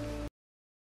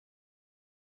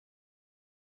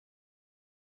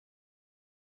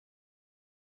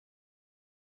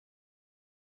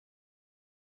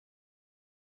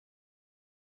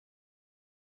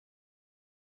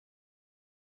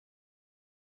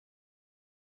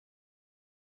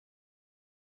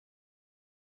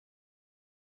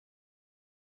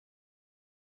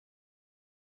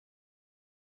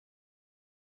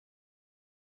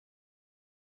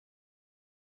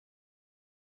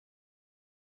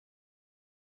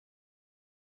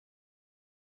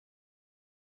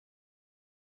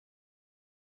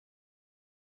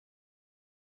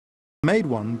 I made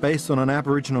one based on an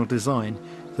Aboriginal design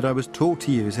that I was taught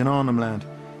to use in Arnhem Land.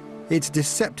 It's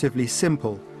deceptively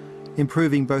simple,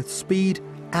 improving both speed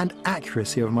and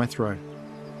accuracy of my throw.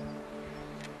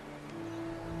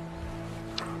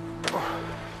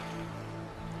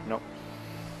 No.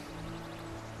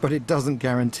 But it doesn't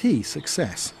guarantee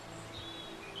success.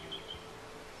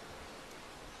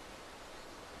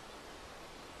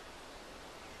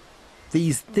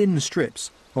 These thin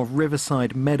strips of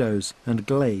riverside meadows and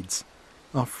glades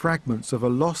are fragments of a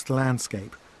lost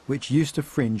landscape which used to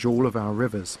fringe all of our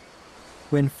rivers.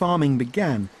 When farming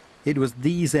began, it was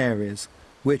these areas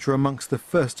which were amongst the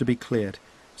first to be cleared,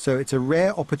 so it's a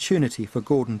rare opportunity for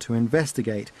Gordon to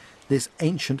investigate this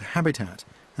ancient habitat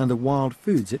and the wild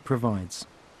foods it provides.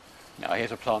 Now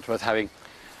here's a plant worth having.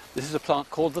 This is a plant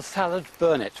called the salad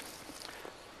burnet.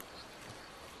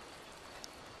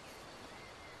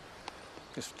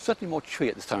 It's certainly more chewy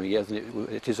at this time of year than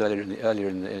it is earlier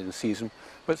in the season,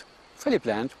 but fairly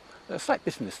bland, a slight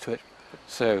bitterness to it,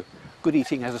 so good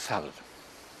eating as a salad.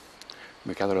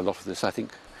 We gather a lot of this, I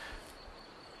think.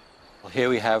 Well, here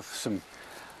we have some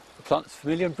plants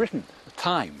familiar in Britain,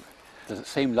 thyme. There's the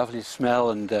same lovely smell,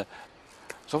 and it's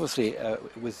obviously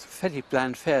with fairly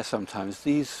bland fare sometimes,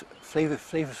 these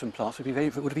flavoursome plants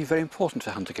would be very important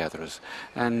to hunter-gatherers,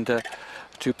 and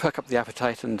to perk up the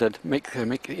appetite and make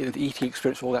the eating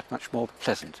experience all that much more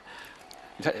pleasant.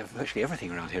 In fact, virtually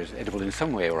everything around here is edible in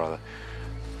some way or other.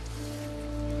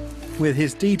 With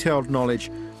his detailed knowledge,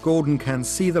 Gordon can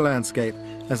see the landscape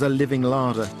as a living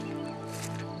larder.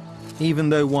 Even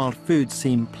though wild foods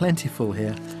seem plentiful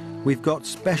here, we've got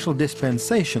special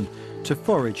dispensation to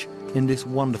forage in this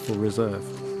wonderful reserve.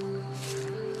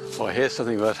 Well, here's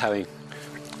something worth having.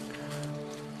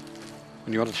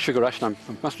 When you want a sugar rush, and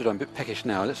I must admit I'm a bit peckish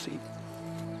now, let's see.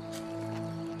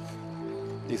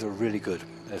 These are really good.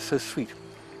 They're so sweet.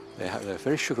 They're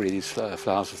very sugary, these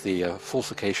flowers of the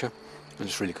false acacia, and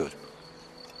it's really good.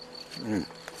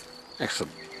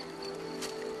 Excellent.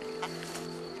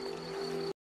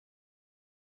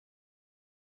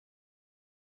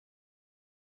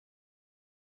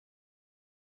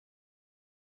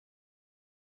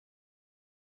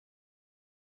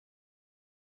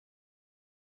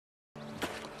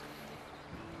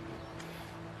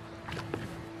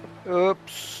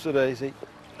 Oops-a-daisy.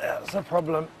 That's the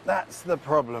problem. That's the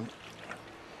problem.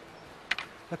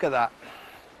 Look at that.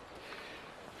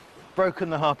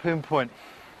 Broken the harpoon point.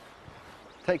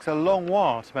 Takes a long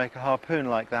while to make a harpoon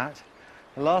like that.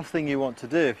 The last thing you want to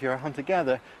do if you're a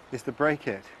hunter-gatherer is to break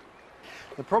it.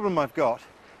 The problem I've got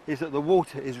is that the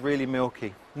water is really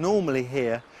milky. Normally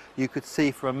here you could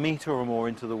see for a metre or more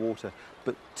into the water,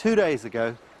 but 2 days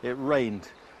ago it rained,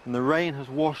 and the rain has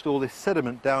washed all this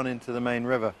sediment down into the main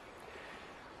river.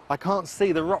 I can't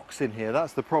see the rocks in here,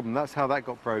 that's the problem, that's how that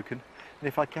got broken. And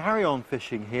if I carry on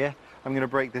fishing here, I'm going to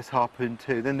break this harpoon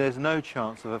too, then there's no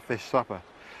chance of a fish supper.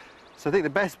 So I think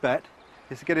the best bet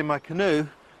is to get in my canoe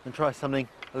and try something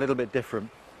a little bit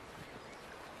different.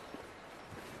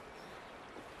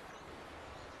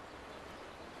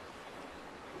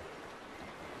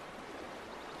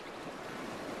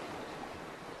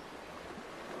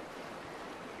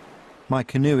 My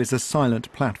canoe is a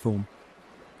silent platform,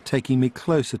 taking me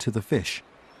closer to the fish.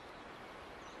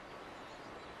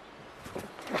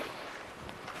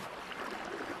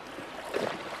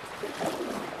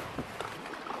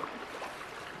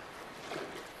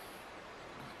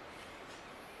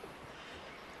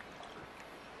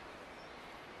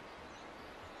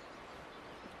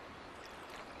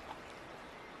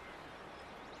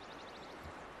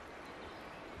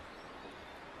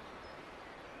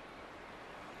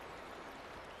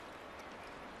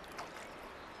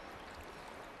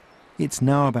 It's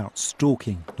now about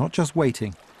stalking, not just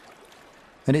waiting,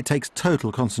 and it takes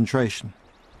total concentration.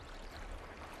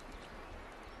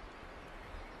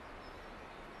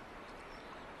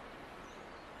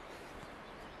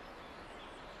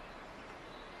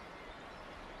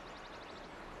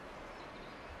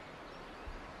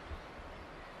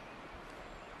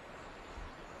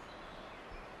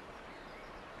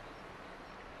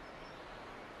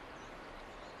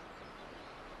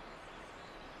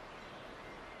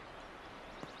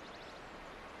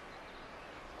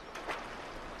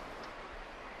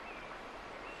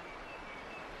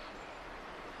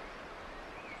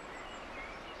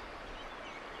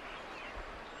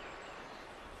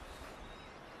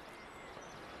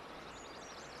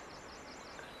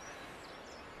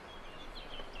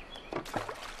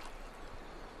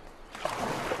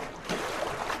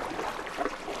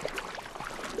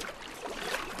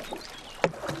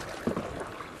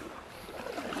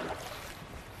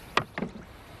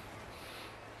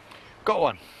 Got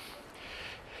one.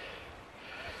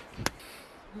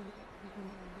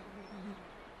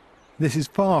 This is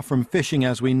far from fishing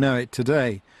as we know it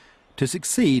today. To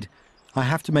succeed, I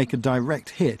have to make a direct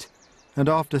hit, and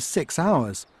after 6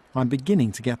 hours, I'm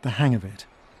beginning to get the hang of it.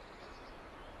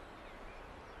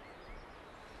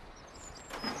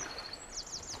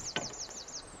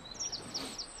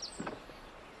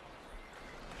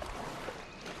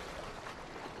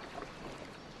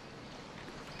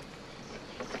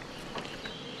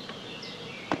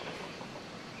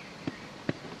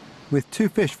 With 2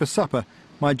 fish for supper,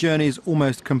 my journey is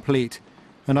almost complete,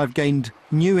 and I've gained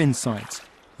new insights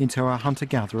into our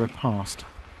hunter-gatherer past.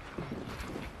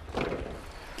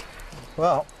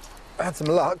 Well, I had some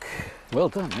luck. Well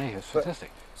done, yeah, it's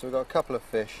fantastic. So we've got a couple of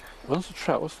fish. One's a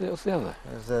trout, what's the other?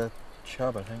 There's a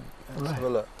chub, I think. Let's have a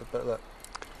look. Look.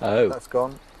 Oh. That's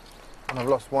gone. And I've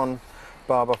lost one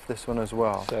barb off this one as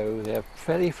well. So they're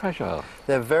fairly fragile.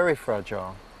 They're very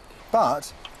fragile.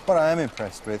 But what I am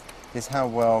impressed with is how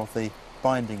well the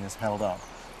binding has held up.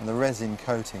 And the resin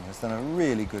coating has done a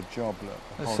really good job,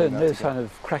 look. So no sign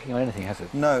of cracking or anything, has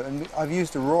it? No, and I've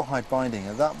used a rawhide binding,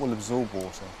 and that will absorb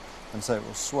water, and so it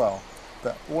will swell.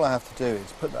 But all I have to do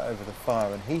is put that over the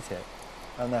fire and heat it,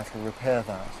 and that will repair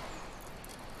that.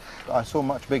 I saw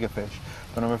much bigger fish,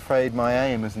 but I'm afraid my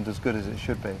aim isn't as good as it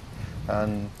should be.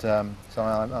 And so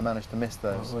I managed to miss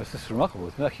those. Well, it's just remarkable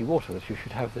with murky water that you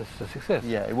should have this success.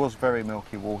 Yeah, it was very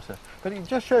milky water. But it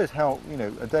just shows how, you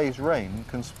know, a day's rain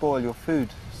can spoil your food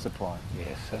supply.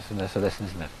 Yes, that's a lesson,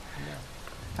 isn't it? Yeah.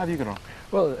 How have you got on?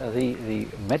 Well, the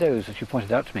meadows that you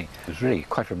pointed out to me was really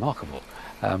quite remarkable.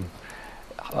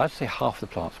 I'd say half the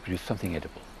plants produced something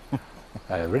edible.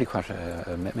 Really quite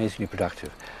amazingly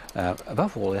productive.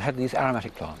 Above all, they had these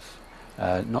aromatic plants.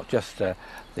 Not just the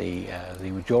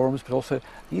majorums, but also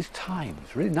these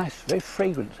thymes, really nice, very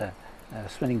fragrant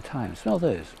smelling thymes. Smell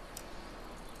those.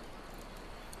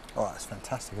 Oh, that's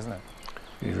fantastic, isn't it?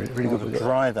 Really you good. to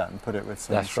dry that and put it with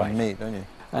some right. meat, don't you?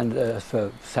 And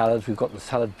for salads, we've got the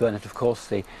salad burnet, of course,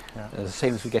 the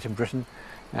same as we get in Britain,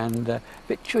 and a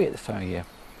bit chewy at this time of year.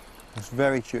 It's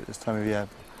very chewy at this time of year.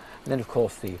 And then, of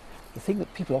course, the thing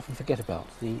that people often forget about,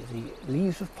 the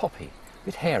leaves of poppy, a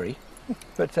bit hairy,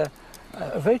 but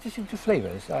a very distinctive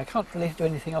flavour. I can't relate it to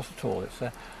anything else at all. It's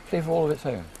a flavour all of its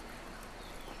own.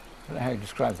 I don't know how you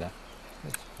describe that.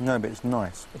 No, but it's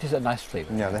nice. It is a nice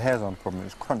flavour. Yeah, the hair's on problem.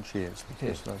 It's crunchy. It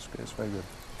is. It's very good.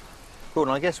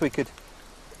 Gordon, I guess we could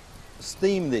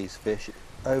steam these fish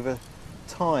over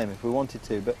time if we wanted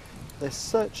to, but they're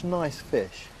such nice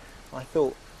fish. I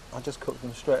thought I'd just cook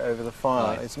them straight over the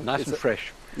fire. It's nice and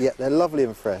fresh. Yeah, they're lovely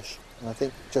and fresh. And I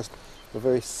think just a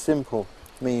very simple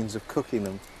means of cooking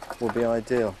them will be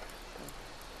ideal.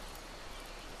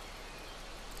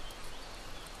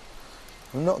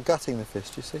 I'm not gutting the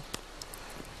fish, do you see?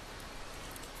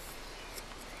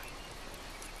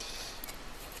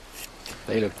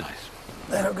 They look nice.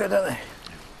 They look good, don't they?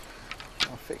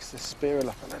 I'll fix this spear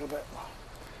up a little bit.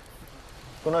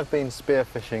 When I've been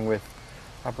spearfishing with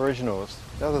Aboriginals,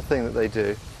 the other thing that they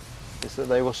do is that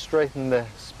they will straighten their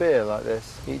spear like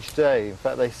this each day. In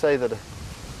fact, they say that a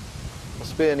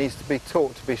spear needs to be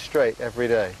taught to be straight every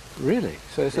day. Really?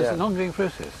 So it's an ongoing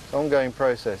process? It's an ongoing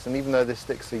process, and even though this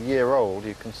stick's a year old,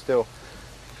 you can still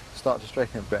start to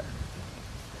straighten it a bit.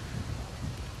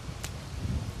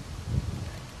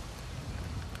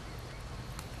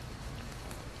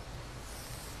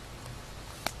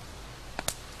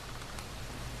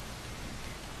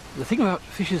 The thing about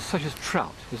fishes such as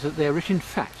trout is that they're rich in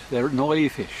fat. They're an oily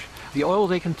fish. The oil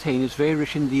they contain is very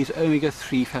rich in these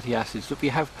omega-3 fatty acids that we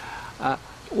have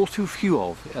all too few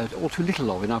of, all too little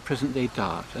of in our present-day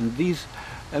diet. And these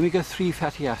omega-3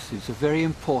 fatty acids are very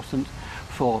important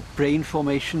for brain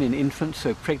formation in infants,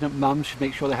 so pregnant mums should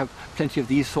make sure they have plenty of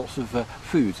these sorts of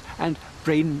foods, and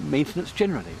brain maintenance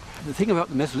generally. The thing about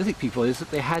the Mesolithic people is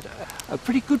that they had a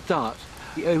pretty good diet,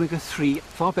 the omega-3,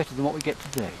 far better than what we get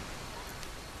today.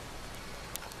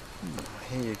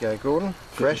 Here you go, Gordon.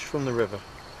 Fresh from the river.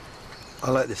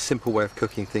 I like this simple way of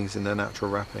cooking things in their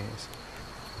natural wrappings.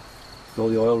 All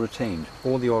the oil retained.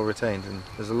 All the oil retained, and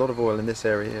there's a lot of oil in this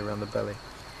area here around the belly.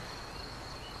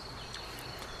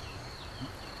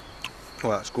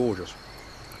 Well, that's gorgeous.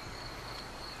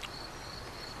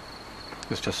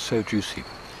 It's just so juicy.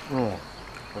 Oh,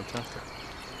 fantastic.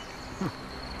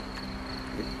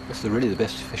 It's really the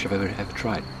best fish I've ever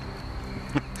tried.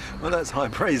 Well, that's high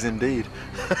praise indeed.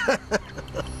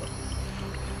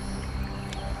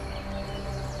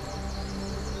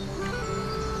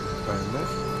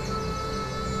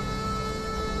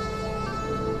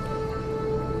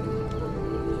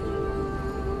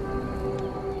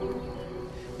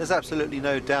 There's absolutely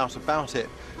no doubt about it.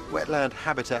 Wetland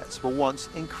habitats were once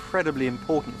incredibly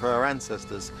important for our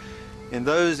ancestors. In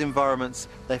those environments,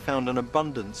 they found an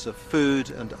abundance of food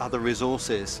and other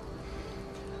resources.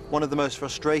 One of the most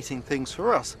frustrating things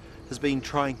for us has been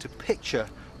trying to picture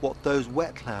what those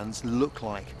wetlands look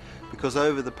like, because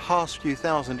over the past few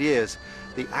thousand years,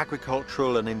 the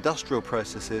agricultural and industrial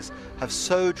processes have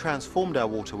so transformed our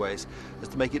waterways as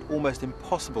to make it almost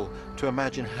impossible to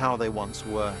imagine how they once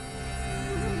were.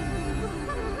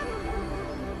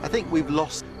 I think we've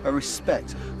lost a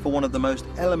respect for one of the most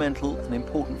elemental and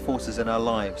important forces in our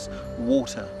lives,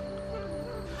 water.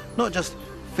 Not just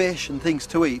fish and things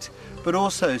to eat, but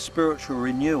also spiritual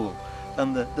renewal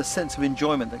and the sense of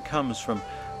enjoyment that comes from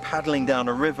paddling down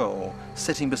a river or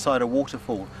sitting beside a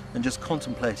waterfall and just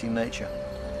contemplating nature.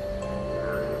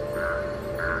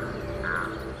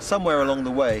 Somewhere along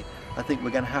the way, I think we're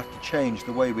going to have to change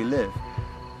the way we live,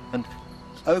 and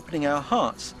opening our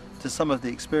hearts to some of the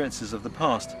experiences of the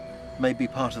past may be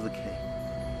part of the key.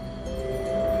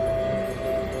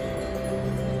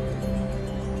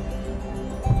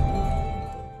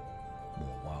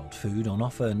 More wild food on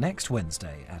offer next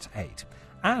Wednesday at 8.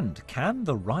 And can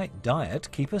the right diet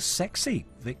keep us sexy?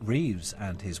 Vic Reeves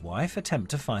and his wife attempt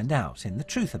to find out in The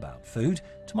Truth About Food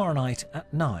tomorrow night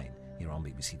at 9 here on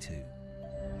BBC Two.